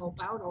help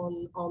out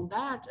on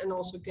that, and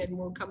also get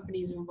more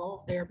companies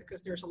involved there,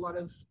 because there's a lot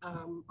of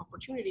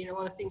opportunity and a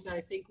lot of things that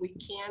I think we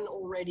can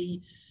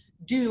already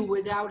do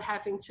without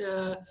having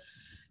to,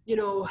 you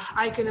know,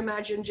 I can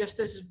imagine just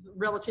as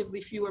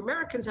relatively few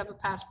Americans have a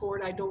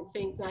passport, I don't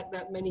think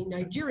that many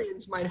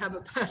Nigerians might have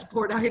a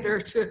passport either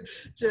to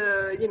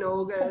you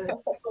know,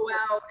 go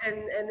out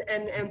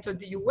and enter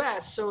the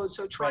US. So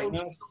trying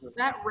to go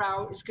that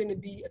route is going to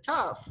be a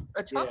tough Yeah,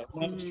 that's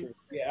true.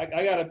 Yeah,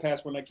 I got a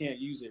passport and I can't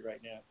use it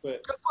right now,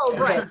 but oh,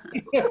 right.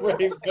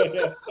 right,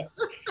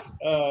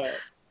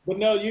 but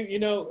no, you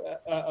know,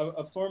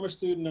 a former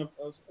student of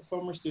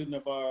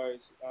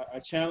ours, I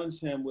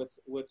challenged him with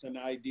an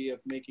idea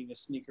of making a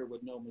sneaker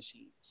with no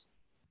machines,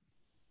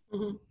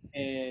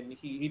 and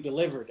he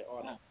delivered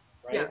on it,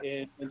 right?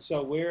 Yeah. And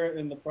so we're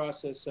in the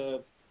process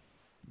of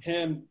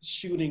him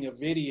shooting a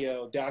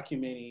video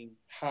documenting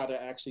how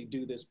to actually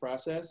do this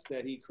process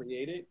that he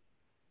created,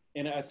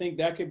 and I think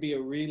that could be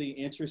a really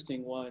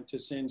interesting one to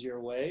send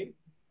your way.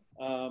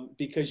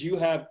 Because you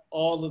have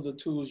all of the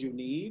tools you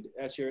need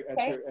at your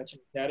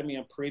academy,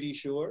 I'm pretty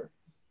sure.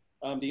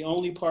 The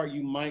only part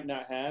you might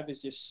not have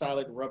is just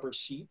solid rubber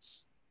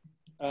sheets.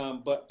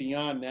 But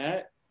beyond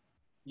that,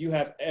 you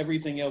have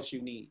everything else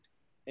you need.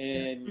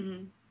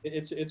 And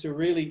it's a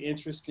really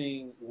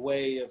interesting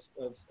way of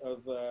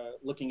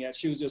looking at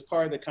shoes. It was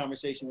part of the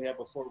conversation we had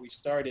before we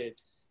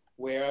started,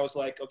 where I was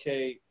like,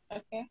 okay,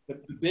 the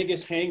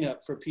biggest hang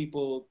up for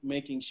people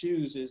making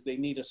shoes is they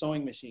need a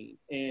sewing machine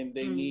and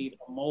they need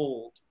a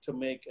mold to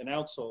make an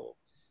outsole.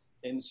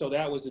 And so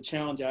that was the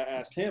challenge I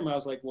asked him. I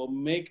was like, well,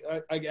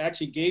 I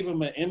actually gave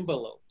him an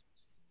envelope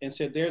and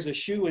said, there's a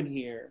shoe in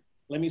here.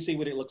 Let me see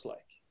what it looks like.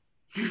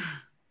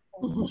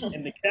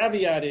 And the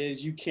caveat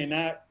is you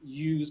cannot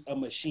use a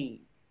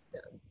machine.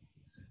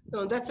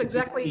 No, that's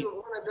exactly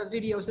one of the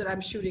videos that I'm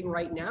shooting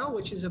right now,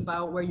 which is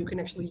about where you can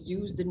actually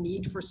use the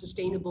need for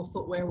sustainable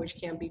footwear, which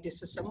can be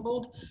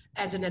disassembled,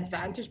 as an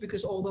advantage,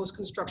 because all those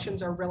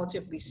constructions are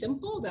relatively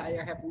simple. They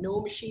either have no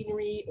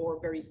machinery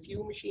or very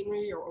few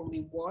machinery or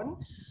only one.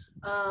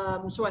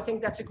 So I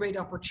think that's a great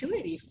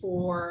opportunity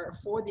for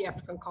the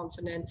African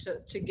continent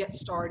to get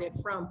started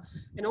from,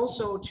 and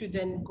also to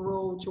then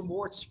grow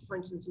towards, for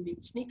instance, in the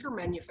sneaker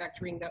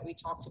manufacturing that we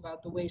talked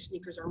about. The way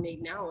sneakers are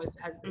made now, it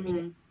has, I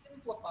mean,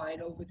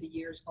 simplified over the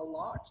years a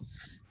lot.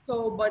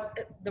 So, but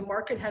the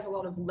market has a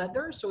lot of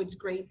leather, so it's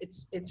great.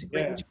 It's a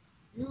great material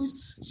to use.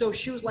 So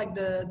shoes like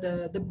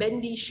the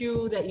bendy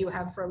shoe that you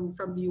have from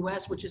the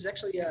US, which is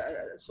actually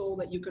a sole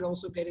that you could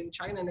also get in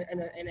China,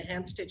 and a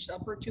hand stitched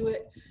upper to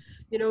it.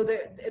 You know,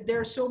 there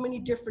are so many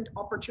different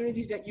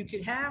opportunities that you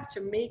could have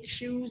to make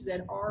shoes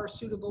that are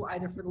suitable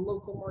either for the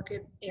local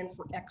market and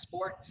for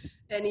export,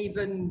 and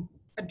even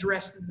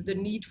address the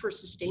need for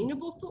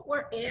sustainable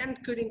footwear,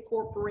 and could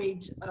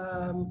incorporate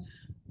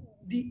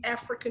the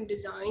African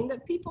design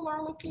that people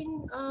are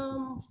looking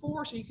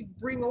for. So you could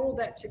bring all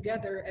that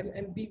together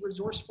and be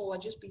resourceful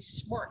and just be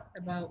smart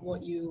about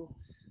what you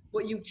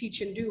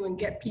teach and do, and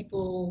get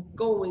people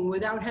going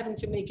without having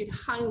to make it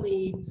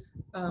highly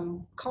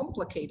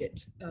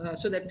complicated.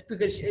 So that,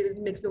 because it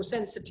makes no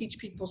sense to teach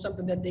people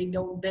something that they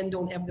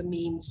don't have the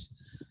means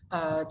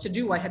to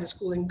do. I had a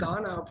school in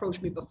Ghana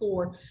approach me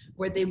before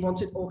where they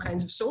wanted all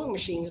kinds of sewing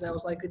machines, and I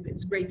was like,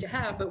 it's great to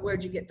have, but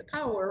where'd you get the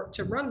power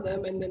to run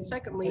them? And then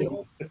secondly,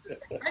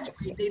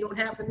 graduate, they don't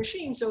have the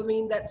machine. So I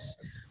mean,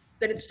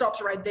 then it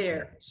stops right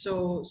there.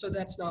 So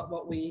that's not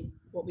what we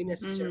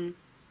necessarily.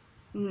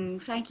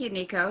 Thank you,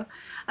 Nico.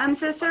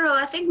 So Cyril,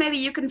 I think maybe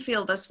you can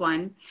field this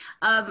one.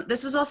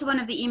 This was also one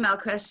of the email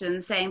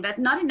questions, saying that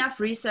not enough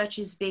research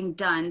is being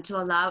done to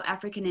allow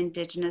African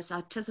indigenous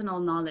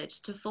artisanal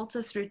knowledge to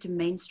filter through to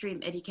mainstream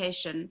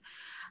education,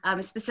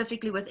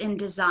 specifically within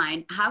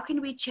design. How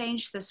can we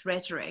change this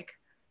rhetoric?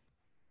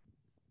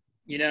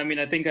 You know, I mean,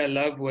 I think I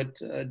love what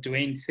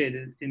Dwayne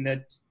said, in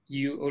that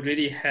you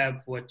already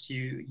have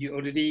you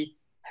already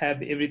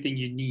have everything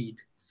you need.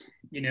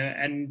 You know,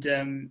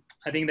 and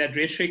I think that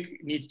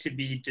rhetoric needs to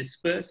be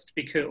dispersed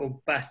or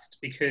bust,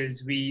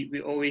 because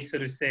we always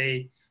sort of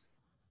say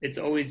it's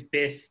always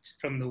best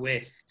from the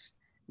West,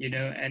 you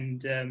know,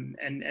 and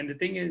the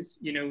thing is,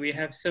 you know, we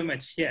have so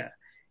much here,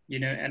 you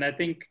know, and I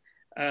think,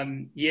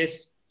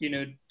 yes, you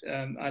know,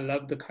 I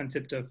love the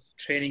concept of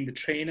training the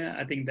trainer.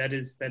 I think that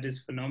is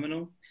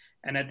phenomenal.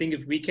 And I think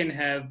if we can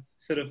have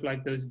sort of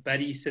like those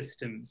buddy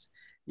systems,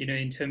 you know,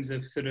 in terms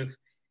of sort of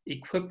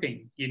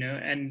equipping, you know,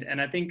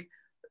 and I think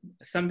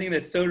something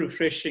that's so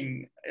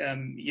refreshing,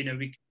 you know,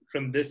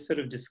 from this sort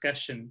of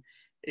discussion,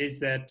 is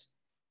that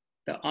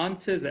the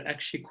answers are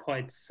actually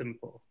quite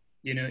simple.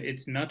 You know,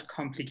 it's not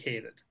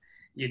complicated.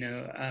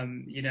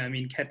 I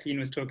mean, Kathleen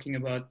was talking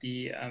about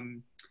the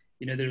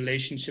the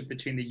relationship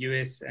between the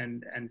US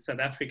and South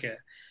Africa,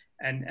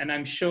 and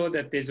I'm sure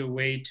that there's a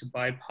way to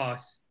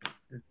bypass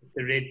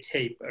the red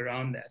tape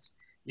around that.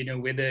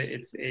 Whether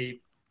it's a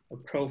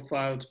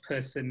profiled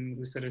person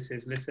who sort of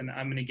says, listen,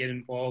 I'm going to get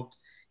involved.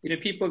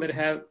 People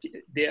that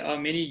there are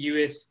many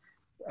US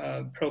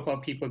profile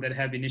people that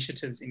have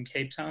initiatives in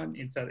Cape Town,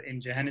 in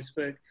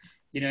Johannesburg,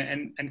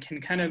 and can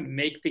kind of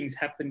make things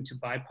happen to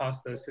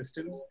bypass those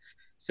systems.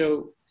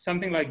 So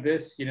something like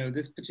this,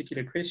 this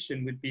particular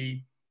question would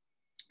be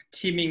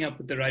teaming up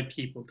with the right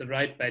people, the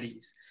right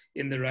buddies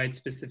in the right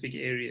specific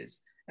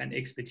areas and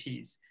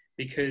expertise,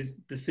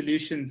 because the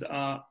solutions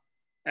are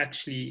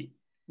actually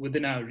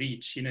within our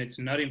reach. It's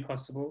not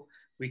impossible.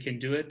 We can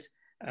do it,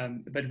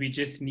 but we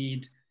just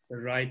need the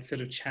right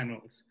sort of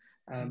channels.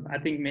 I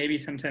think maybe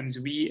sometimes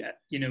we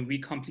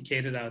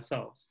complicate it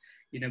ourselves,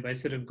 by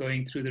sort of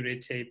going through the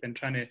red tape and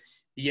trying to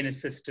be in a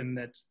system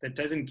that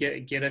doesn't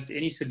get us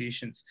any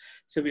solutions.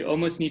 So we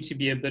almost need to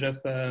be a bit of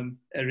a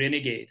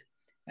renegade,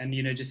 and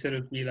just sort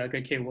of be like,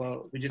 okay,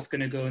 well, we're just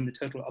going to go in the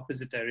total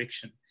opposite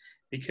direction,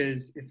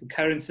 because if the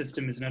current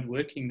system is not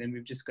working, then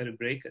we've just got to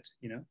break it.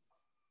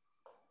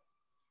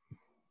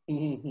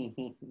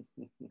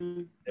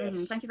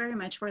 Yes. Thank you very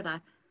much for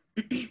that.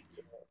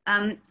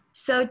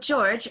 So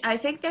George, I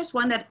think there's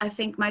one that I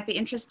think might be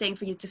interesting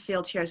for you to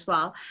field here as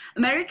well.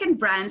 American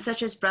brands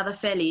such as Brother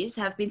Fellies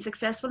have been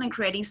successful in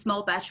creating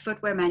small batch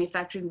footwear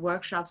manufacturing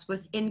workshops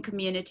within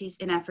communities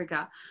in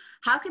Africa.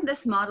 How can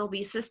this model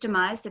be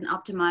systemized and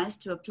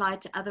optimized to apply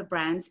to other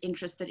brands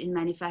interested in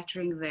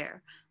manufacturing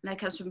there? And that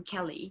comes from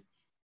Kelly.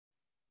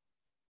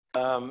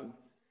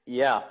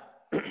 Yeah,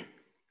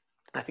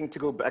 I think to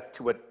go back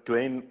to what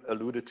Dwayne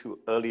alluded to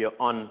earlier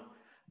on,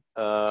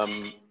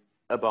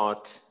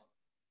 about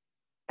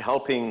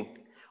helping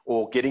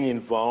or getting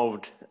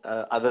involved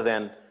other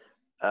than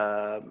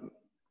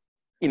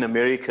in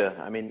America.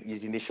 I mean,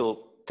 his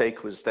initial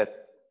take was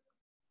that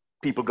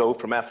people go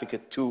from Africa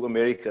to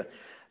America.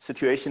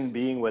 Situation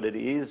being what it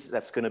is,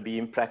 that's going to be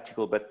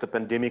impractical, but the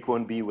pandemic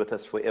won't be with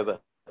us forever.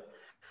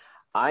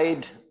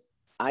 I'd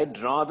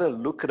rather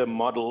look at a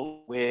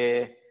model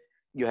where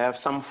you have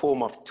some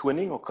form of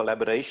twinning or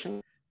collaboration,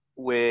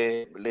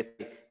 where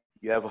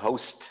you have a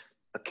host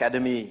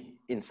academy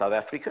in South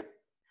Africa,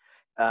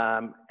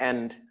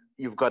 and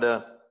you've got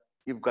a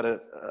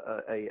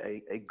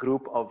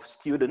group of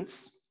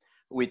students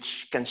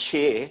which can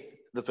share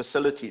the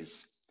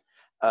facilities,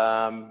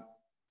 and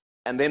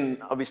then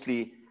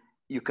obviously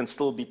you can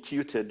still be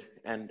tutored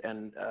and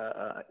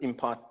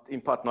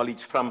impart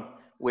knowledge from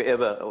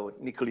wherever, or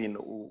Nicolene,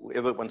 or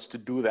whoever wants to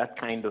do that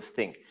kind of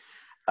thing.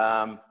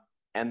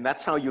 And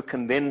that's how you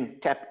can then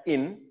tap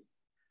in,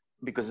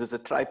 because there's a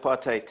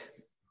tripartite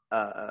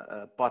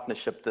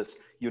partnership.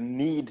 You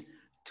need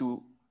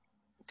to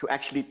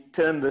actually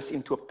turn this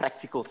into a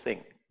practical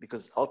thing,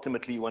 because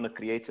ultimately you want to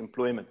create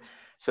employment.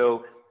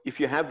 So if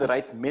you have the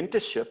right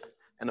mentorship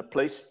and a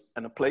place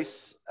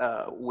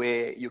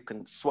where you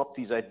can swap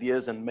these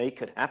ideas and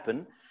make it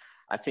happen,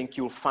 I think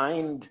you'll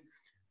find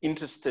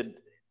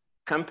interested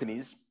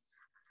companies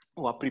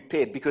who are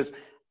prepared, because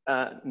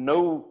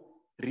no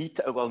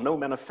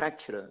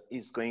manufacturer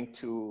is going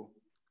to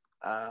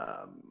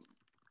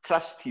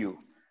trust you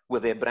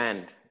with their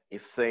brand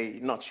if they're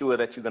not sure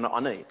that you're going to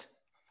honor it.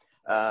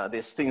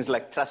 There's things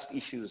like trust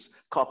issues,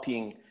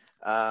 copying,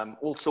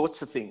 all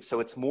sorts of things. So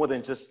it's more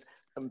than just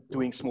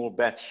doing small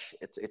batch.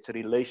 It's a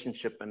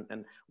relationship,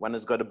 and one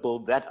has got to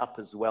build that up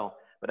as well.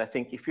 But I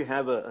think if you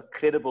have a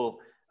credible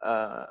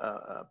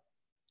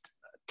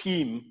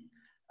team,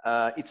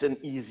 it's an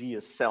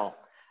easier sell.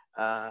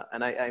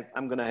 And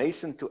I'm going to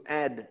hasten to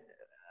add,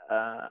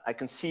 I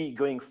can see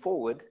going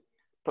forward,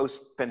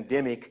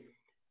 post-pandemic,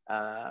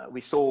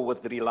 we saw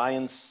with the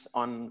reliance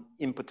on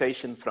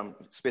importation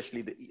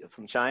especially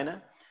from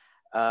China,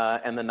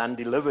 and the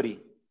non-delivery,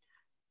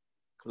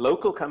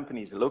 local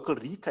companies, local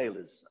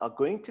retailers are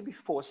going to be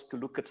forced to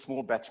look at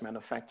small batch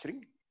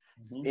manufacturing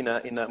in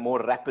a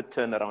more rapid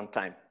turnaround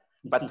time.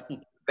 But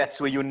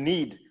that's where you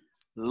need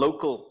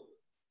local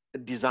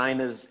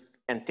designers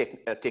and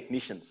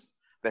technicians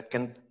that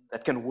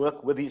can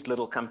work with these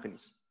little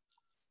companies.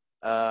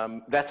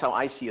 That's how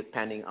I see it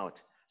panning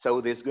out. So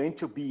there's going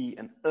to be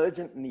an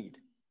urgent need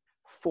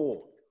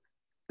for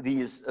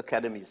these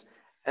academies.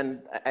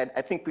 And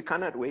I think we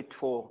cannot wait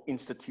for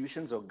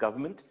institutions or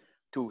government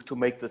to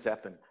make this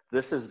happen.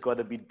 This has got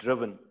to be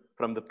driven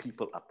from the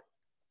people up.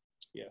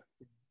 Yeah.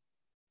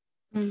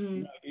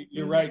 Mm-hmm.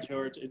 You're right,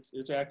 George.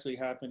 It's actually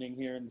happening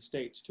here in the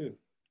States too.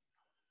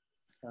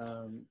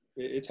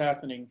 It's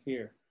happening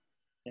here.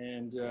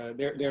 And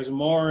there's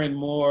more and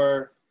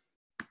more,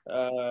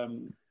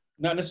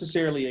 not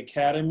necessarily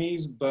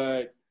academies,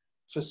 but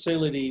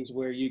facilities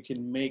where you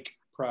can make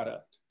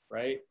product,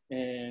 right?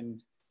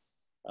 And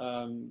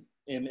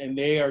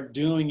they are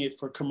doing it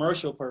for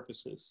commercial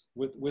purposes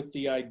with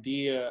the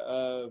idea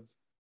of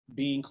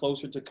being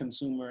closer to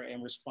consumer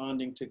and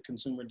responding to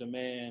consumer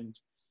demand.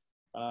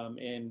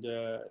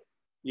 Yeah,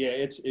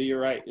 you're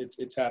right.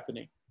 It's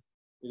happening.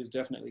 It is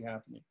definitely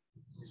happening.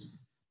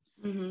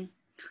 Mm-hmm.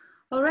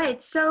 All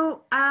right,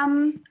 so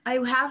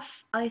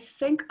I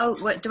think, oh,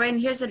 what, Dwayne,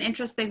 here's an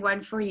interesting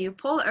one for you.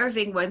 Paul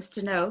Irving wants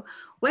to know,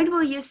 when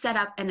will you set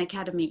up an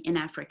academy in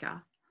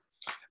Africa?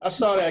 I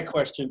saw that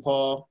question,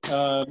 Paul,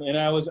 and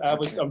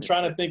I'm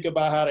trying to think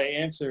about how to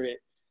answer it,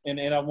 and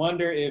I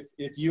wonder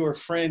if you are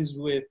friends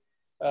with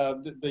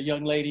the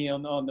young lady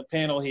on the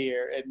panel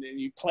here, and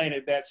you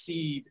planted that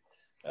seed.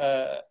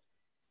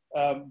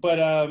 But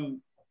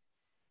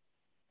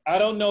I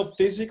don't know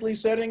physically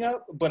setting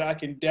up, but I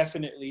can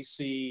definitely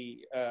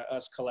see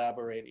us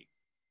collaborating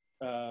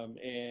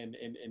and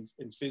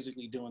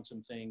physically doing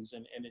some things.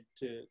 And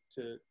to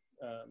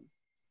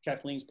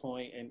Kathleen's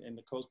point and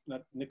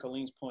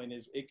Nicolene's point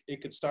is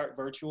it could start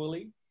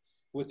virtually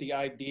with the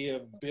idea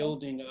of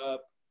building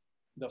up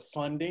the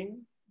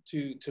funding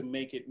to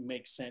make it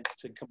make sense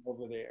to come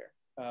over there.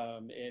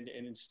 And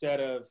instead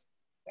of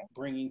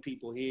bringing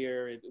people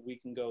here, we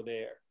can go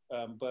there.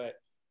 But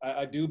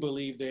I do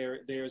believe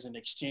there's an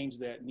exchange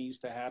that needs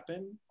to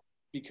happen,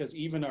 because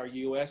even our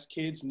US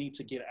kids need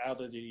to get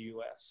out of the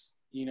US.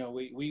 You know,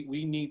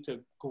 we need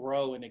to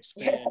grow and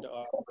expand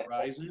our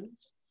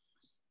horizons,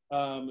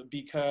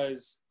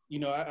 because, you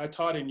know, I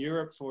taught in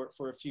Europe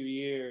for a few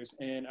years,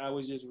 and I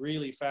was just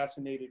really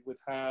fascinated with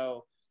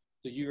how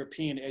the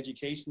European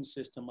education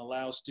system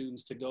allows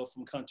students to go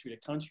from country to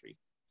country.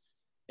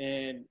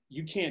 And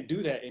you can't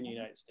do that in the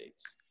United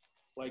States.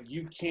 Like,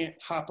 you can't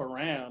hop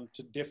around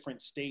to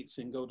different states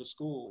and go to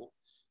school,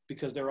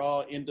 because they're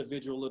all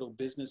individual little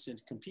businesses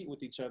and compete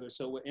with each other.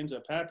 So what ends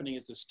up happening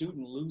is the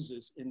student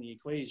loses in the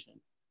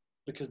equation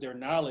because their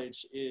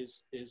knowledge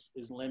is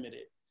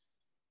limited.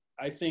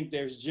 I think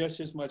there's just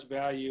as much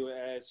value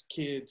as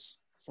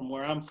kids from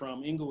where I'm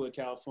from, Inglewood,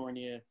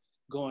 California,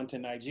 going to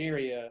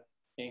Nigeria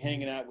and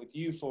hanging out with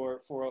you for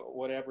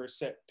whatever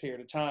set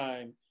period of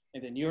time,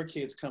 and then your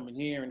kids coming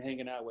here and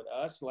hanging out with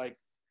us. Like,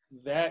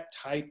 that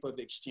type of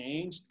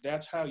exchange,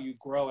 that's how you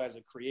grow as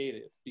a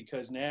creative,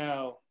 because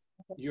now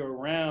you're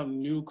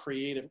around new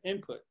creative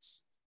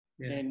inputs.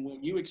 Yeah. And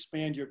when you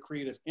expand your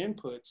creative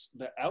inputs,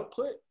 the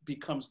output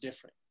becomes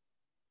different.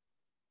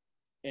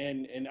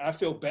 And I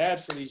feel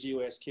bad for these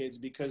US kids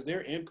because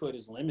their input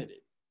is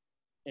limited,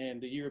 and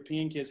the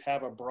European kids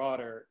have a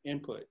broader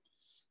input.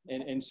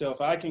 And so if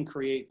I can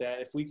create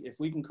that, if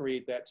we can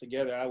create that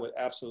together, I would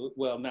absolutely,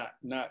 well,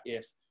 not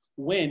if,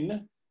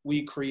 when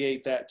we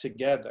create that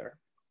together,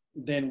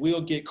 then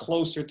we'll get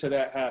closer to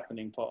that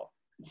happening, Paul.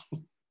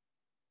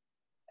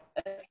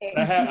 Okay.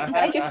 I have an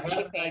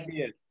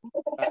idea.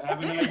 I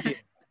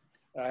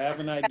have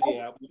an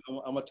idea.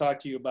 I'm gonna talk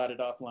to you about it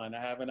offline.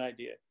 I have an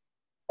idea.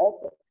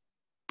 Okay.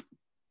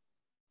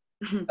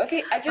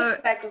 Okay, I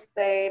just like to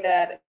say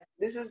that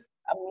this is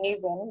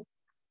amazing,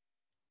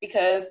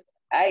 because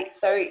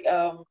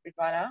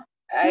Ivana,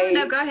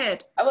 no, go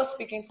ahead. I was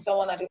speaking to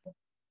someone at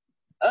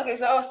okay,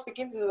 so I was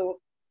speaking to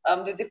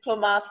the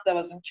diplomat that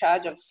was in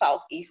charge of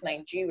Southeast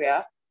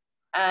Nigeria,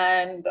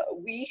 and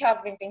we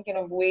have been thinking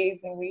of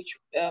ways in which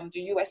the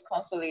U.S.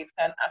 consulates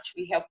can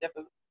actually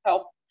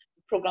help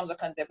programs that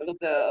can develop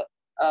the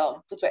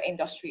footwear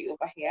industry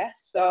over here.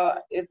 So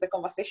it's a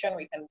conversation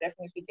we can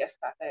definitely get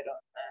started on,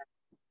 and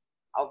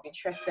I'll be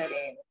interested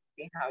in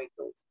seeing how it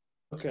goes.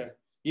 Okay.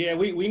 Yeah,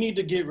 we need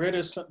to get rid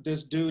of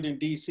this dude in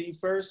DC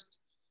first.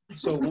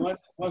 So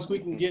once we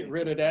can get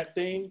rid of that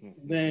thing,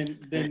 then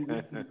we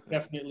can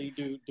definitely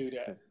do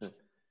that.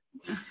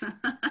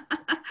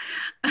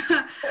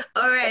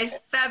 All right,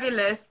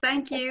 fabulous.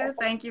 Thank you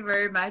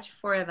very much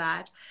for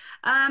that.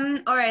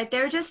 All right,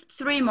 there are just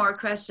 3 more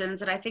questions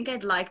that I think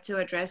I'd like to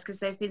address because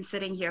they've been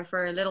sitting here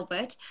for a little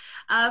bit.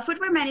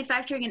 Footwear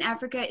manufacturing in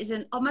Africa is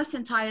almost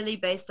entirely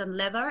based on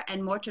leather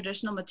and more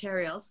traditional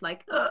materials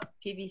like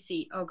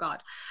PVC. Oh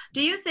God.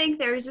 Do you think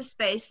there is a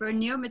space for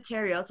new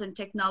materials and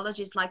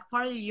technologies like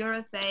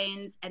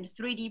polyurethanes and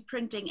 3D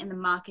printing in the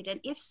market? And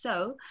if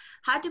so,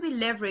 how do we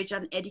leverage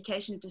on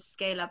education to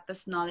scale up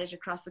this knowledge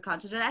across the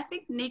continent? I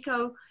think,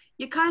 Nico,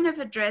 you kind of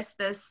addressed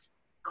this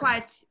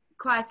quite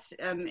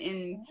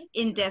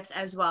in depth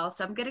as well.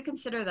 So I'm going to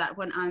consider that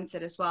one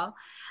answered as well.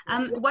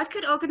 What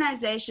could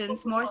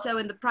organizations, more so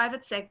in the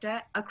private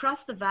sector,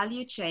 across the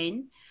value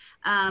chain,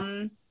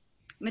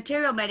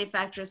 material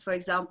manufacturers, for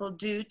example,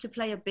 do to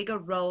play a bigger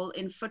role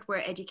in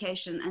footwear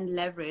education and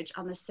leverage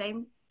on the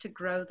same to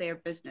grow their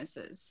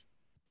businesses?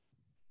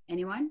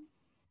 Anyone?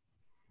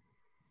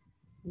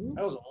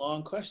 That was a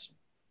long question.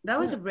 That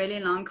was a really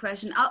long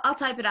question. I'll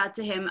type it out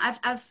to him.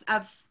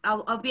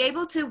 I'll be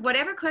able to,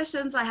 whatever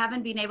questions I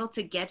haven't been able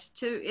to get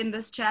to in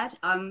this chat,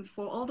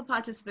 for all the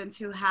participants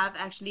who have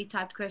actually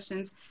typed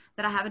questions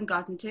that I haven't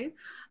gotten to,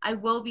 I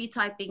will be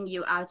typing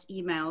you out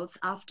emails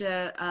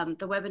after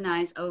the webinar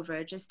is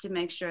over, just to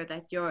make sure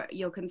that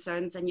your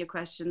concerns and your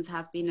questions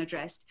have been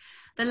addressed.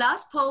 The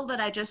last poll that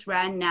I just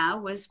ran now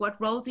was,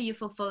 what role do you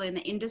fulfill in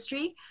the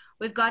industry?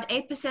 We've got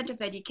 8% of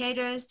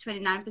educators,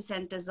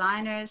 29%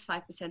 designers,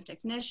 5%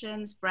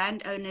 technicians,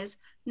 brand owners,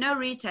 no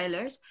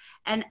retailers,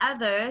 and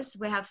others.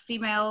 We have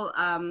female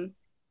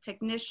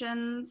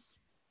technicians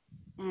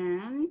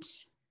and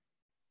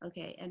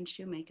Okay, and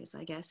shoemakers,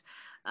 I guess.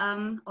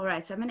 All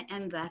right, so I'm going to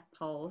end that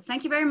poll.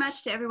 Thank you very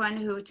much to everyone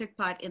who took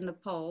part in the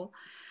poll.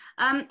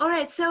 All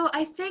right, so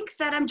I think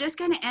that I'm just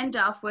going to end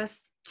off with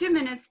 2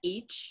 minutes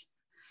each.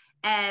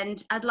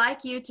 And I'd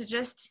like you to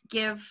just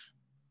give,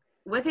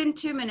 within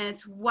 2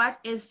 minutes, what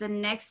is the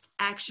next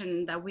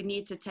action that we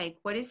need to take?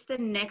 What is the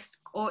next,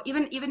 or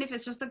even if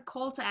it's just a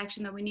call to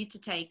action that we need to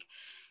take,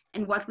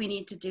 and what we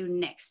need to do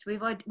next.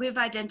 We've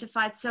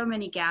identified so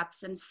many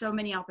gaps and so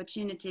many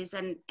opportunities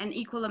and an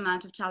equal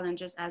amount of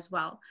challenges as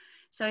well.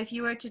 So if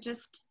you were to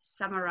just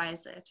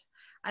summarize it,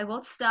 I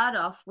will start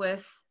off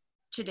with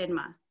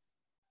Chidinma.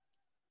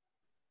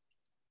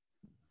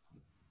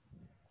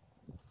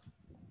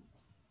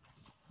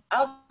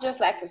 I would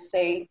just like to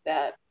say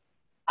that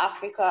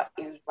Africa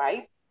is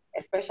ripe,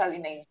 especially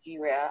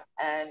Nigeria,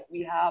 and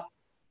we have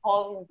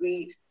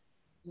hungry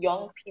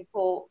young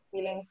people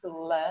willing to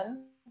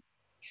learn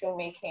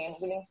shoemaking,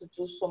 willing to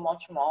do so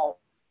much more.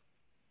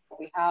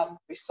 We have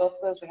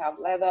resources, we have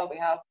leather, we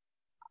have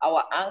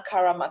our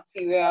Ankara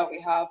material,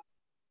 we have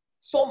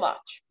so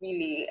much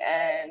really.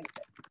 And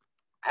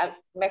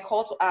my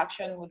call to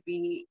action would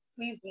be,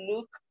 please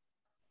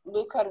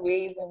look at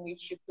ways in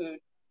which you could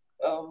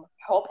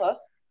help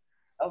us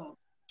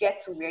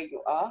get to where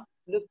you are.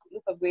 Look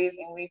at ways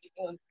in which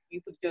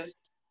you could just,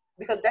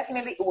 because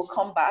definitely it will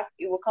come back.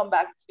 It will come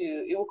back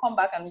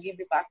and give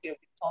you back your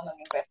return on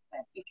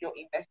investment if you're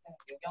investing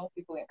in young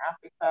people in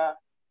Africa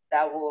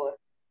that would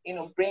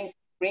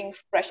bring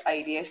fresh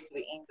ideas to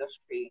the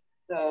industry.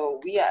 So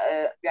we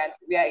are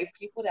a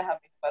people that have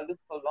been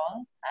overlooked for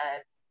long,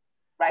 and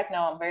right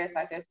now I'm very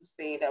excited to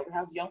say that we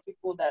have young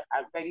people that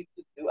are ready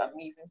to do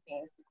amazing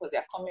things because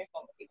they're coming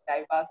from a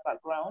diverse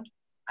background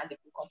and they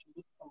can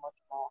contribute so much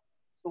more.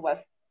 So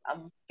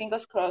I'm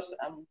fingers crossed,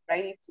 I'm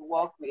ready to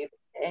work with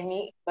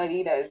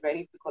anybody that is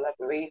ready to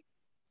collaborate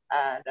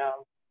and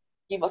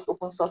give us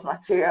open source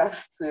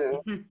materials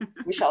to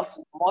reach out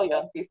to more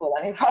young people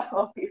and impact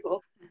more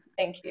people.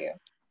 Thank you.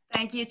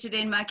 Thank you,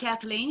 Chidinma.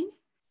 Kathleen?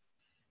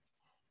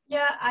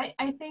 Yeah,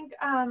 I think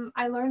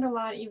I learned a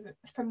lot even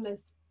from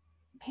this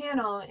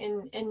panel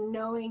in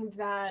knowing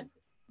that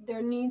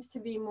there needs to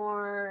be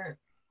more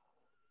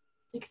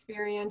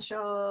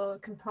experiential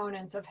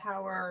components of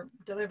how we're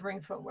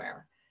delivering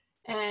footwear.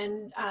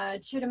 And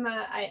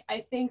Chidinma,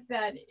 I think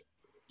that,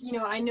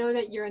 I know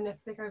that you're in the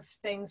thick of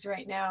things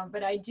right now,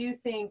 but I do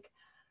think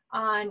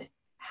on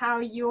how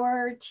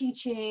you're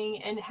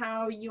teaching and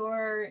how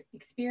you're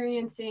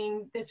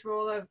experiencing this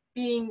role of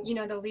being,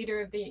 the leader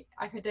of the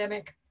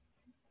academic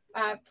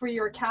for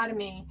your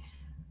academy.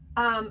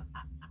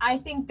 I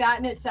think that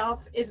in itself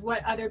is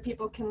what other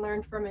people can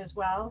learn from as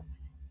well.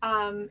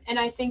 And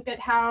I think that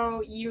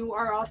how you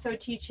are also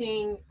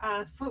teaching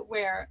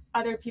footwear,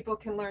 other people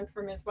can learn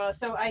from as well.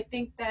 So I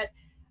think that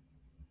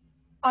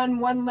on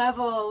one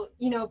level,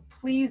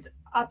 please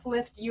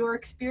uplift your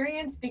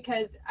experience,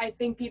 because I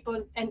think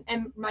people,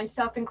 and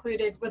myself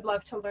included, would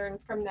love to learn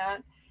from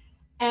that.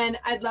 And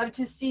I'd love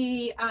to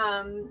see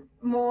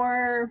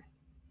more.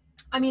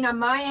 I mean, on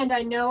my end,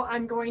 I know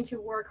I'm going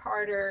to work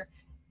harder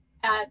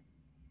at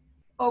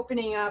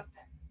opening up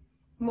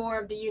more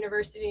of the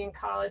university and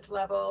college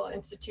level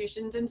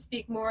institutions and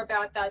speak more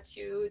about that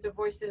to the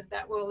voices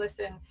that will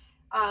listen.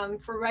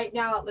 For right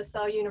now at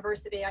LaSalle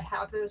University, I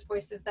have those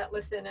voices that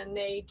listen, and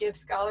they give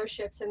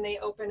scholarships and they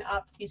open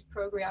up these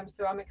programs.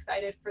 So I'm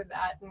excited for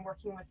that and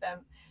working with them.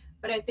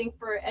 But I think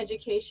for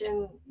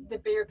education, the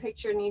bigger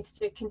picture needs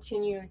to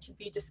continue to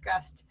be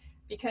discussed,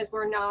 because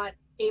we're not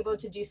able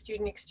to do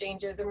student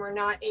exchanges and we're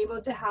not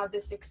able to have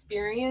this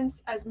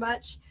experience as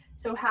much.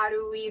 So how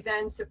do we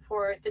then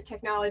support the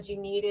technology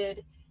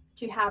needed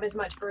to have as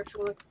much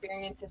virtual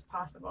experience as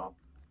possible?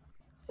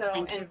 So,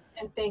 and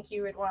thank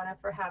you, Edwana,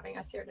 for having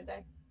us here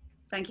today.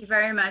 Thank you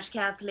very much,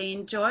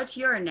 Kathleen. George,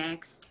 you're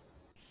next.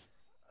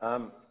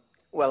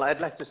 Well,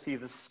 I'd like to see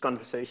this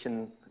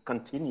conversation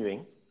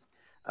continuing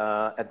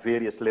at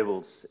various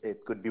levels.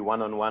 It could be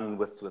one-on-one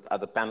with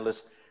other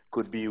panelists,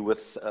 could be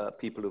with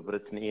people who've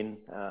written in,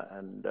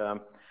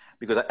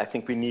 because I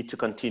think we need to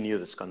continue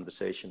this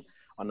conversation.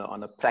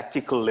 On a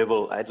practical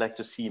level, I'd like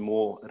to see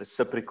more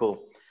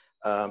reciprocal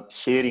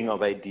sharing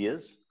of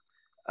ideas,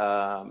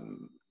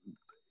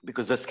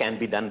 because this can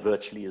be done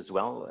virtually as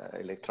well,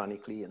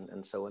 electronically,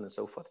 and so on and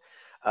so forth.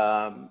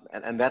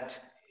 And that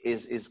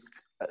is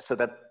so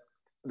that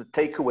the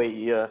takeaway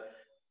here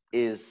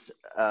is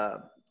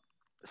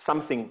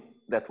something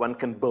that one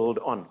can build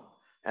on,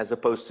 as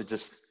opposed to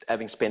just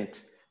having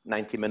spent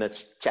 90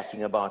 minutes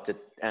chatting about it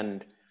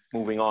and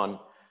moving on.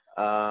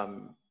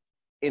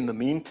 In the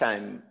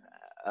meantime,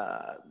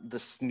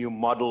 this new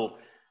model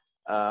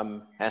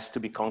has to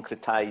be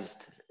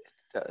concretized,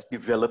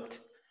 developed,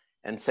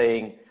 and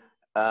saying,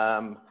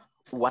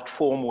 what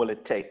form will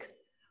it take?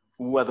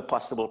 Who are the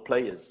possible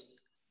players?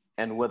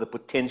 And who are the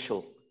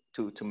potential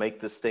to make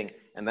this thing?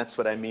 And that's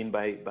what I mean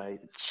by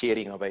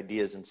sharing of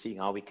ideas and seeing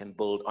how we can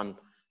build on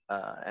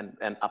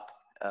and up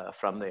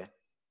from there.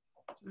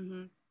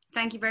 Mm-hmm.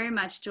 Thank you very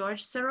much,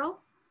 George. Cyril?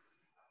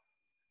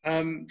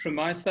 From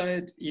my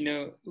side,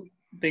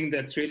 thing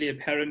that's really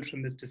apparent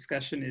from this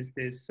discussion is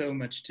there's so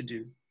much to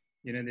do.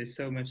 You know, there's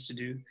so much to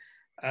do,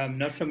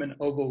 not from an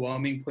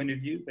overwhelming point of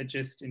view, but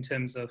just in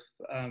terms of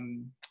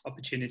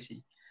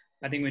opportunity.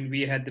 I think when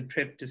we had the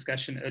prep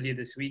discussion earlier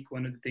this week,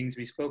 one of the things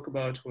we spoke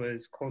about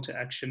was call to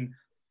action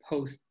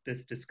post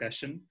this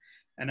discussion.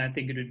 And I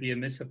think it would be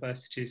amiss of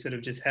us to sort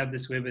of just have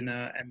this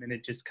webinar and then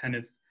it just kind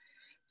of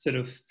sort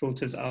of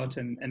filters out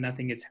and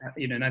nothing gets,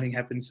 nothing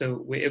happens. So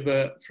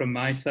wherever from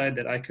my side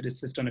that I could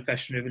assist on a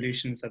Fashion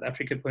Revolution South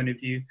Africa point of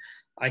view,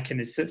 I can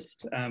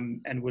assist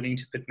and willing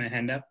to put my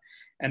hand up.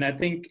 And I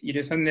think,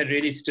 something that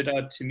really stood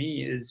out to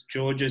me is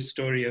George's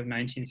story of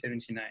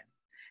 1979.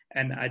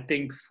 And I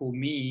think for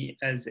me,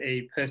 as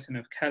a person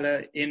of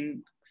color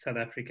in South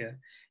Africa,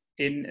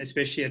 in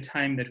especially a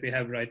time that we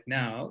have right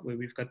now, where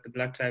we've got the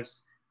Black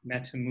Lives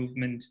Matter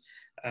movement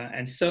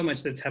and so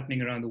much that's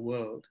happening around the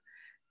world,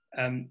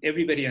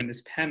 everybody on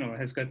this panel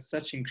has got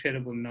such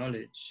incredible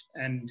knowledge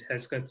and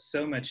has got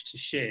so much to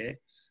share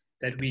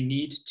that we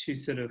need to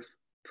sort of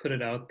put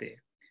it out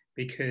there,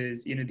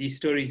 because these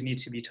stories need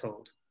to be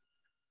told.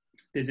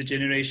 There's a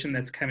generation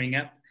that's coming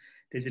up.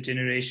 There's a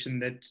generation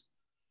that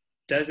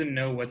doesn't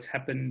know what's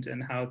happened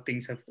and how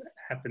things have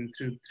happened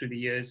through the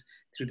years,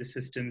 through the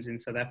systems in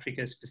South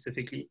Africa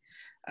specifically.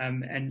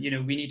 And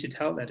we need to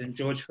tell that. And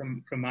George,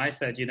 from my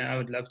side, I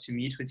would love to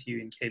meet with you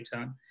in Cape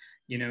Town,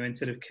 and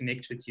sort of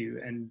connect with you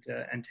and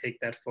take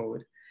that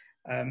forward.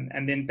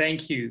 And then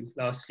thank you,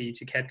 lastly,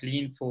 to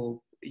Kathleen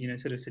for,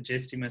 sort of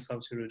suggesting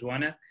myself to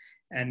Rodwana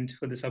and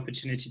for this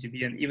opportunity to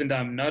be in. Even though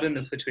I'm not in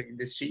the footwear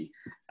industry,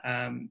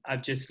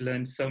 I've just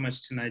learned so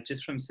much tonight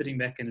just from sitting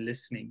back and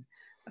listening.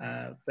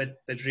 But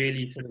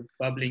really sort of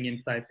bubbling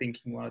inside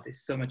thinking, wow,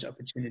 there's so much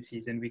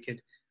opportunities and we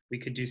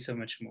could do so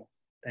much more.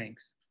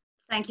 Thanks.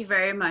 Thank you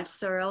very much,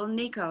 Cyril.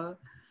 Nico.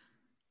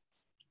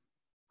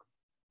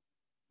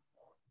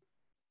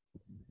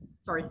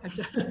 Sorry.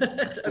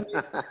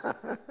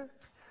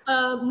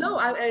 No,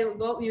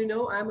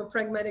 well, I'm a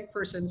pragmatic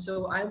person,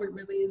 so I would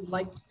really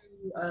like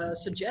to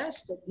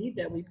suggest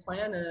that we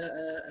plan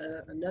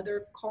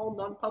another call,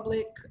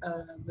 non-public,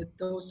 with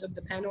those of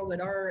the panel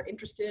that are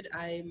interested.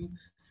 I'm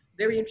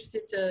very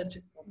interested to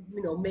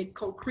make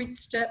concrete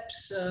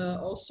steps,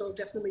 also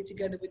definitely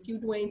together with you,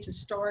 Dwayne, to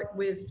start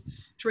with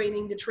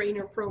training the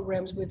trainer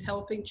programs, with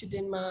helping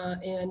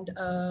Chidinma and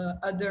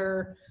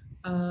other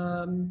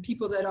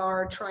people that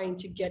are trying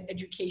to get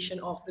education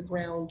off the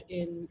ground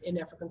in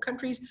African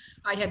countries.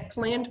 I had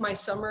planned my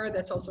summer,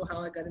 that's also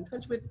how I got in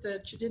touch with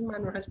Chidinma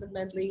and her husband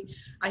Mantley.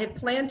 I had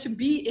planned to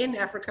be in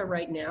Africa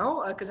right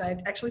now, because I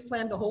had actually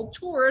planned a whole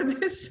tour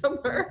this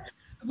summer,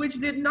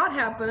 which did not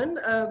happen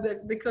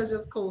because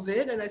of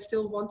COVID, and I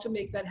still want to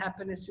make that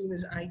happen as soon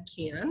as I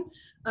can,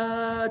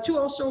 to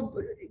also,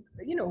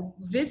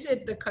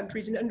 visit the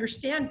countries and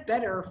understand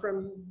better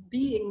from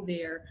being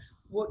there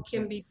what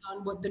can be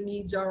done, what the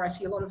needs are. I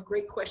see a lot of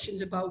great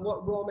questions about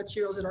what raw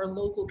materials that are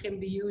local can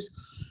be used.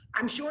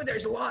 I'm sure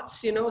there's lots,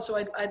 so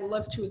I'd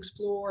love to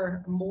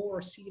explore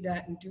more, see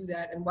that and do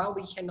that. And while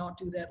we cannot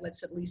do that,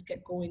 let's at least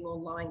get going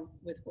online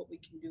with what we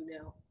can do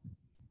now.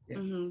 Yeah.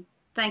 Mm-hmm.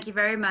 Thank you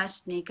very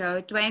much, Nico.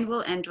 Dwayne,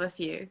 we'll end with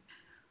you.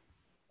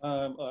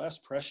 That's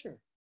pressure.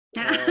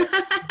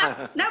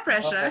 No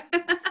pressure.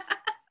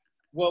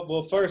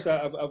 Well, first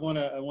I want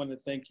to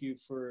thank you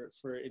for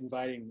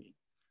inviting me.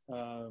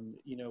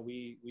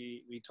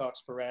 We talk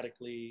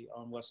sporadically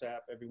on WhatsApp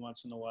every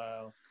once in a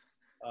while.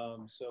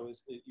 So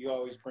you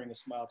always bring a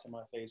smile to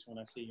my face when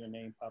I see your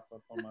name pop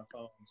up on my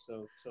phone.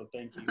 So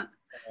thank you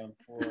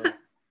for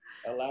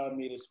allowing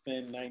me to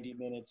spend 90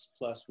 minutes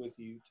plus with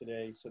you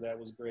today. So that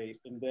was great.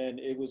 And then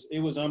it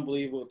was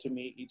unbelievable to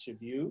meet each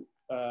of you.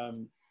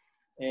 And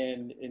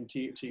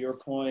to your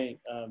point,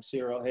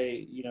 Cyril,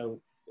 hey,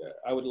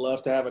 I would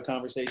love to have a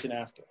conversation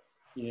after,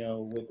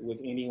 with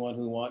anyone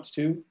who wants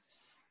to.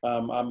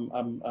 I'm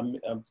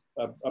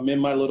in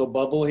my little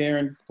bubble here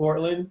in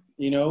Portland,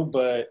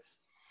 but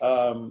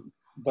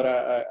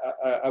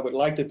I would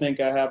like to think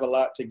I have a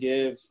lot to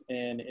give,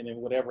 and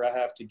whatever I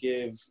have to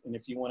give, and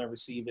if you want to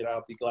receive it,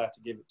 I'll be glad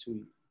to give it to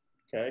you.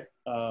 Okay.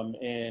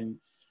 And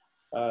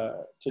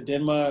to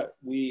Denma,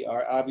 we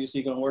are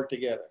obviously going to work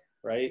together,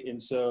 right?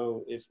 And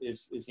so if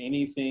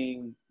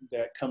anything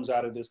that comes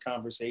out of this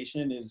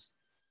conversation is,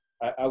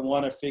 I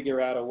want to figure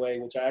out a way,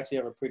 which I actually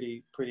have a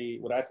pretty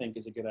what I think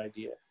is a good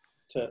idea,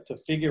 to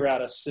figure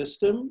out a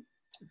system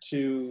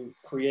to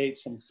create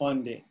some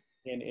funding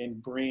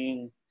and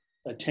bring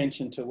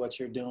attention to what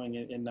you're doing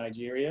in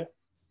Nigeria.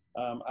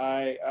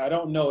 I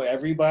don't know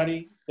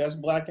everybody that's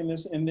Black in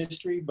this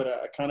industry, but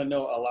I kind of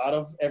know a lot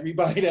of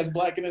everybody that's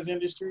Black in this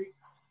industry.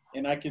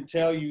 And I can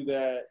tell you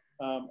that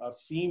a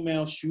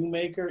female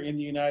shoemaker in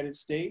the United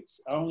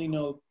States, I only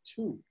know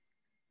 2,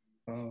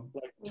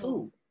 like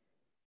 2.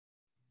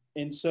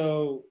 And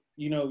so,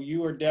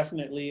 you are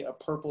definitely a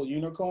purple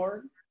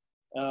unicorn.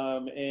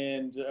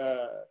 And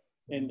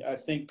I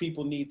think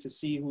people need to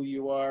see who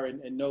you are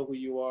and know who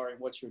you are and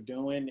what you're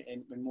doing.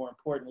 And more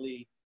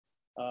importantly,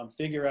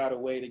 figure out a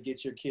way to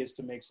get your kids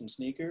to make some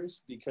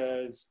sneakers,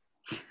 because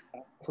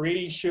I'm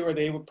pretty sure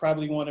they would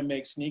probably want to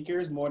make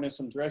sneakers more than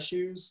some dress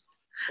shoes.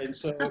 And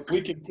so if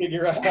we can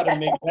figure out how to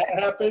make that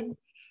happen,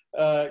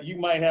 you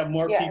might have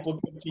more people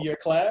come to your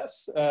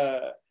class.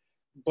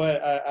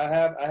 But I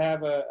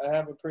have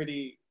a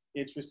pretty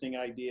interesting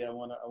idea I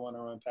want to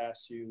run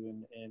past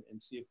you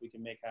and see if we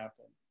can make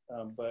happen.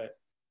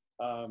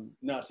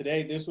 No,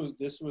 today this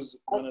was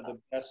one of the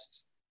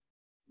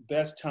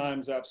best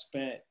times I've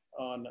spent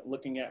on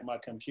looking at my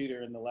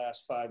computer in the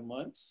last 5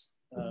 months,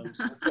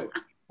 so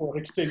for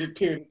an extended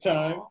period of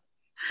time.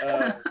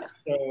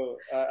 So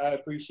I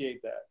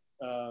appreciate that,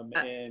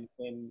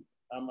 and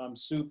I'm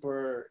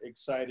super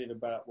excited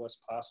about what's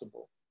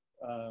possible,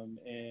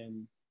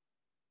 and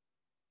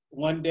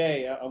one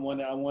day I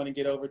want to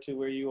get over to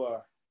where you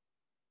are,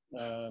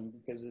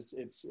 because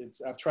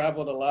it's I've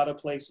traveled a lot of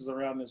places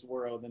around this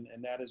world,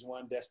 and that is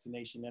one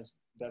destination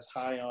that's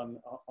high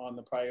on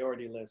the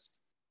priority list.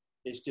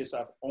 It's just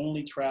I've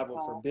only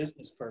traveled for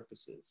business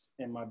purposes,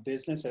 and my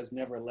business has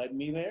never led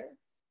me there.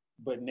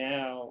 But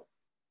now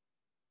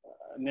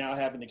I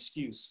have an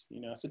excuse.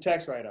 You know, it's a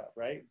tax write-off,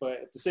 right?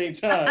 But at the same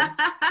time,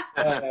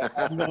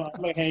 I'm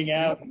gonna hang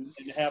out and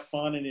have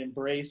fun and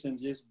embrace and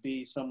just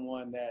be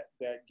someone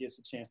that gets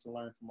a chance to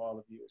learn from all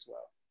of you as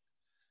well.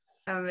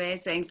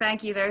 Amazing.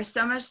 Thank you. There's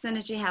so much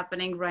synergy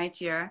happening right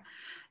here.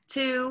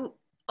 To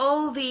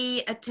all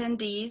the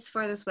attendees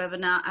for this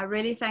webinar, I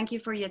really thank you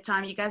for your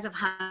time. You guys have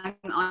hung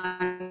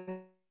on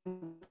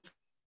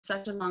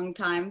such a long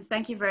time.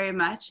 Thank you very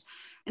much.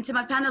 And to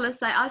my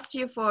panelists, I asked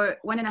you for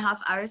 1.5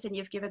 hours and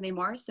you've given me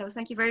more. So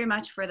thank you very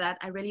much for that.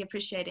 I really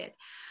appreciate it.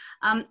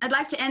 I'd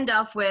like to end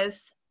off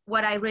with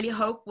what I really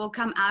hope will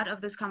come out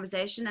of this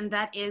conversation, and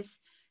that is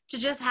to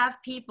just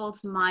have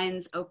people's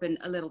minds open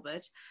a little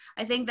bit.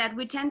 I think that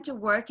we tend to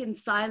work in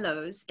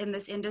silos in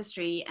this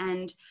industry,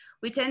 and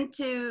we tend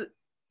to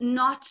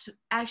not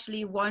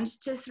actually want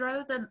to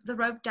throw the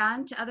rope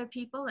down to other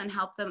people and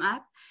help them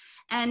up.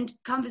 And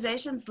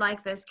conversations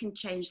like this can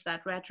change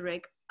that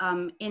rhetoric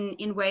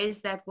in ways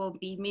that will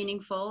be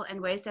meaningful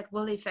and ways that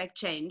will effect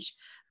change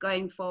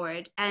going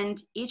forward.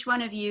 And each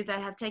one of you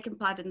that have taken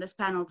part in this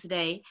panel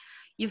today,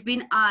 you've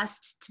been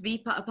asked to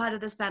be a part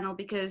of this panel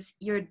because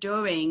you're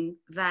doing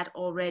that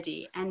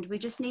already. And we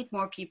just need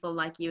more people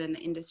like you in the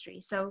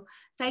industry. So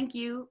thank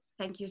you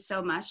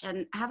so much,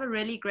 and have a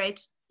really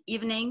great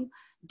evening,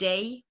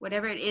 day,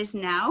 whatever it is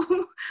now,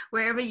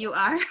 wherever you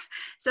are.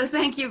 So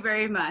thank you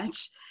very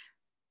much.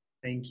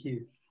 Thank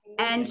you.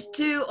 And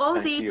to all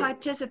the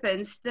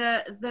participants,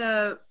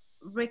 the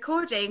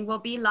recording will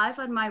be live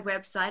on my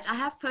website. I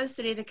have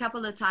posted it a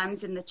couple of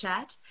times in the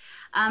chat,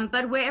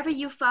 but wherever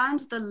you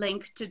found the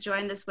link to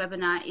join this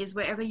webinar is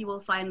wherever you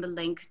will find the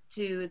link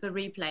to the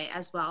replay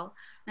as well.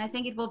 And I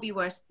think it will be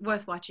worth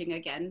watching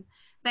again.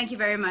 Thank you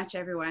very much,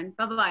 everyone.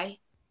 Bye-bye.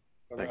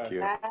 Thank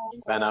you.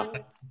 Bye now.